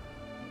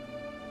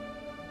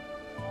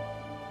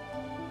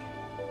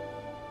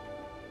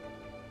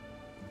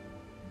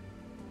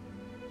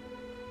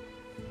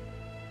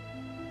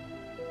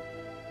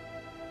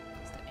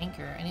 It's the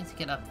Anchor. I need to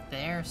get up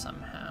there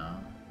somehow.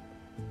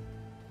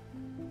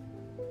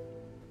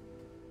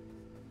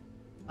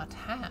 But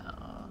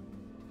how?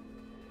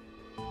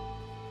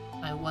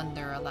 I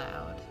wonder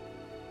aloud.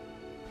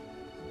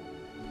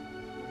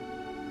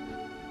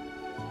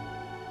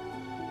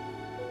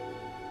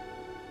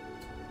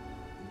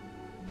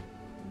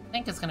 I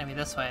think it's gonna be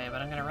this way,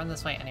 but I'm gonna run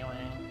this way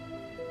anyway.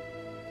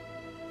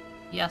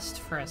 Just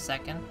for a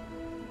second.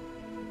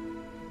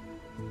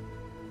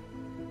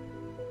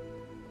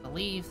 I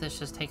believe this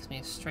just takes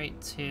me straight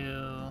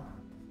to...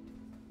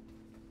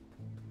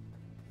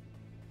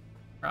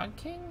 Frog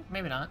King?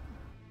 Maybe not.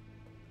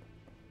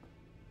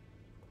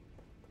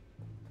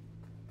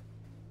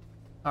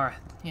 Or,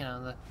 you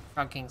know, the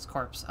Frog King's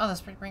corpse. Oh,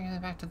 that's bringing me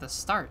back to the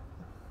start.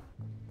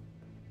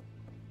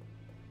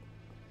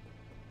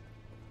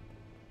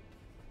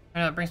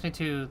 No, it brings me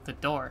to the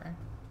door.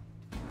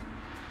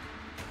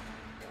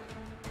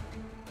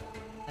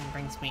 And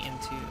brings me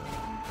into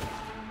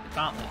the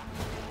gauntlet.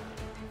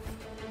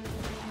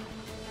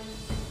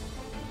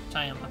 Which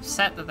I am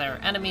upset that there are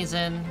enemies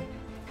in.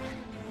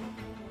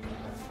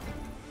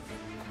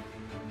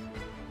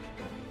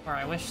 Or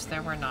I wish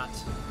there were not.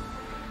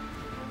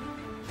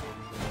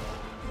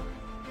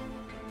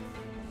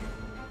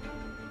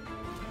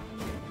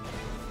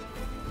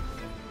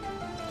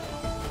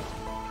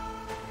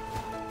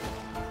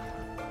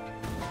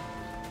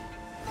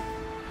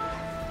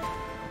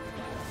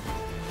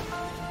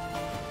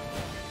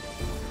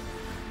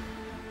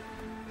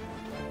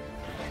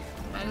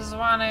 I just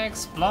want to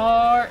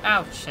explore.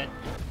 Oh shit!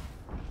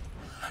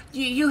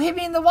 You hit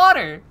me in the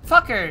water,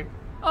 fucker!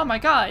 Oh my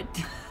god!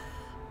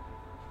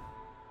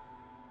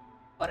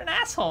 What an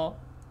asshole!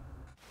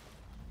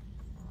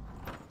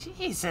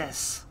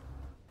 Jesus!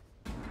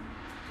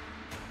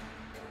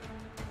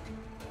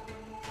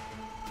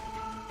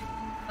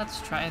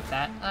 Let's try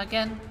that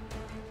again.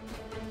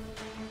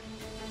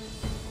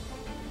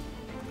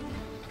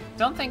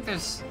 Don't think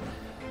there's...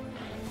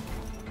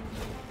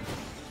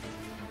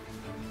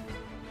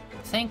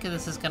 I think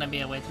this is gonna be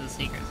a way to the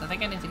secrets. I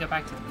think I need to go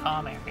back to the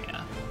calm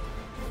area.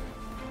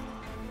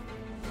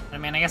 I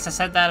mean, I guess I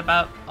said that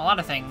about a lot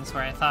of things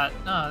where I thought,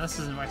 oh, this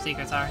isn't where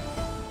secrets are.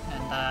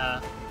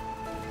 And,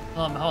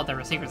 lo and behold, there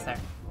were secrets there.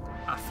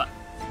 Ah, fuck.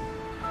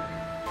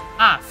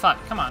 Ah,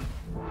 fuck, come on.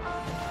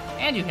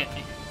 And you hit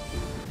me.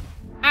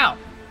 Ow!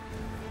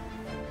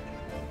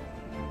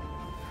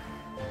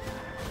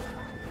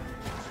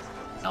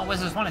 No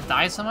wizards want to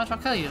die so much? I'll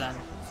kill you then.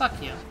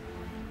 Fuck you.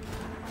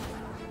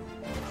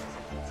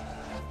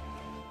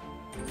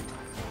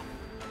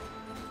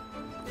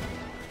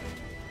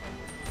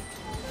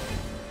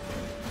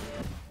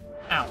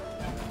 Ow.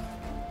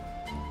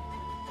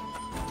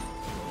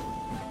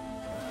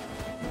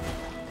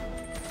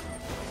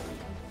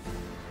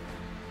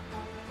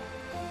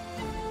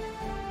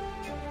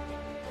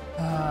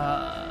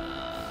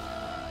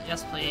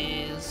 Yes,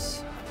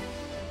 please.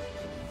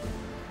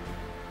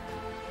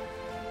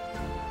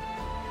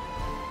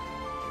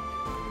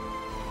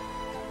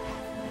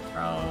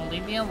 Bro,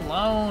 leave me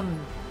alone.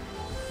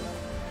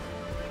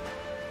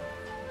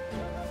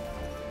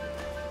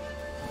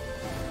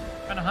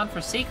 I'm trying to hunt for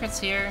secrets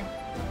here.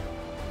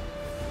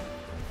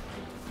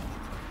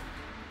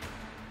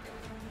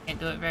 Can't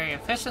do it very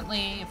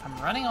efficiently if I'm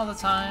running all the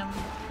time.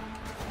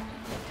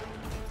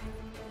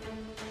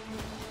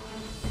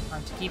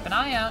 Hard to keep an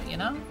eye out, you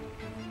know?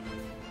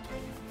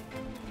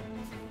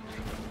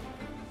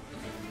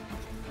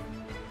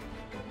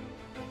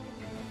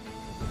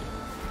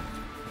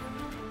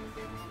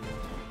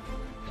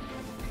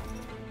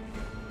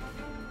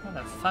 Where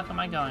the fuck am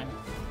I going?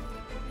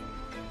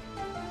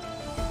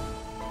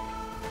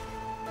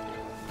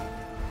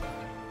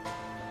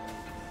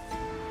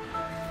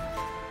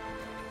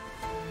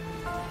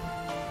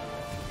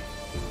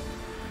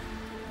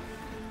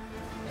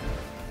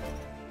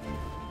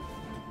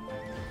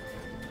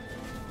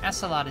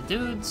 That's a lot of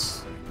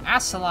dudes.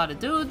 That's a lot of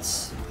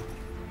dudes.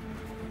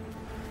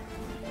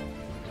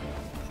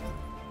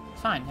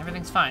 It's fine.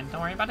 Everything's fine.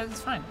 Don't worry about it. It's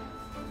fine.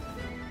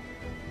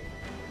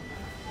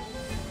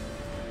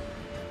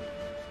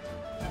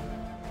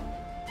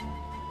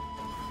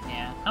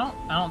 Yeah,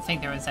 I don't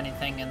think there was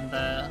anything in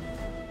the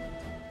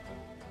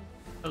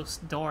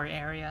post door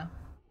area.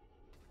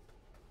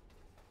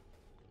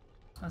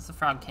 That's the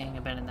Frog King.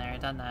 I've been in there.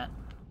 I've done that.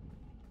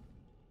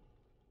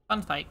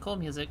 Fun fight. Cool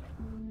music.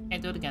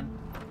 Can't do it again.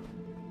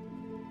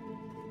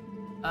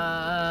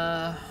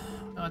 I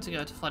want to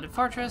go to Flooded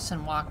Fortress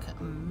and walk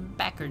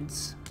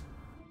backwards.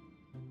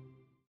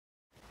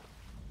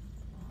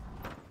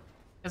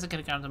 Guess I could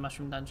have gone to the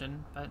Mushroom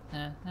Dungeon, but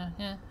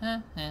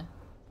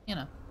you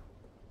know.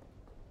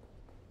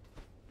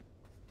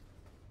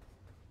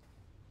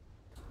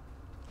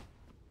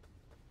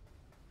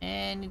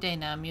 Any day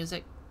now,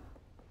 music.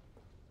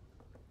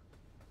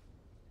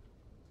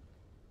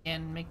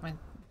 And make my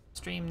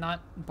stream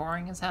not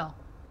boring as hell.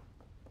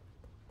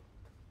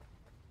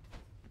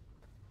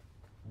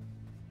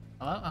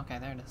 Hello? Okay,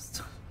 there it is.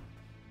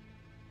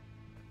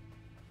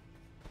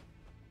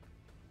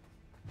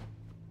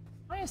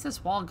 Why is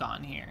this wall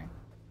gone here?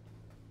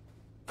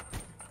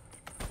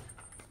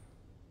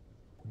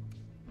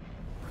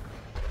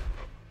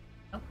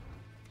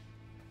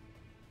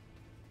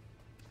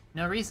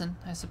 No reason,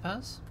 I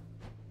suppose.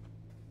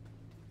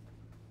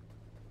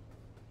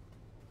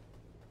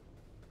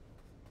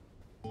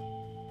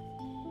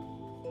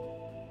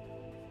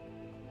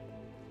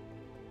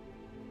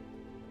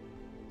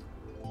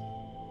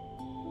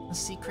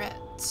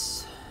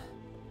 Secrets.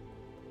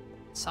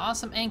 Saw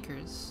some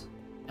anchors.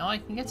 Know I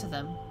can get to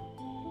them.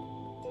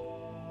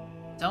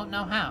 Don't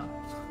know how.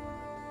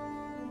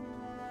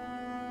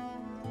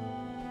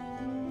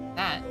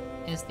 That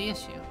is the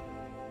issue.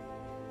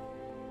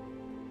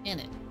 In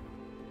it.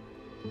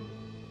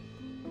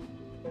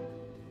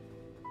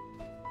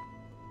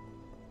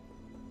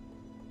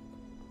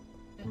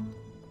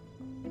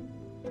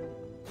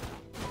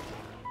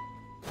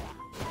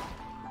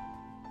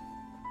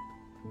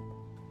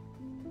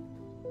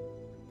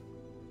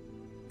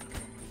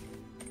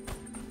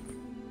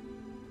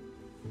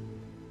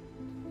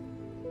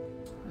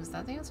 Is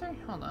that the answer?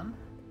 Hold on.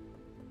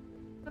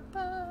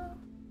 Ba-ba.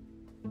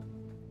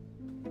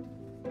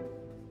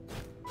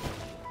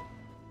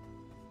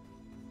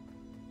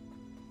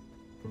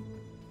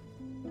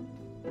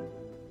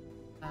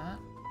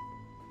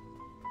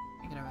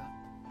 Take it over.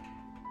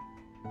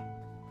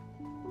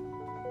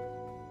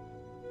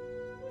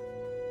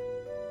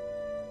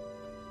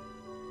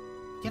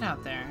 Get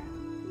out there.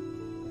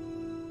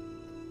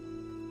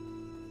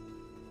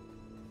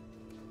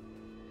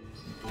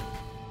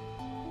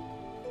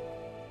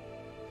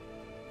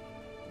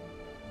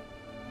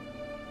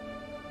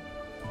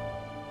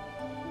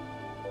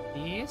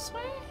 This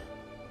way?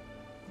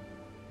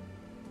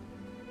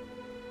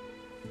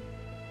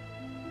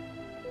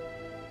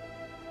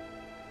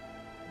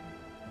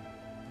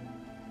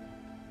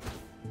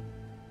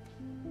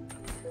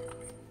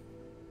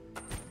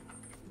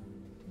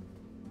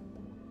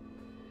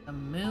 A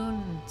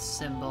moon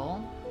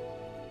symbol.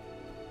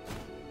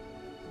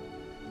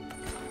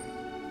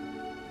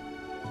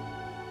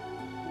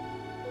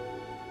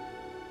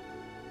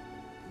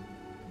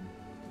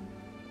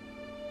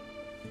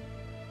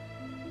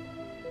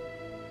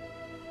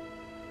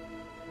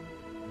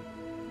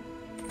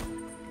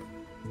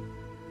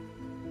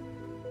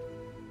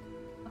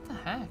 What the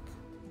heck?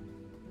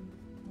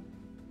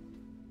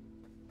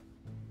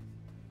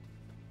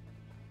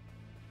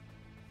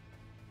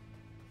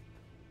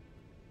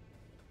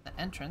 The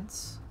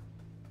entrance.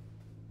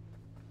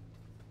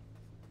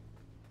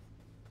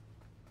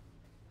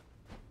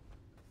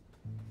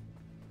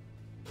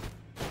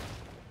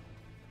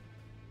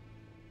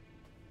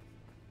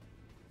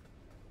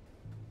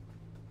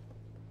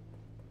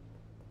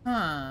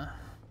 Huh.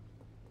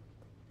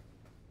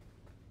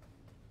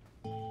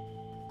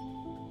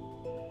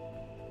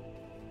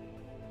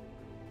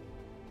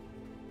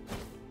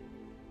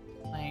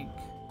 Like...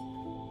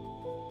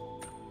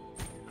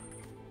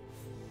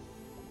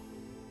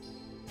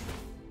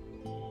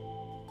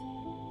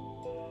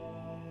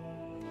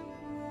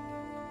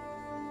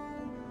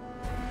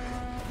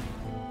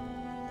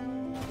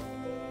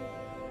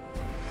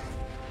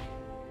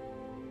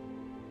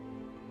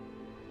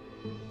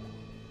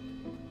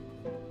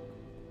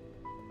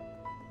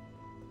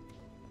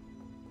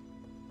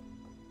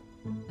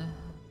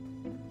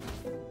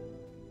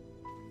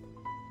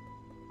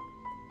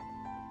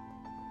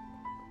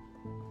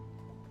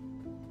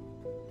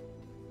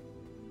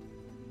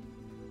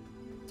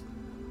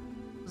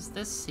 Was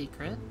this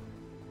secret?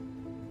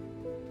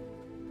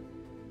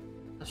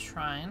 The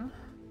shrine?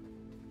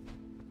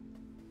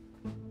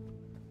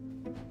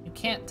 You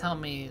can't tell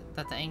me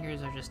that the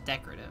anchors are just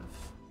decorative.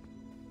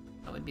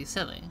 That would be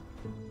silly.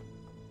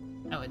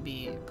 That would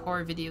be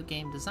poor video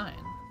game design.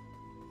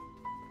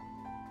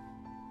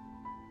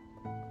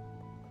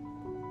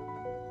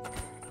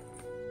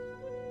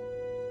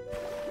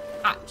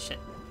 Ah, shit.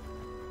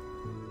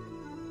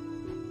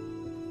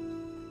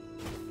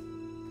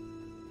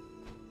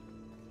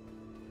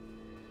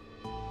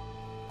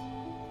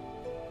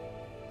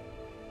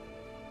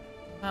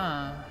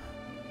 Huh.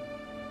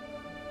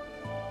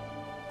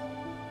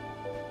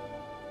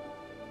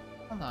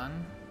 Hold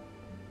on.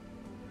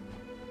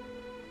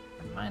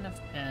 It might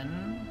have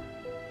been...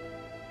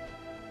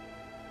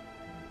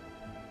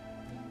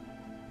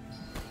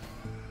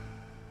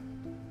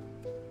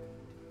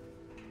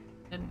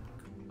 Didn't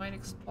quite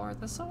explore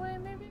this away,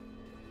 maybe?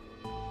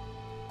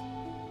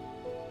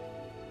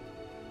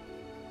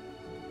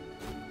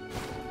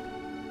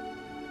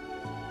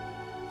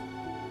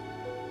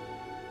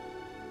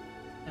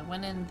 It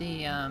went in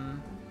the,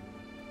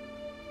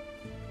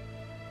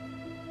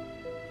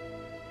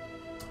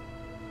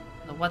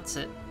 what's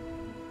it?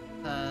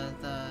 The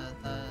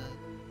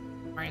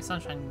Mario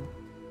Sunshine,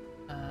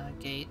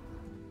 gate.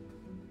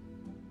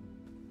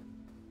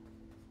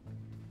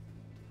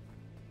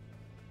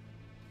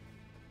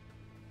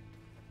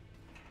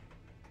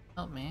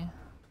 Help me.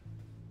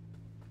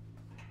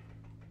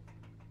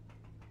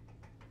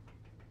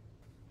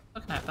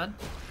 Looking at, bud.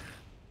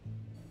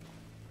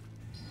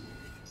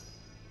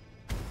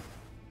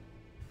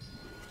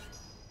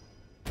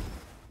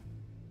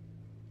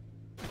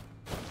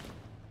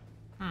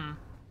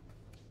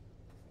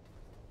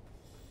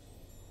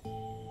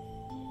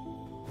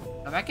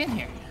 Go back in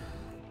here.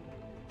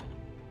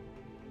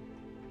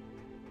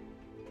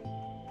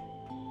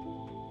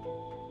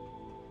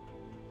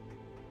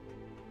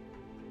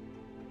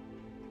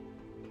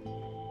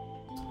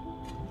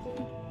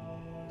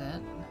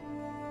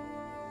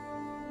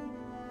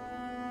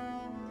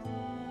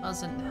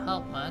 doesn't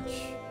help much.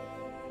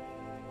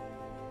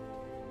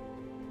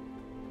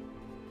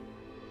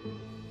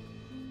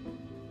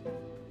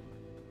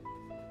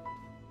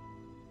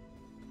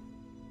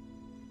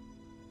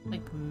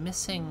 Like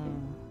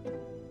missing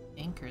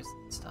anchors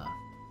and stuff.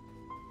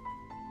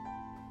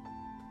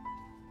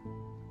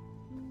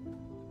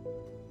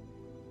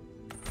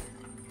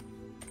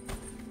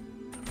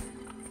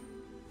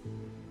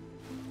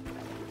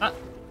 Ah,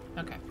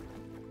 okay.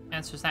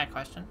 Answers that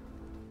question.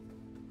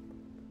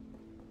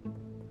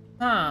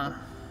 Huh. I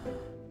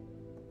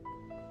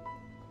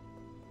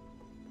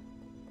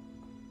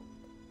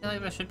feel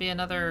like there should be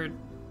another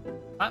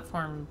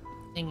platform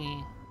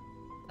thingy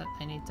that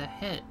I need to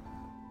hit.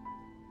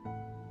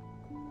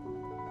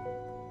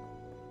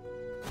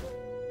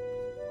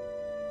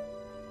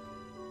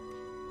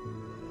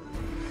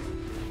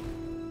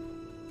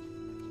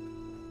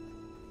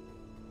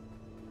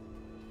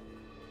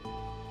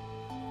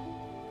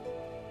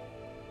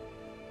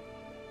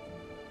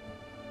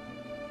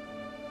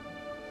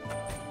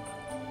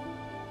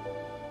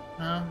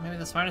 No, maybe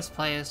the smartest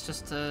play is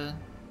just to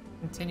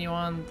continue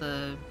on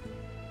the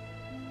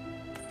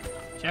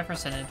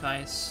Jefferson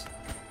advice.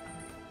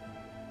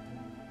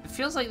 It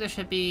feels like there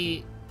should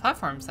be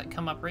platforms that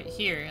come up right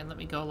here and let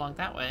me go along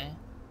that way.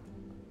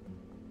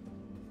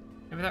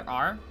 Maybe there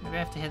are? Maybe I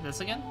have to hit this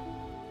again?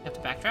 I have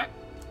to backtrack?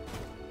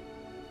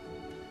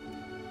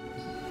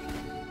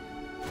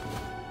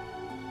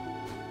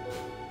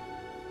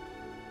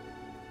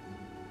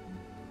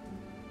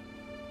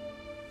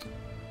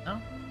 No?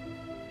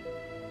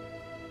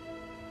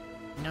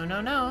 No,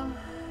 no, no.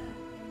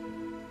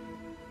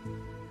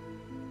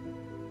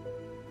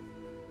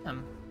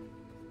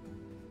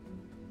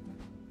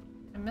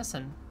 I'm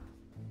missing.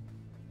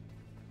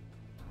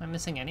 Am I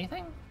missing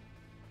anything?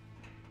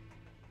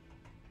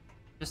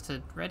 Just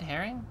a red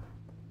herring?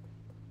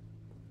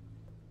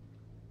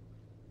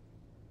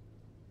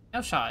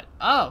 No shot.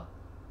 Oh!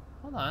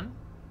 Hold on.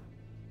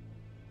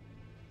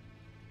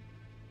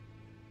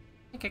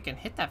 I think I can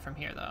hit that from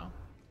here, though.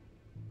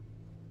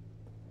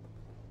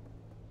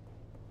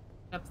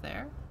 Up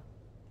there?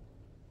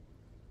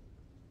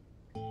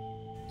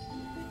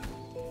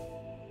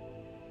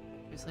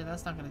 Obviously,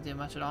 that's not going to do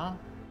much at all.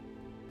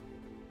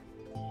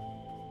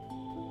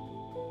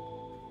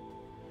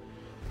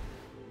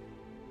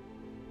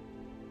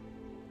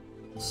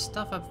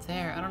 Stuff up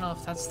there. I don't know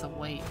if that's the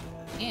way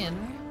in,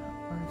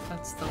 or if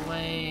that's the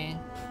way...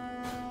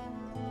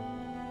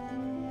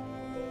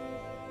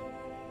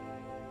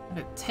 If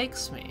it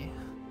takes me.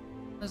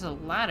 There's a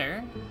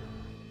ladder.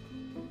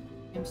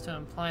 Seems to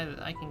imply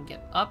that I can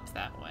get up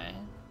that way.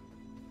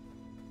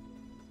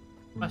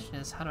 The question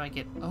is, how do I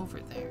get over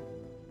there?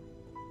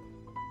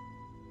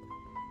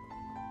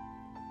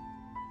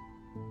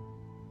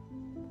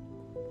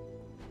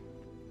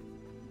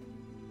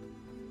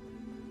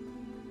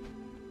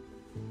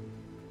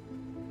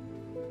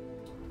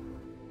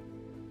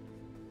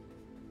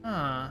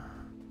 Huh.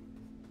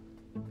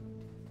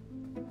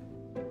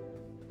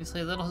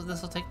 Obviously,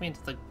 this will take me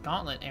into the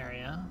gauntlet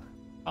area.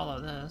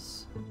 Follow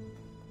this.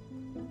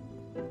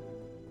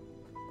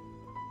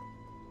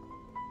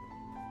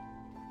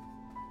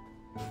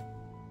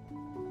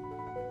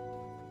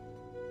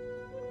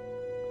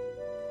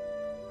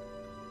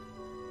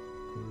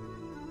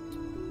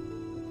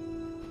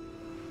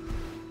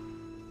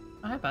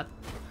 Oh, hi, bud.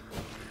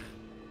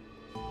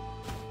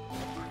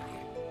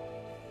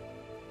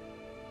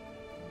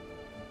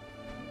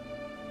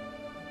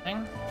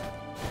 Thing.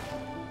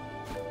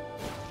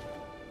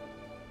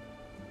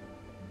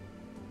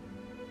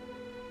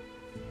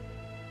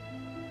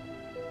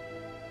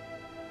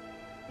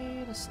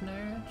 Need a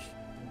snurge.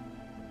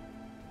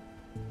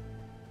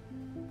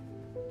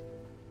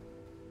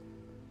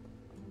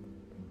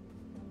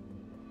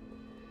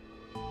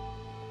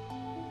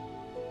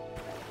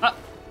 Ah!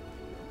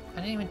 I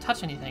didn't even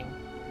touch anything.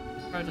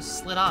 Bro just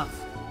slid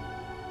off.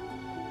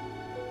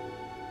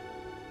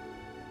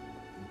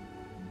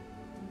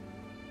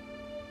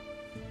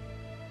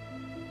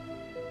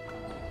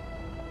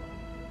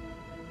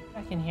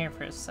 Back in here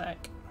for a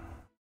sec.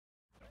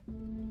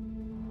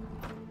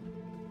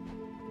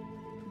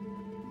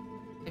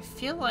 I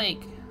feel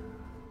like...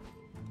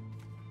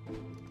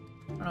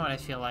 I don't know what I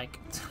feel like.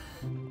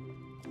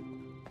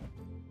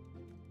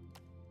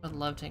 Would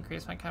love to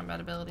increase my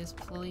combat abilities,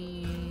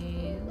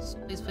 please.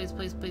 Please, please,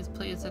 please, please,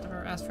 please. I've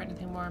never asked for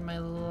anything more in my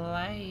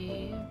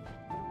life.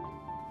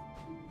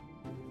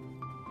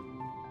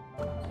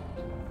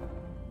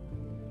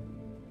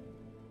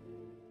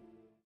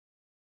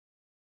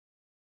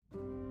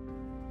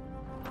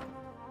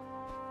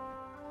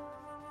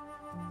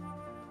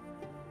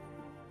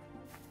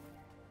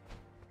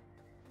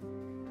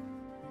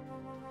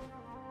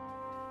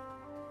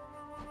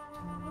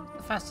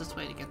 The fastest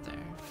way to get there.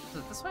 Is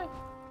it this way?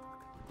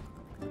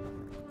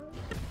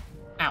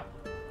 Ow.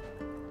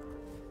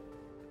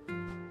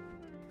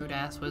 Rude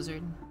ass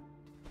wizard.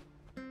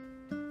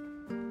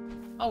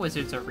 All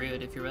wizards are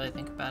rude if you really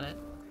think about it.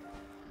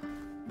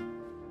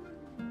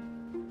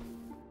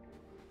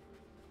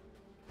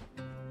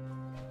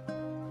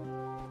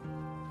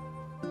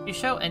 You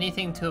show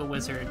anything to a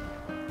wizard,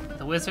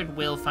 the wizard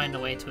will find a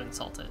way to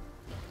insult it.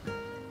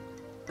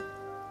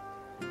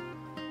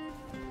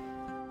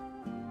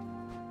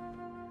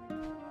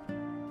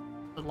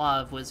 The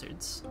law of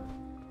wizards.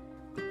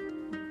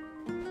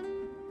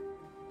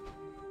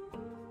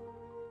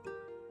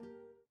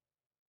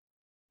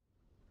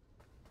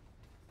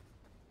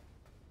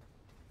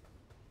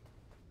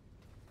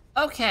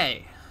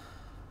 Okay.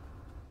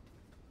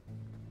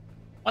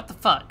 What the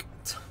fuck?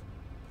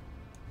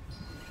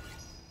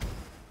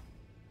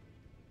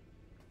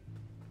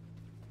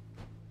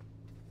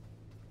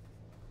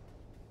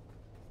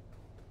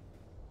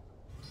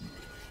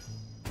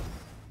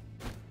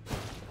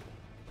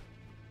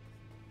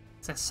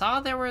 I saw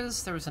there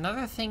was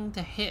another thing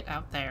to hit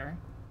out there.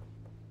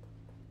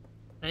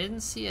 But I didn't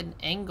see an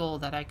angle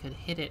that I could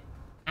hit it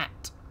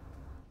at.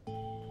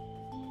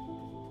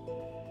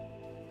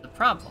 The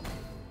problem.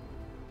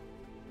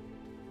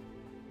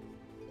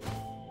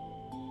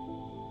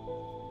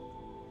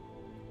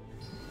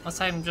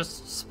 Unless I'm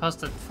just supposed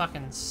to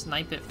fucking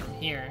snipe it from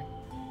here.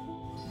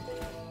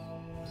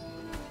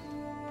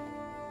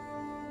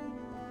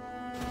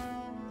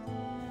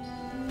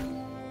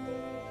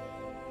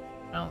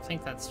 I don't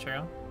think that's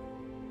true.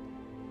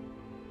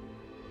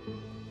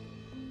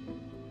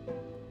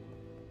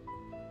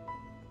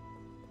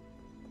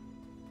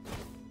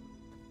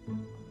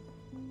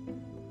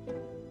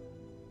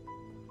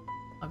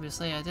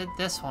 Obviously I did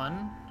this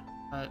one,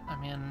 but I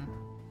mean,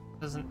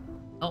 it doesn't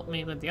help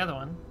me with the other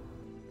one.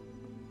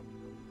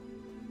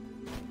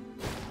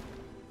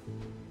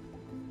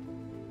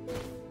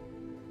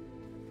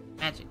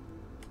 Magic.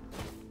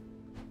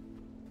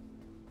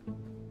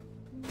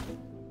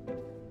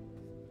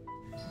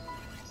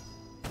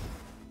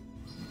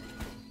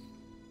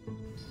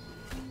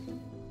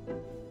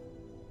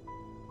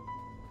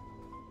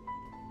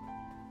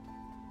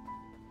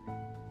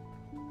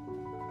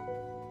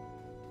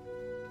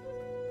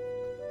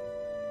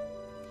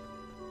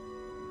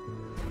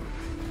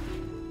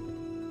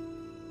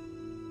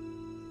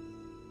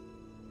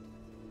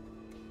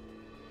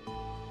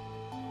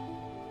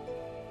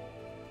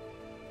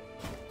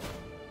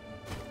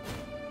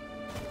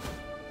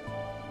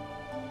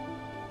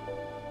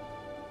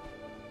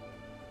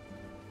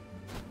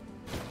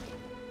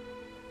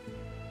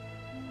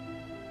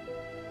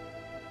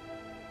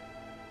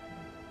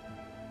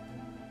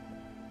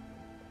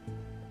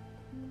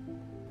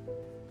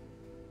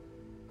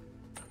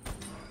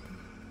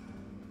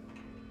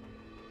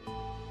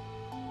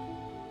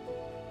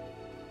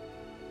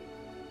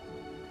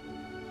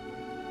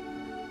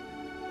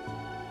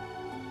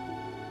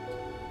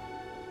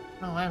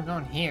 I don't know why I'm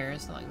going here.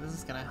 It's not like this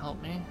is gonna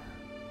help me.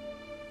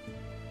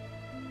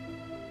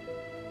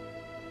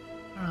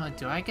 I don't know,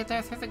 do I get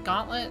there through the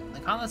gauntlet? The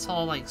gauntlet's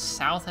all like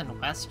south and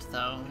west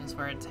though, is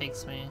where it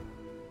takes me.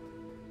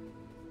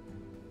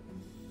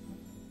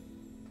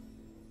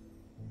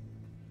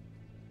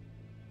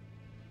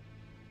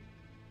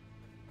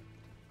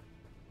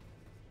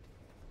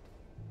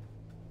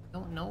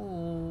 Don't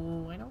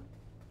know. I don't.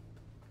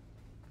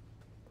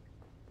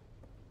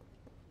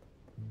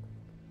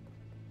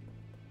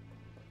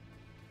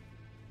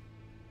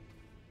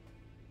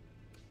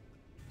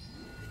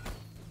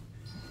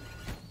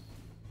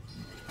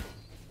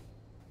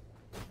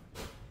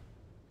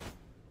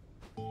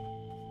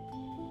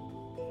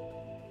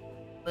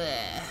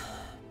 Bleh.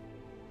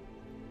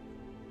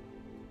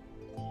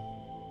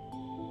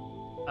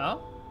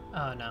 Oh?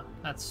 Oh no,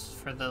 that's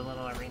for the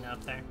little arena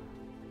up there.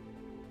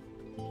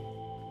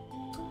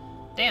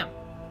 Damn.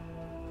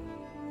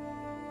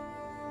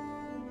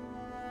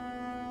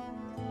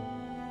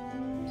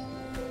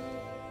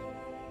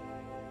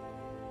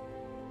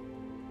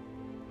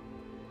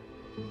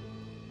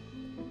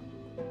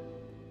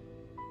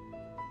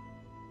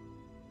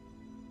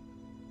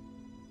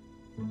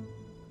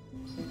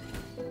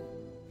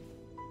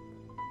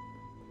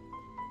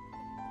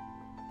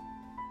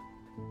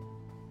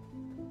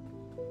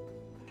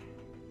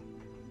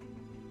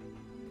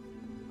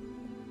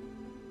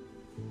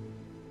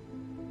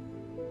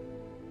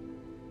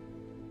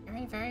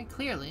 Very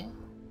clearly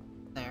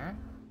there.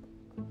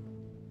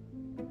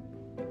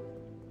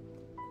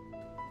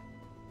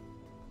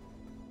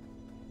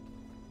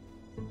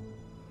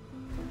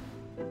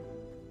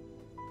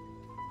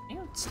 Can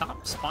you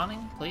stop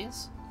spawning,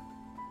 please?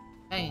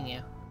 Begging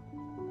you.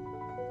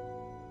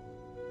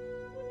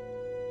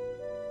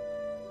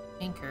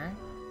 Anchor.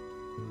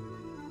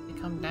 You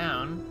come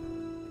down.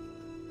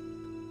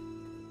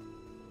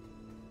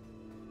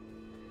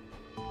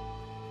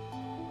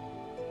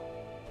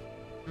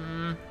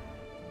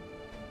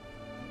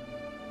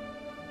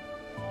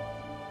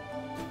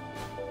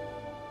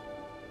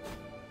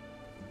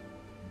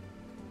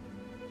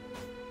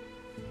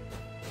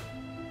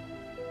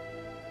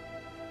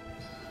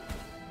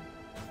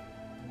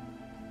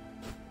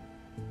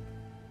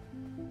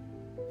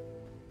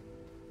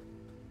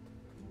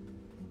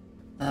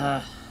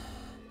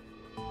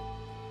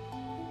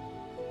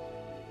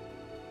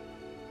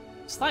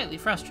 Slightly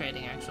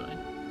frustrating, actually.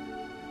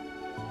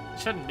 It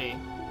shouldn't be,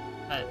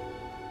 but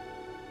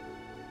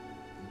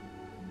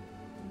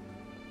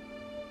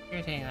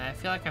Irritating that I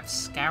feel like I've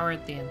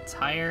scoured the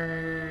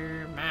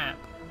entire map.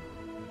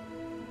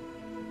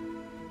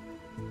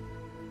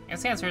 I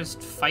guess the answer is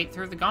fight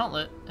through the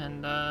gauntlet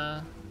and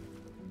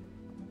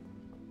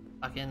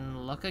fucking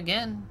look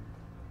again.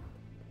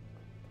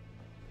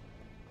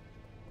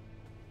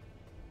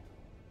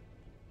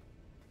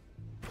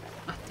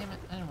 Ah, damn it,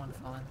 I didn't want to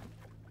fall in.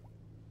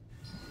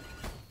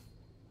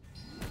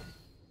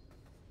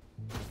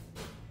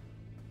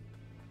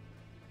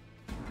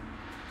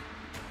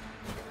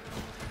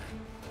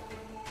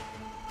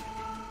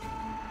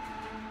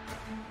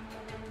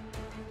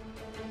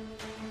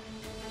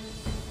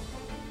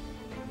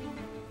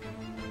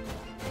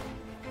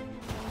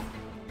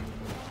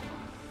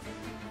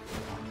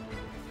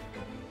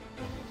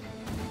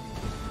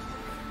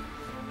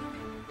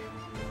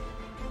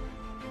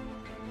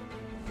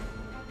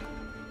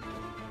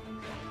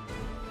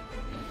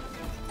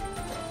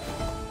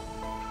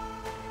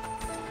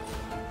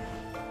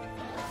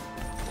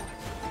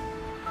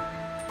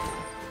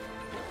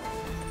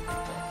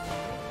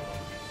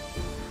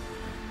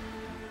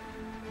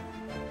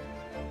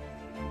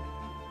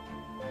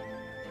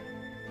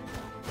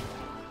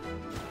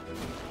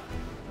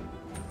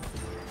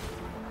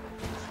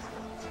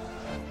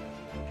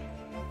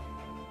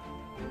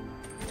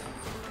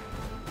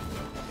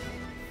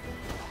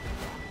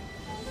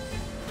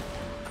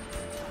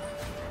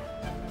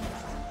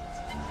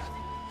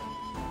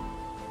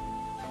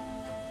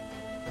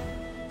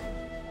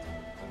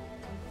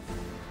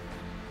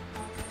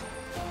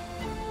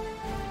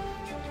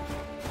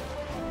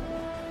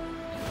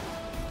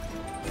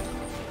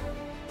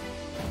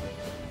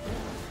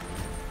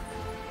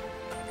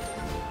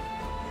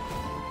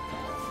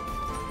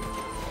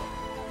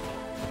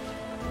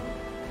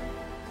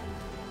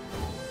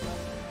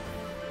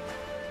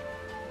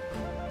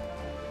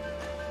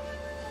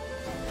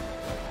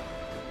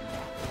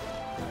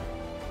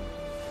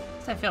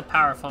 I feel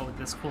powerful with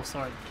this cool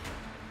sword.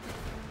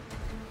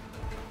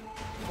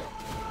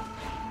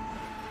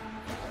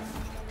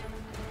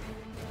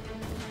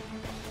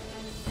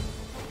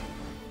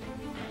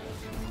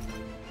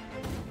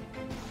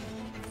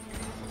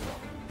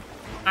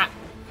 Ah!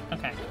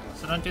 Okay,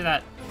 so don't do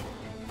that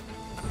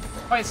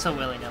quite so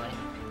willy-nilly.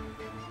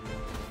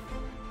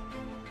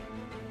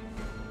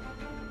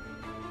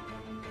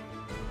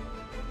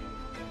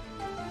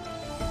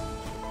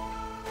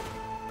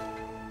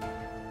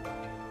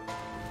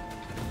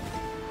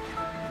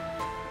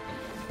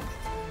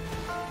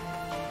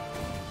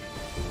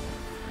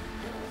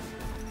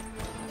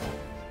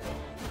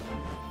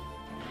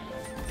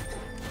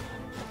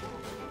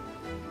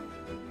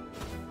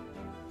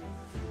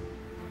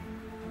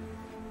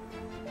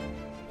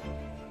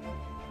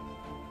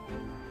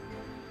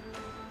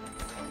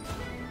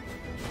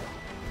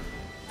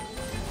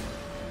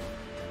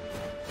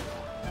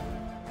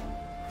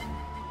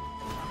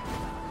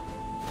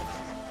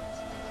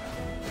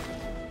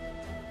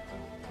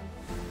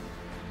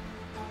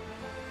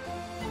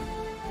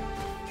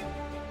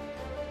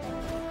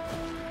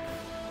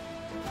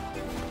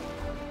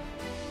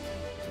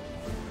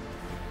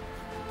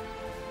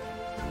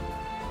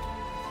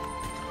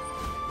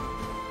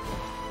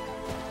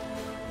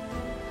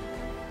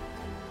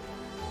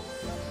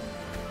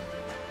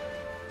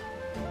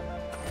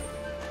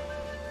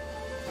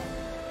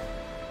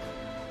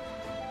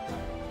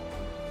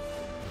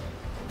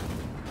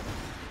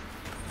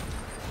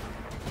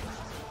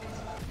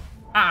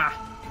 Ah!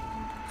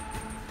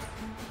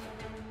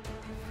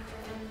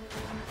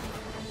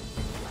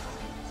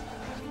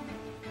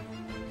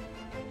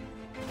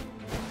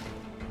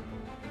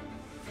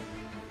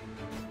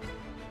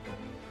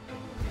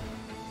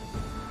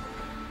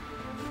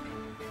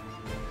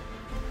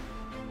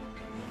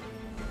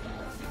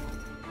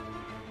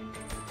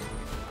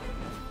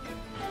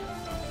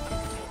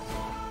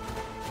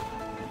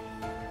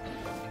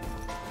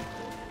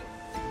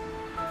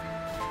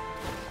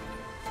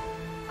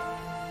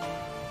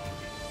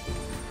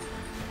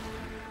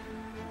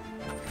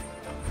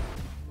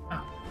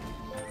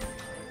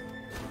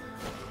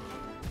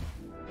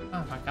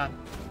 Oh my god.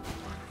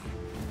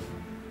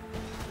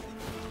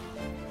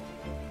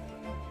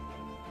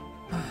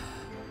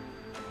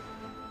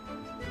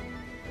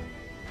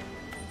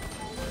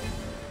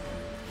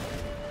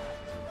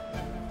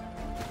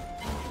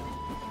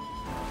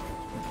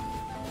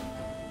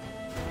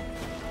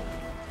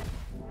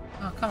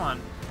 Oh, come on.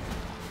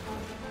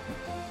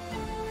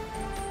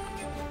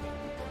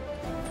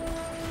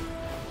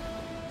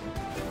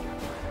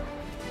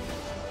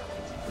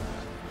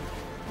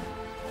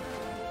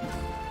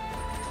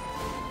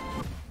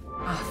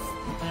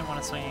 I didn't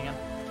want to swing again.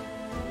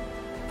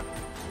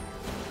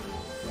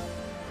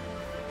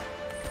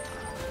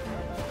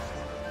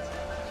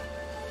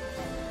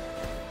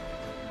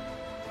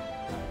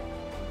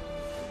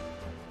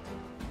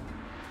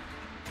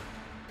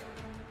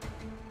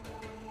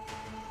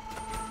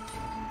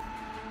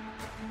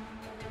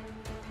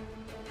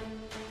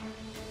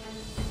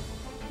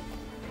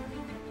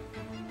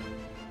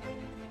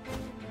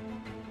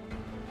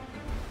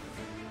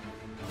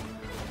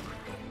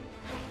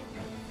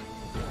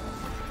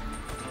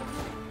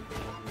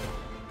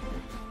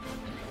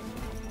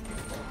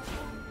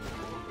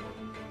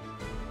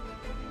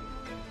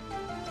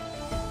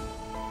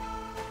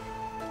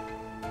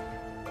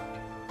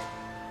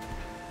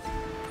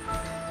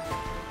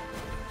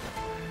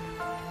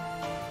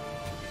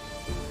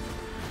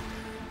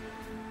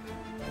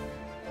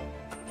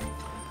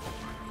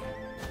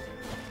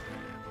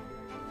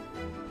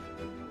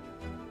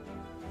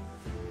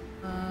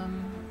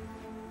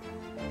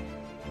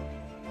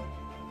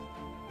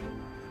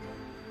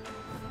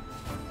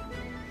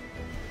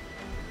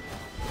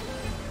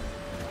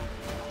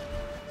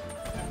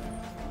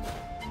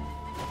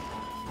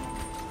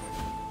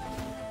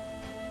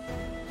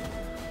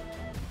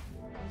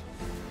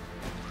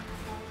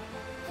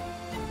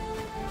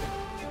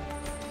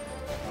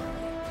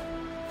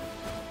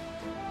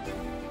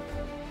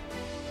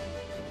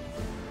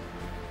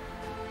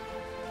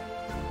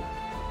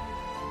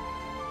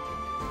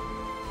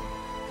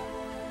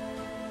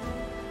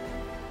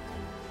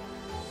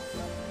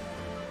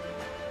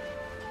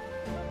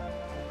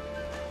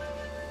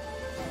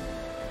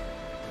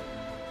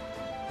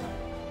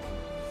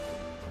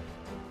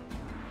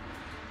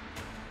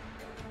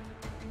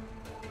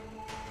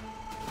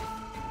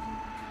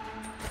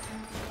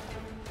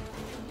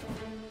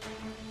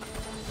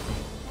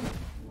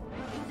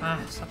 Ah,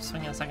 stop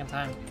swinging a second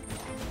time.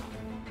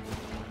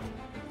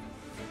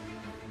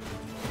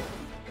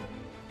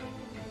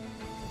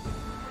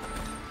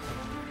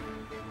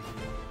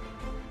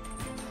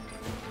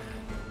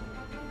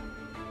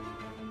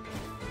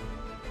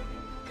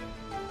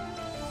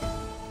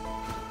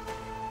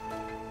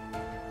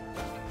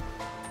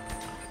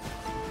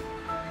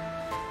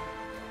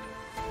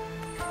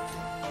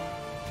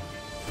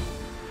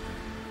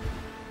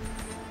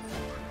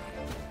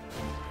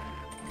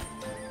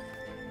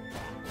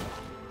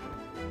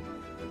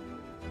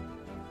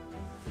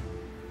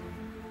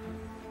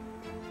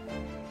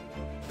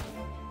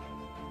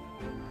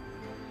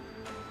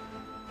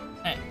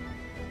 Hey.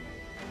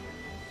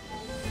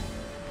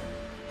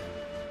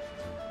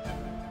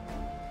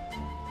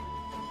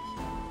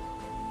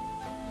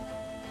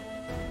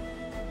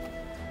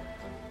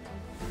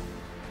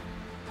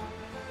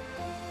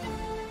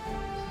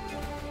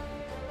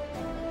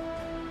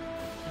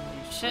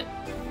 Shit.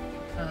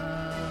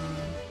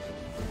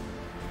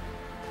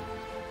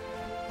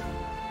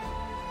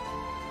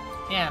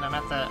 Yeah, and I'm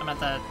at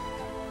the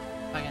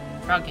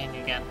fucking frog candy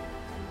again.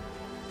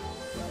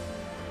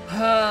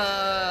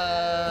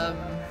 I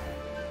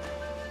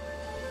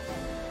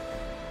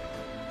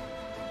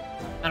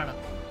don't know.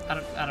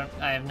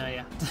 I have no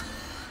idea.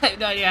 I have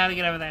no idea how to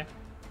get over there.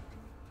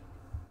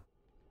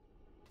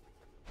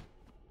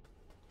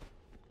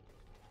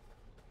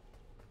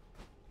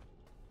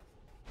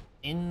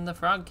 In the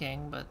Frog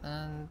King, but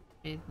then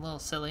be a little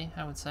silly,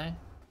 I would say.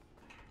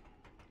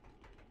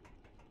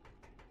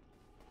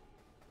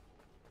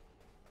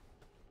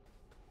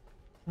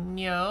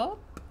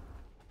 Nope.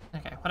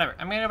 Okay, whatever.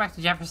 I'm gonna go back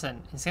to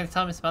Jefferson. He's gonna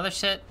tell me some other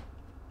shit.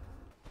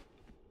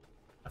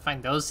 I'll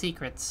find those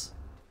secrets.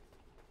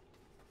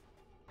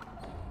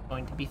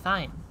 Going to be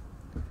fine.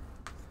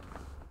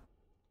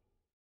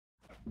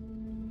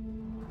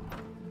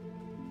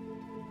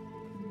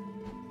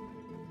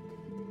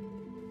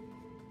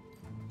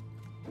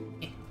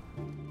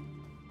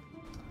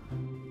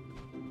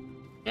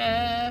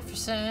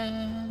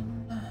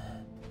 Jefferson.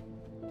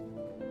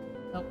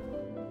 Nope.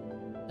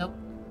 Nope.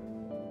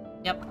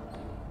 Yep.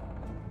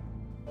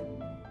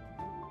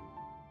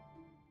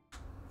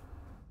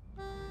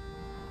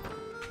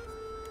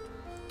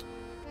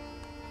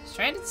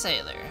 Stranded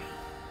sailor.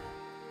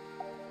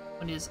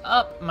 What is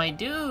up, my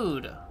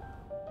dude?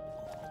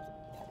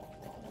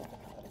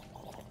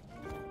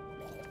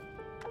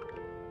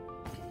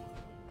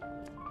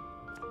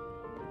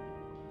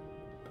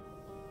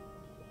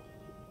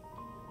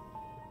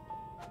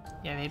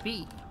 Yeah,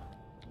 maybe.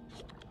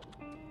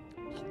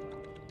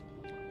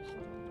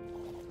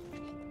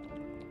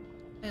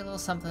 Hey, a little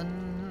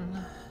something.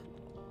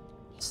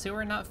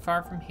 Sewer not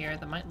far from here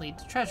that might lead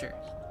to treasure.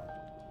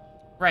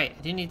 Right,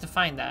 I do need to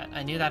find that.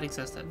 I knew that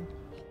existed.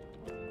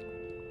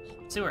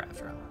 Sewer,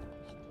 after all.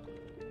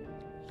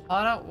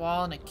 Hollowed out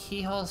wall and a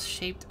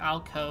keyhole-shaped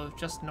alcove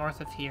just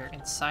north of here,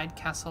 inside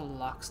Castle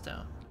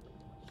Lockstone.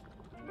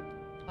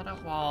 Hollowed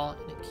out wall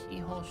and a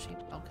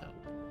keyhole-shaped alcove.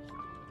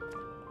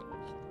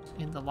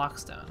 In the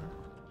Lockstone.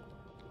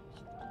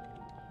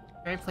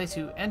 Very place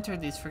you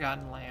entered these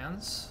forgotten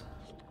lands.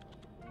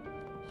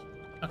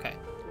 Okay.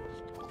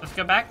 Let's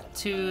go back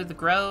to the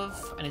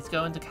Grove. I need to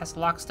go into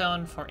Castle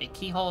Lockstone for a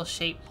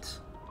keyhole-shaped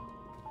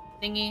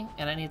thingy,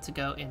 and I need to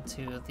go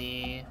into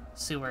the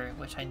sewer,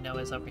 which I know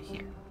is over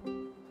here.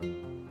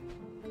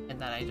 And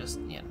that I just,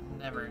 you know,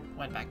 never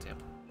went back to.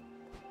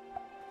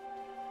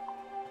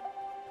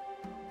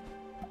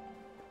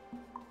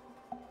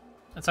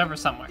 It's over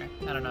somewhere.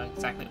 I don't know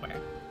exactly where.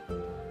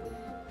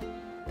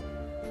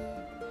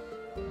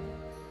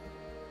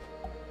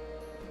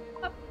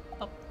 Up,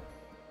 up,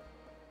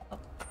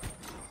 up,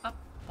 up,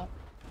 up.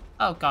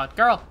 Oh god,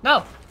 girl,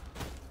 no!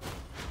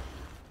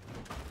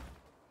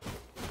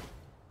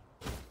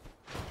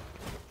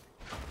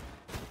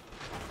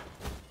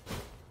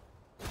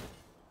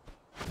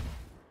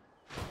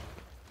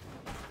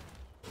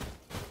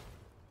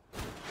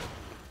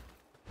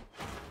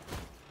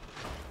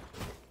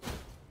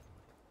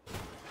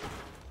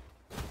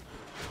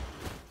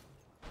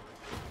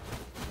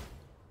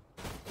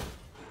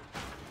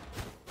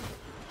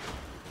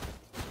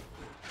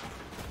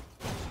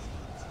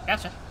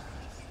 Gotcha.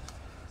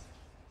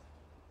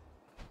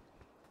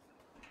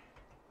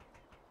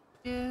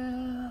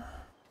 Yeah.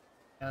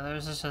 Yeah,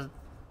 there's just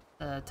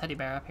a teddy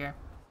bear up here.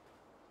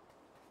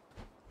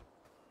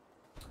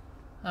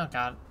 Oh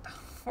god.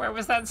 Where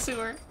was that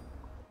sewer?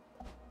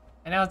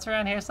 I know it's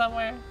around here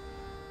somewhere.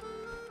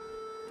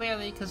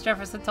 Clearly, because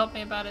Jefferson told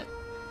me about it.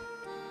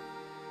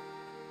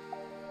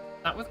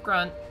 Not with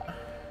Grunt.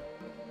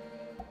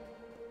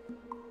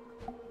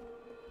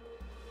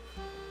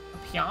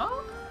 Up here?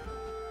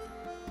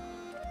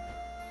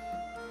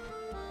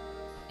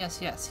 Yes,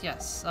 yes,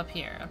 yes. Up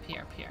here, up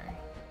here, up here.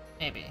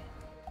 Maybe.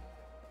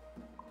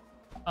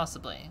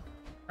 Possibly.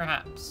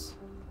 Perhaps.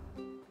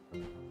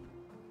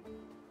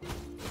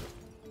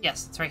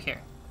 Yes, it's right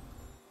here.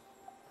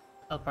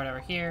 Teleport over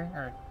here,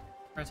 or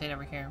rotate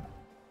over here.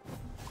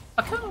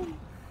 Okay.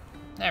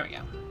 There we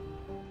go.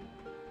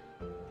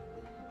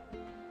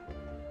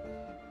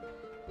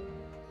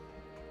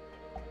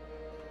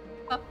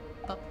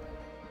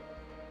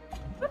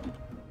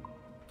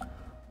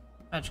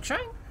 Magic Shrine.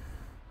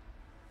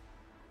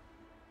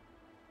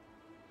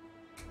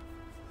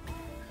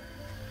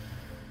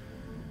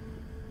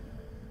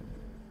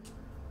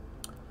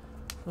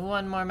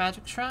 One more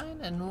Magic Shrine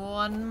and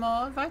one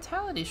more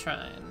Vitality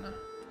Shrine.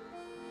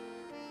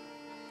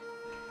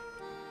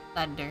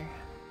 Ladder.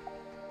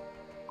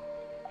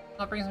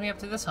 That brings me up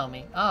to this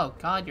homie. Oh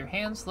god, your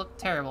hands look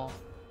terrible,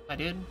 my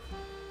dude.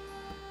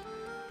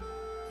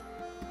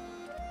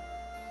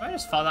 I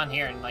just fall down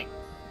here and like...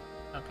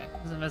 Okay,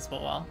 there's an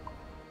invisible wall.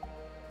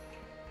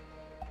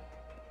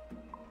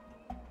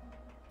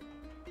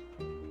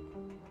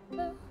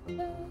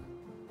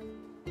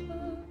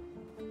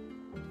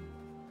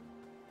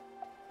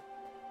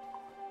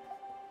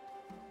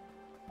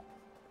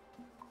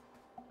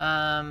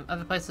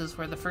 Other places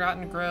were the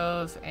Forgotten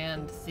Grove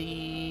and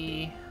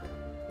the...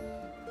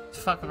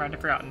 Fuck, I've already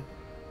forgotten.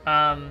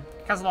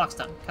 Castle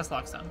Lockstone. Castle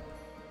Lockstone.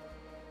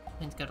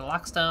 Need to go to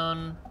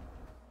Lockstone.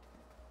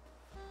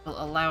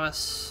 Will allow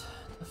us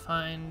to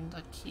find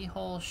a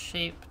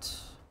keyhole-shaped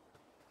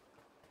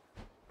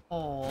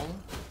hole.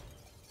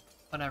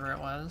 Whatever it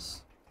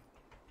was.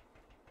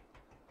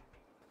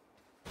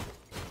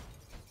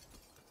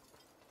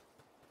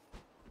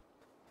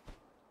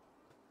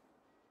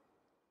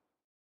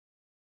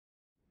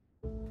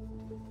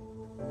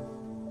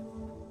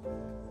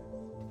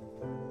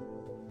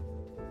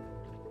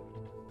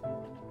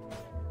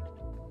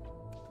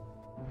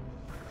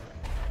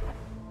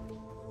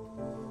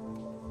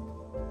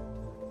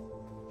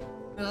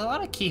 There's a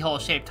lot of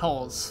keyhole-shaped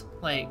holes,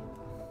 like...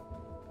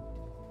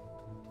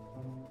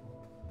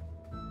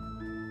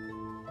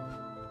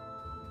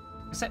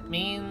 I guess it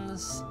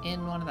means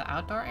in one of the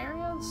outdoor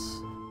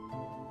areas?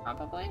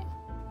 Probably?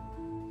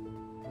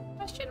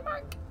 Question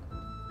mark?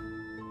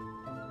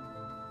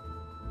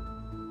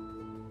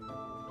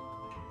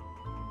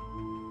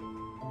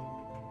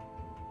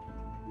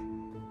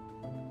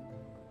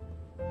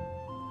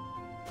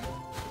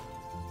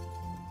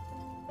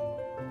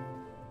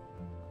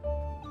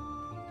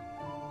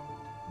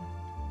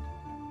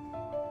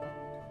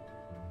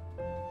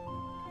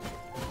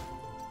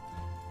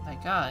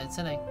 God, it's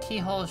in a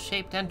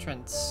keyhole-shaped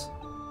entrance.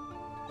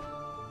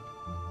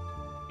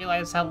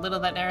 Realize how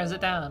little that narrows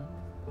it down.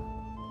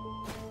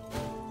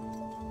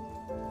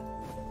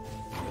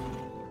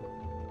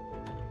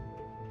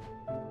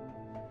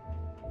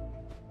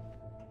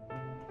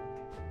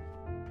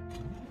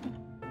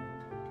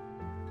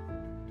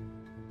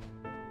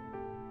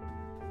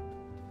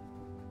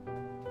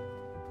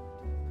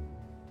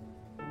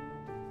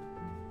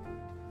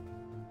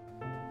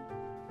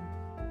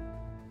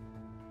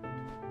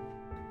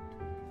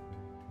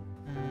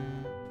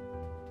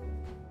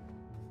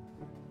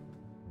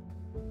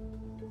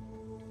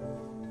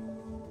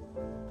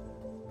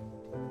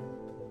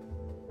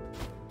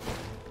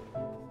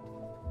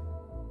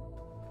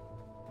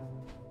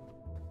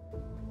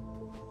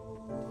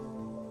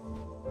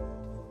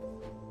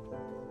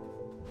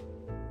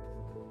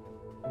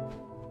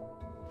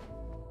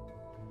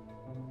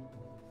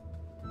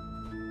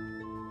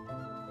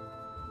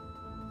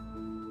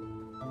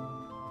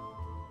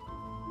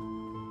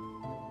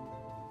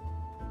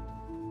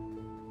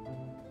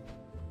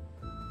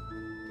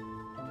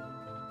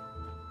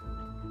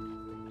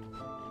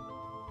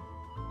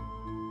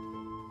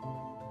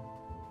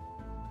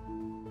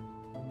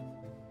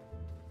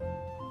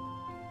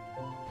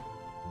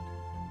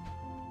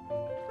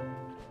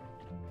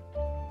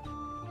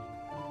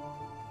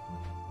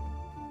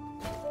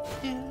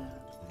 Yeah.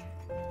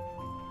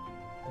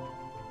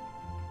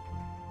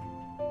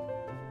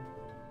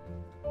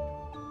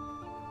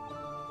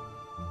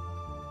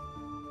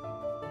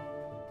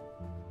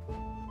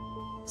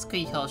 It's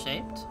keyhole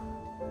shaped.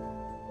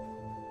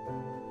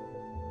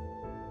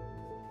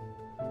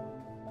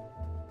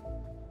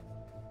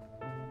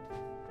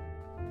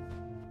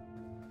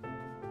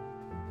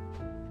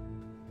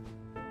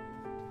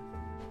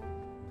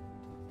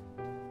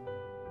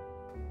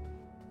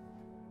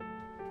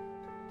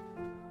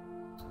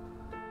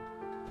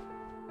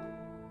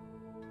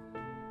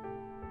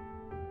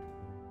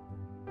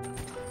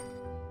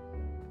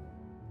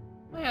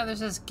 Yeah,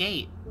 there's this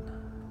gate.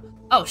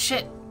 Oh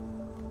shit!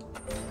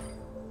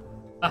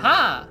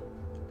 Aha!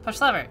 Push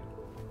lever.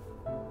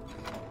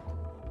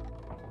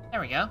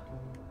 There we go.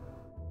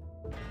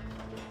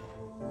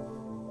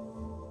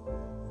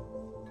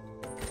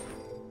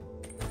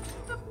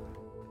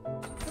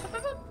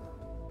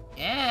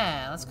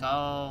 Yeah, let's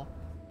go.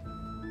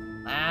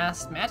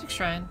 Last magic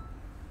shrine.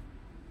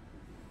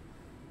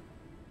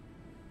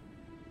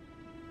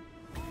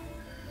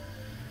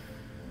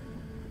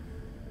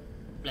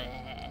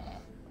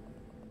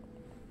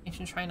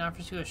 Ancient shrine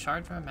offers you a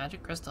shard from a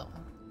magic crystal.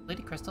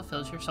 Lady Crystal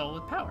fills your soul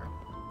with power,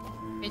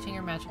 changing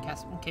your magic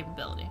casting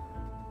capability.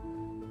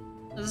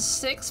 This is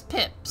 6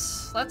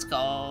 pips. Let's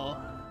go.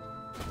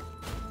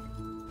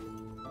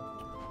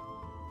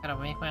 Gotta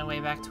make my way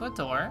back to a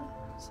door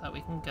so that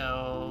we can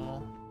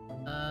go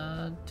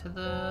to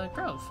the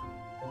grove.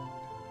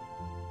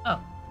 Oh.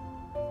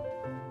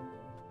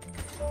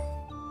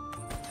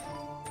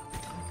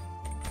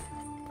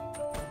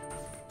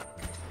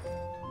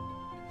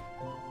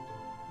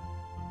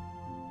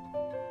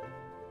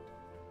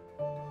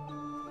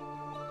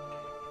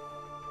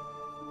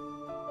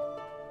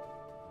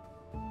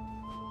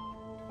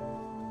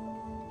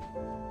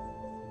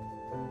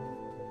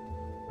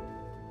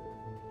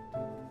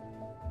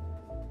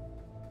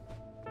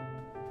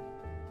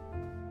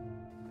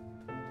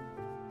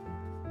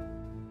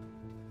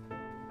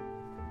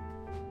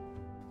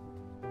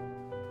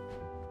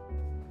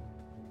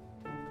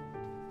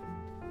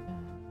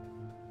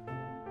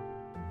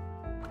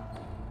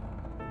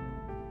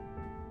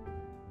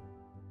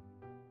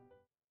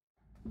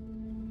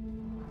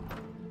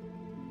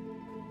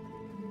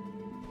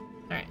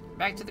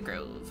 back to the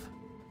Grove.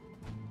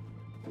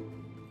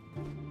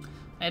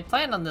 I had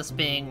planned on this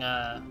being,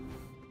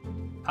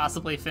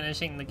 possibly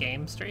finishing the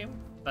game stream,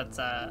 but,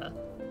 I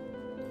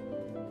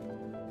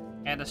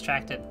got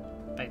distracted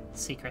by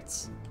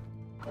secrets.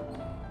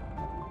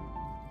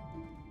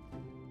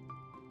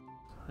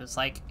 It was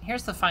like,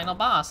 here's the final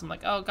boss. I'm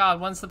like, oh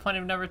god, when's the point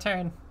of no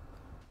return?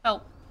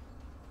 Help.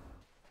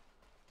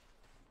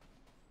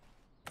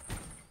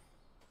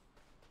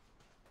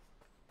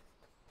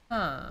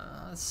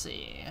 Let's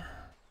see.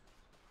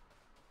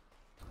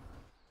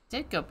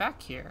 Did go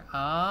back here.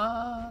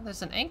 Ah,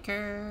 there's an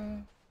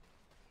anchor.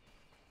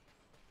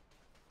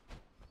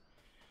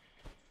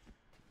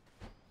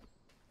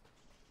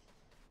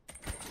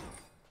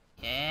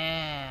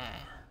 Yeah.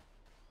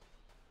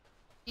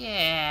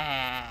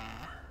 Yeah.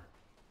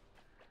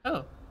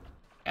 Oh,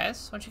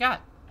 guys, what you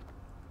got?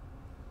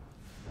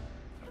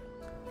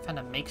 Found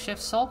a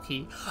makeshift soul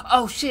key.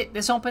 Oh shit!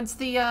 This opens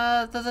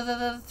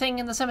the thing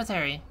in the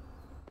cemetery.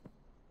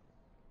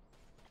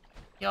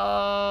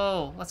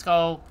 Yo, let's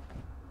go.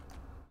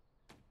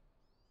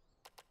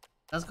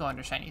 It does go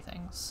under shiny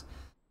things.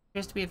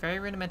 Appears to be a very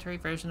rudimentary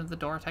version of the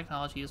door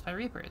technology used by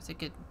Reapers. It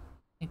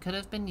could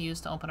have been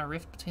used to open a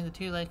rift between the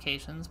two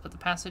locations, but the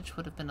passage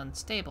would have been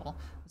unstable,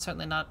 and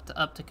certainly not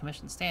up to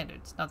commission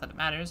standards. Not that it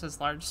matters, as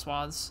large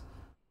swaths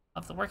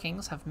of the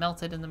workings have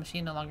melted and the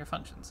machine no longer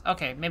functions.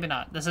 Okay, maybe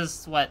not. This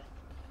is what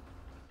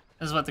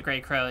the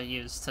Grey Crow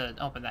used to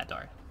open that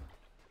door.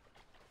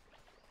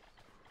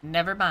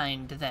 Never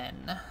mind,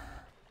 then.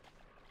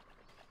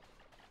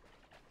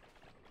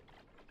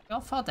 Y'all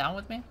fall down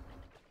with me?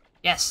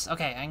 Yes,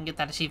 okay, I can get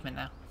that achievement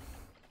now.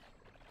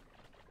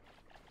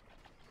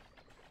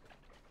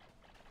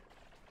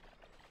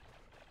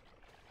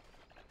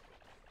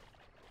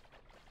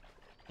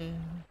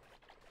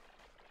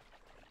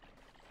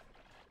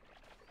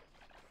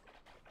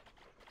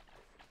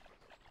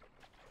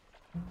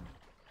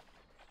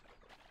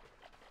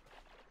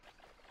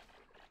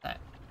 That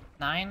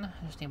 9?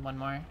 I just need one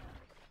more.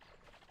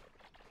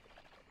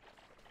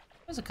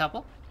 There's a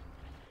couple.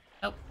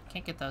 Nope,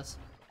 can't get those.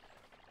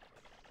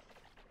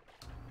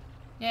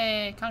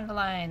 Yay, conga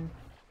line.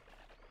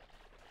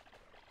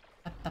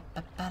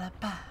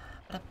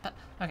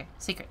 Okay,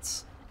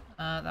 secrets.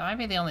 That might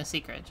be the only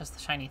secret, just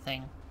the shiny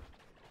thing.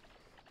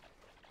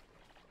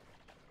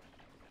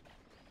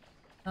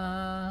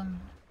 Let's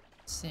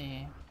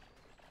see.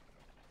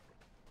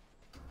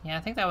 Yeah, I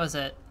think that was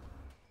it.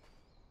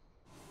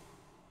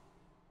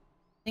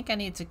 I think I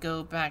need to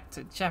go back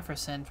to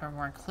Jefferson for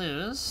more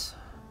clues.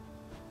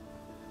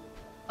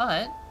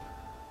 But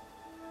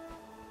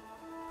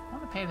I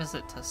want to pay a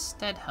visit to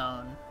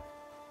Stedhone.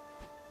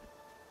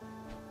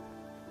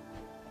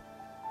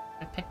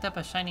 I picked up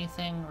a shiny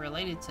thing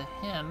related to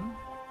him,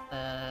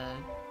 the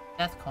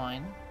Death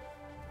Coin.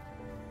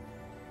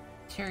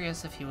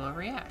 Curious if he will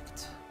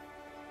react.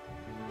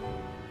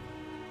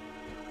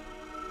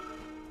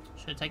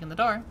 Should have taken the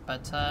door,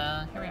 but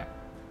here we are.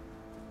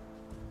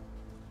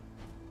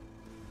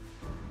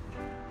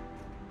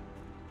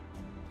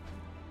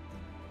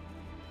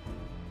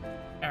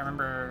 I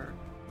remember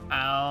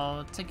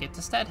how to get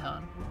to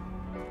Stedhone.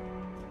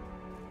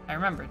 I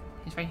remembered.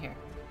 He's right here.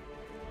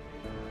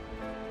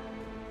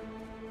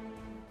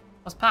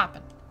 What's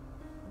poppin'?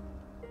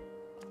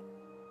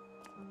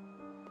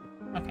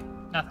 Okay,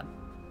 nothing.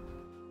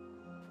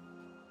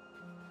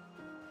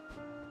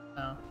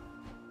 Oh.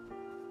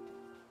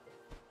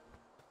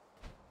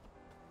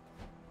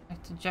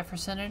 Back to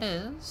Jefferson it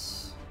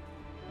is.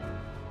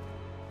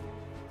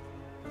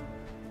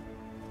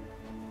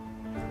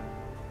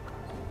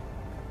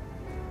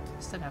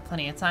 Still got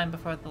plenty of time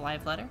before the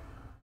live letter.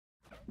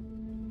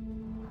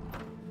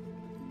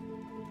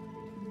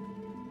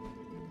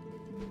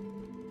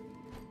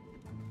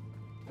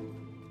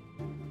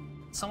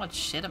 So much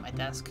shit at my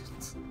desk.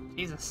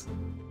 Jesus.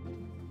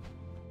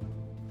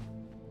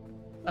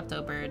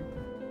 Lepto bird.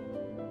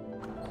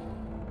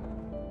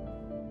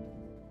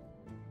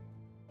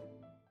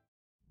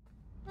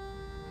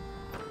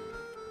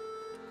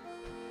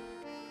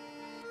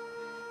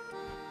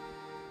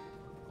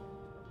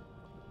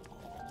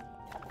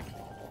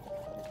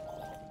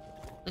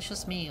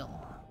 Delicious meal.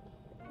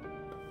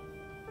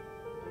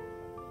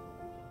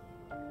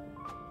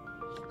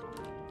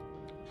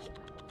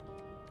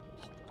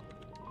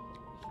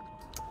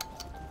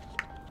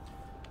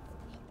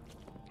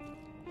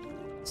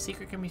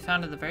 Secret can be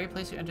found at the very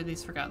place you enter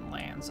these forgotten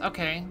lands.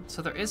 Okay,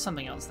 so there is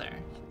something else there.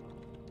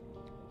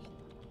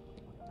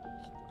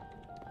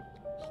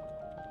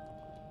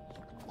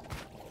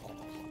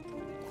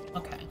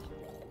 Okay.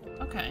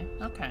 Okay,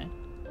 okay.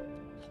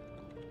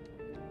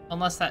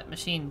 Unless that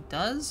machine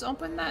does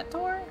open that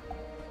door?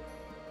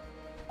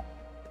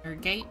 Or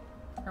gate?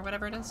 Or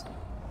whatever it is?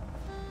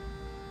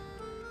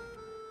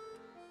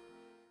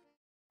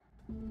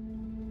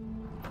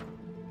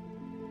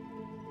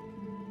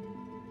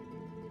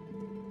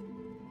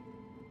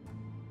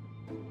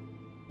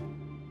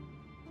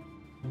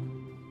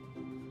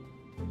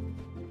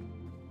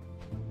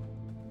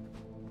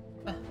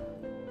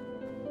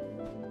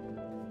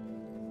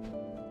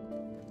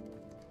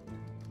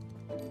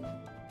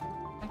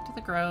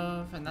 the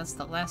Grove, and that's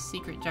the last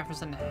secret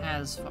Jefferson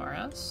has for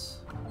us.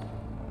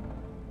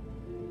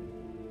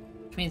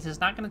 Which means it's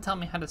not going to tell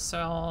me how to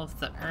solve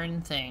the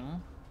urn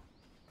thing.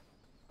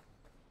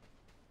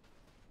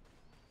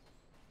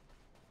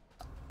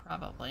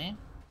 Probably.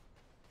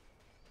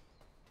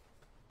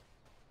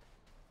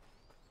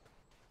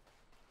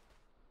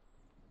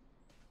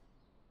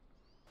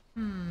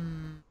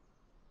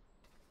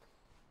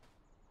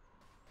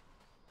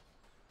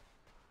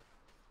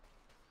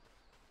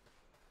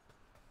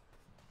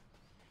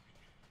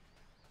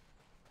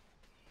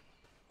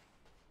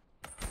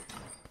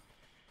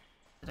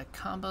 Is it a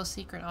combo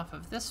secret off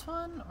of this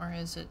one, or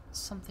is it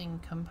something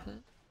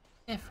completely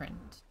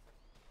different?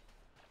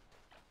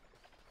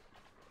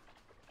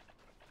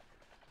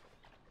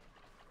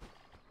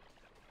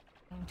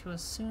 I'm going to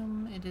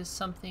assume it is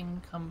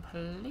something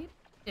completely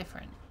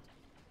different.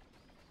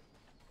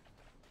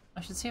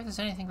 I should see if there's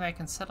anything that I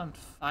can set on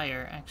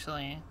fire,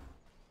 actually.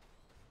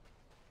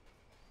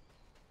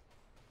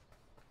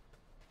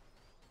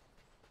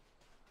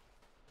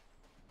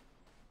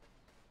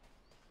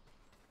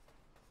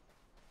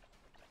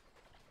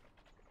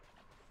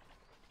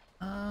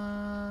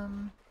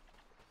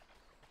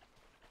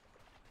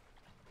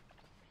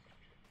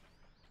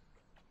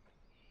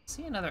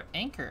 See another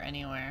anchor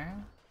anywhere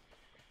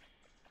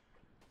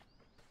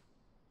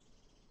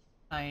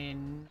I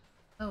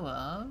know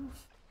of.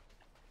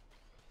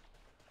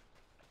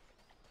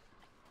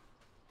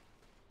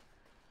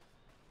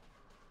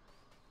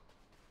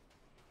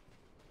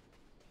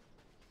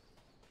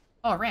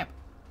 Oh, a ramp.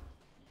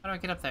 How do I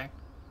get up there?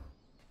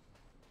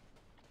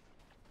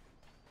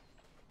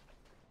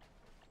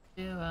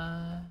 Do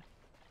I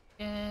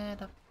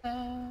get up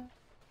there?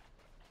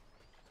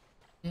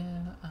 Do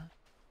I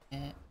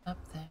get up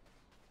there?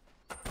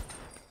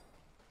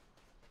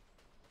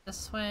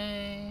 This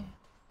way,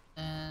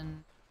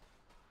 and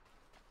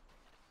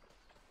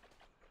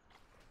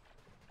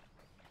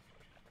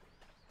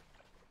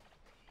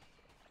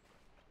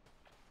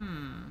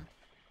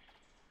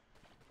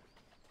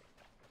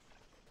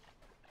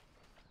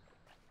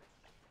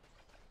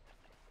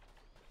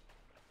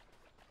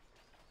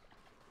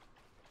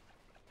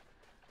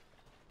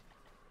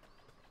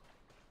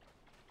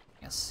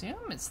I assume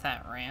it's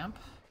that ramp.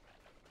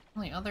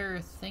 Only other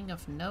thing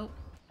of note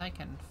I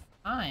can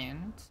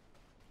find.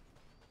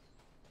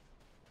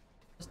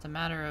 Just a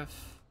matter of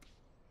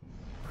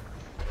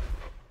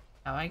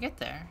how I get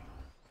there.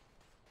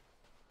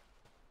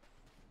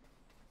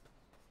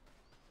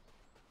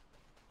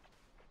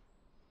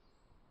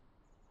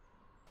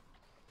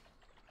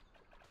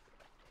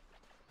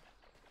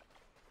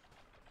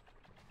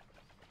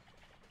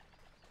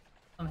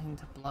 Something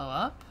to blow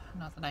up?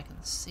 Not that I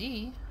can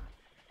see.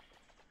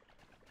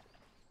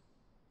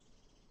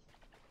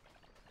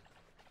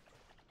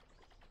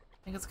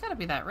 I think it's gotta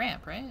be that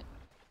ramp, right?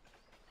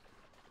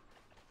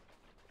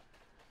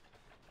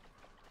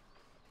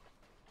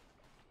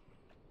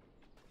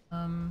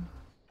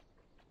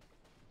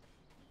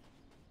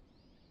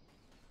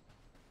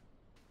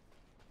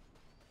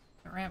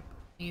 The ramp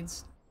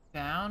leads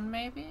down,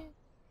 maybe?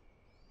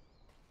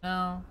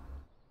 No.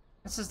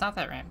 This is not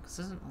that ramp, because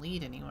it doesn't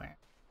lead anywhere.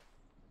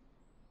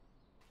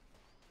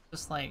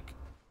 Just like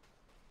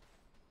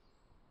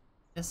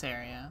this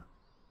area.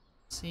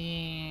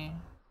 See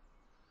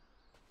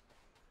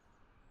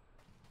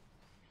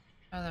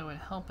how that would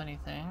help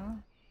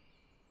anything.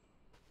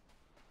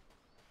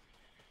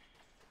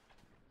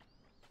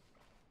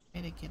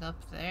 Way to get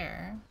up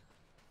there.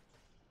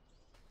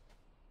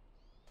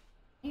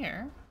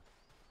 Here.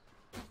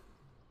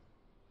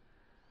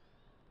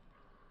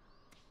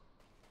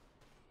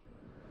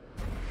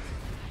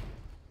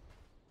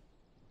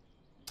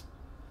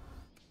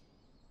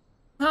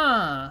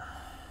 Huh.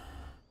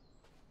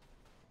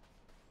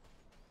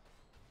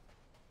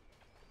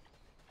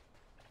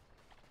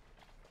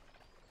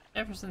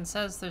 Jefferson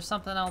says there's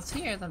something else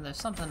here, then there's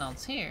something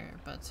else here,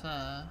 but,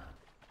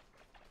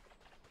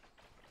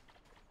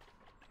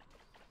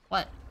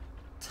 what?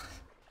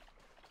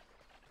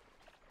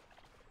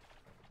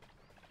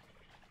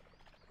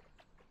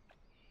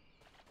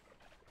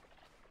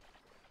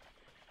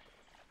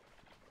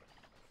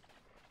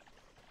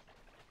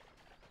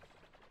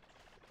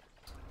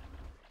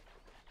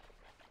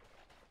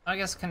 I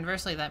guess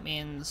conversely that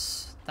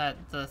means that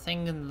the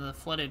thing in the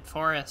flooded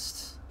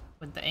forest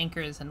with the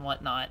anchors and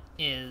whatnot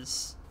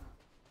is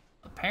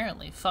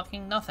apparently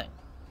fucking nothing.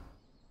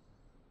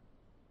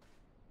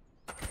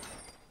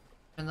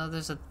 Even though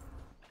there's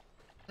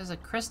a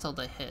crystal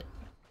to hit.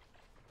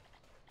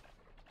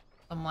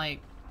 I'm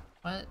like,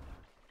 what?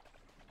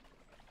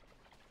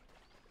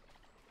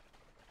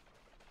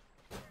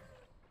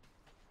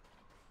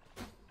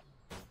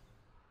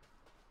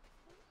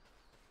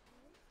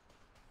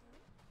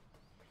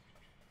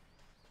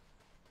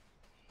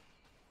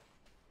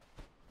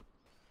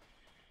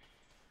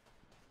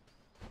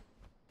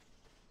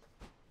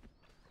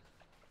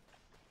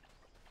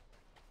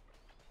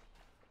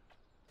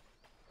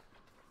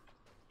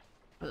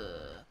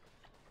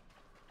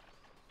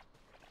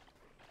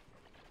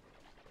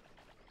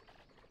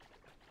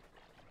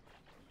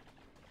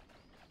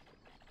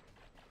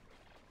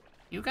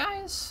 You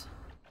guys?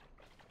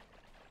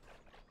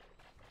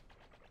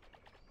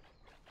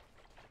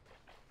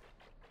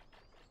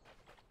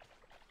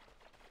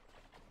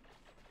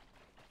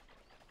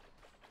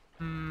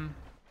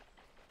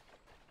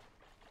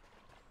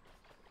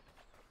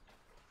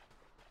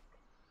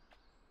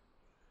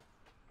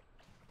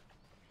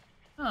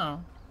 Oh.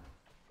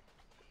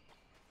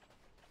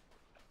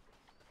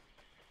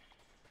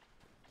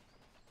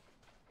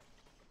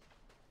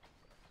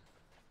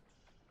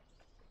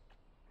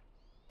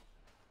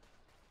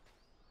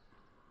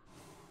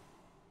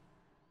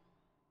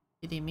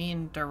 Did he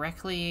mean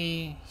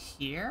directly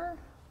here?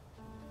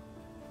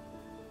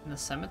 In the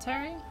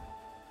cemetery?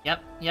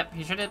 Yep,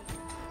 he sure did.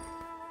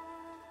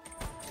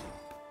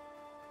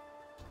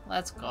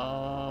 Let's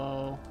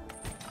go.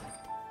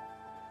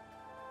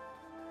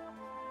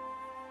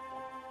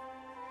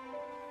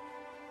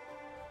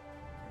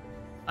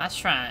 Last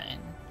shrine.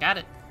 Got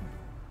it.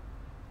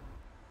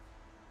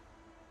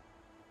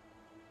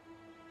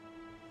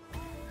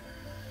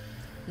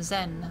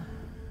 Zen.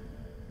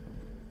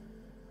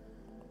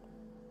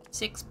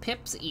 6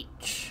 pips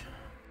each.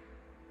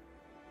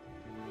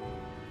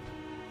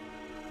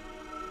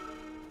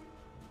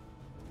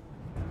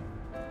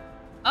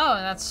 Oh,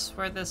 and that's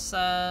where this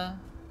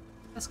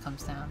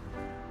comes down.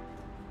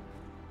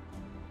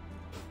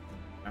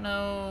 I don't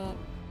know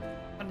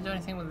how to do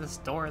anything with this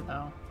door,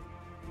 though.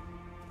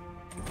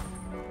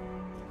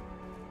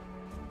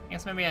 I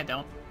guess maybe I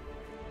don't.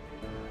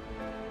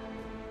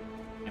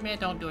 Maybe I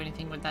don't do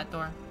anything with that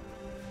door.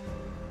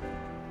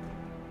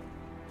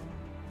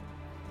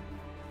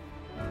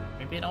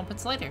 Maybe it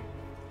opens later.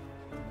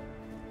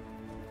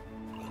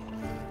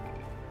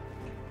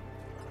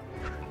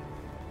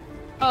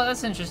 Oh,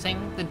 that's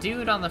interesting. The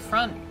dude on the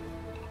front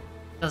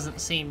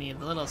doesn't see me.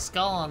 The little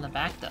skull on the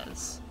back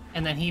does.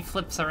 And then he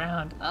flips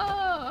around.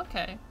 Oh,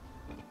 okay.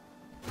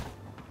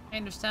 I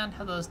understand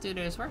how those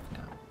duders work now.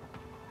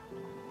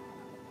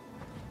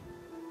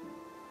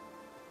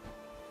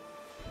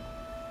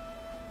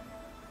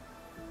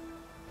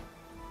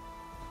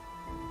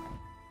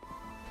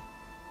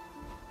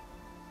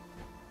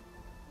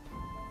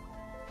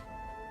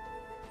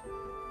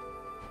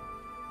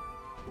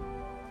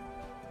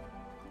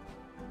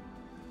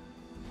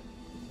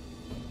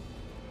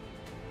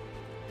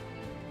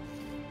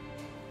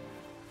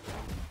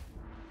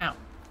 Ow.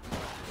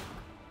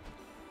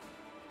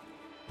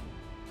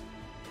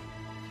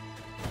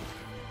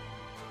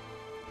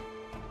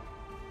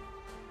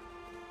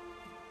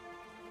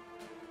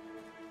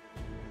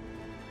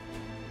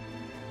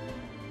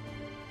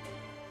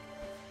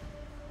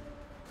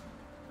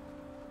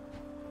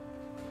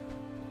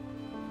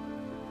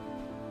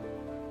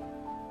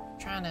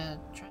 Trying to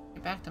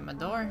get back to my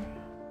door.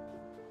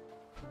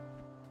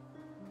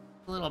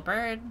 Little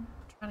bird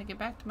trying to get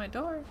back to my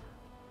door.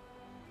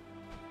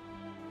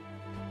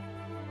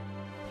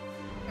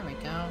 There we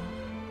go.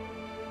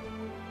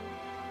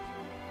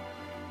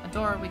 A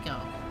door we go.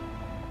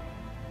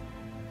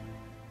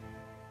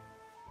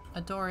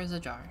 A door is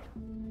ajar.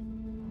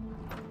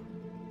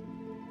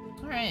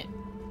 Alright.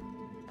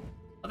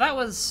 Well, that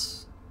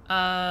was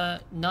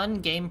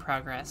none game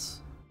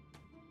progress.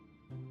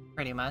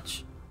 Pretty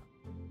much.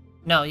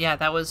 No, yeah,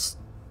 that was...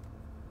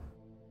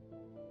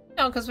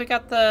 No, because we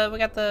got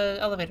the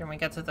elevator and we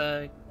got to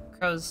the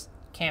crow's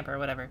camp or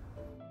whatever.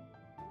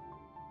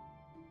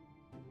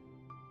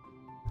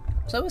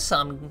 So it was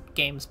some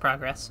games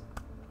progress.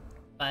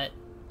 But,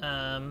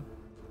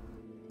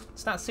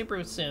 it's not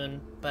super soon,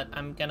 but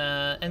I'm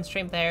gonna end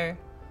stream there,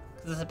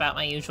 because it's about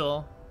my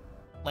usual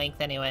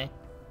length anyway.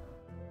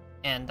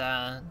 And,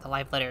 the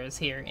live letter is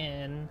here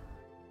in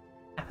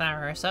half an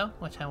hour or so,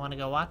 which I want to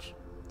go watch.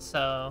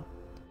 So,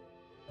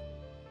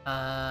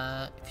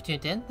 if you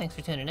tuned in, thanks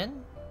for tuning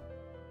in.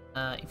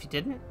 If you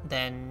didn't,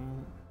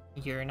 then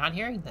you're not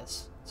hearing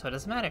this, so it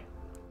doesn't matter.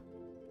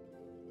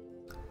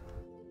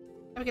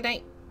 Have a good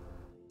night,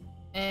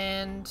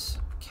 and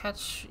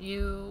catch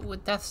you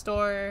with Death's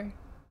Door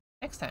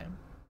next time.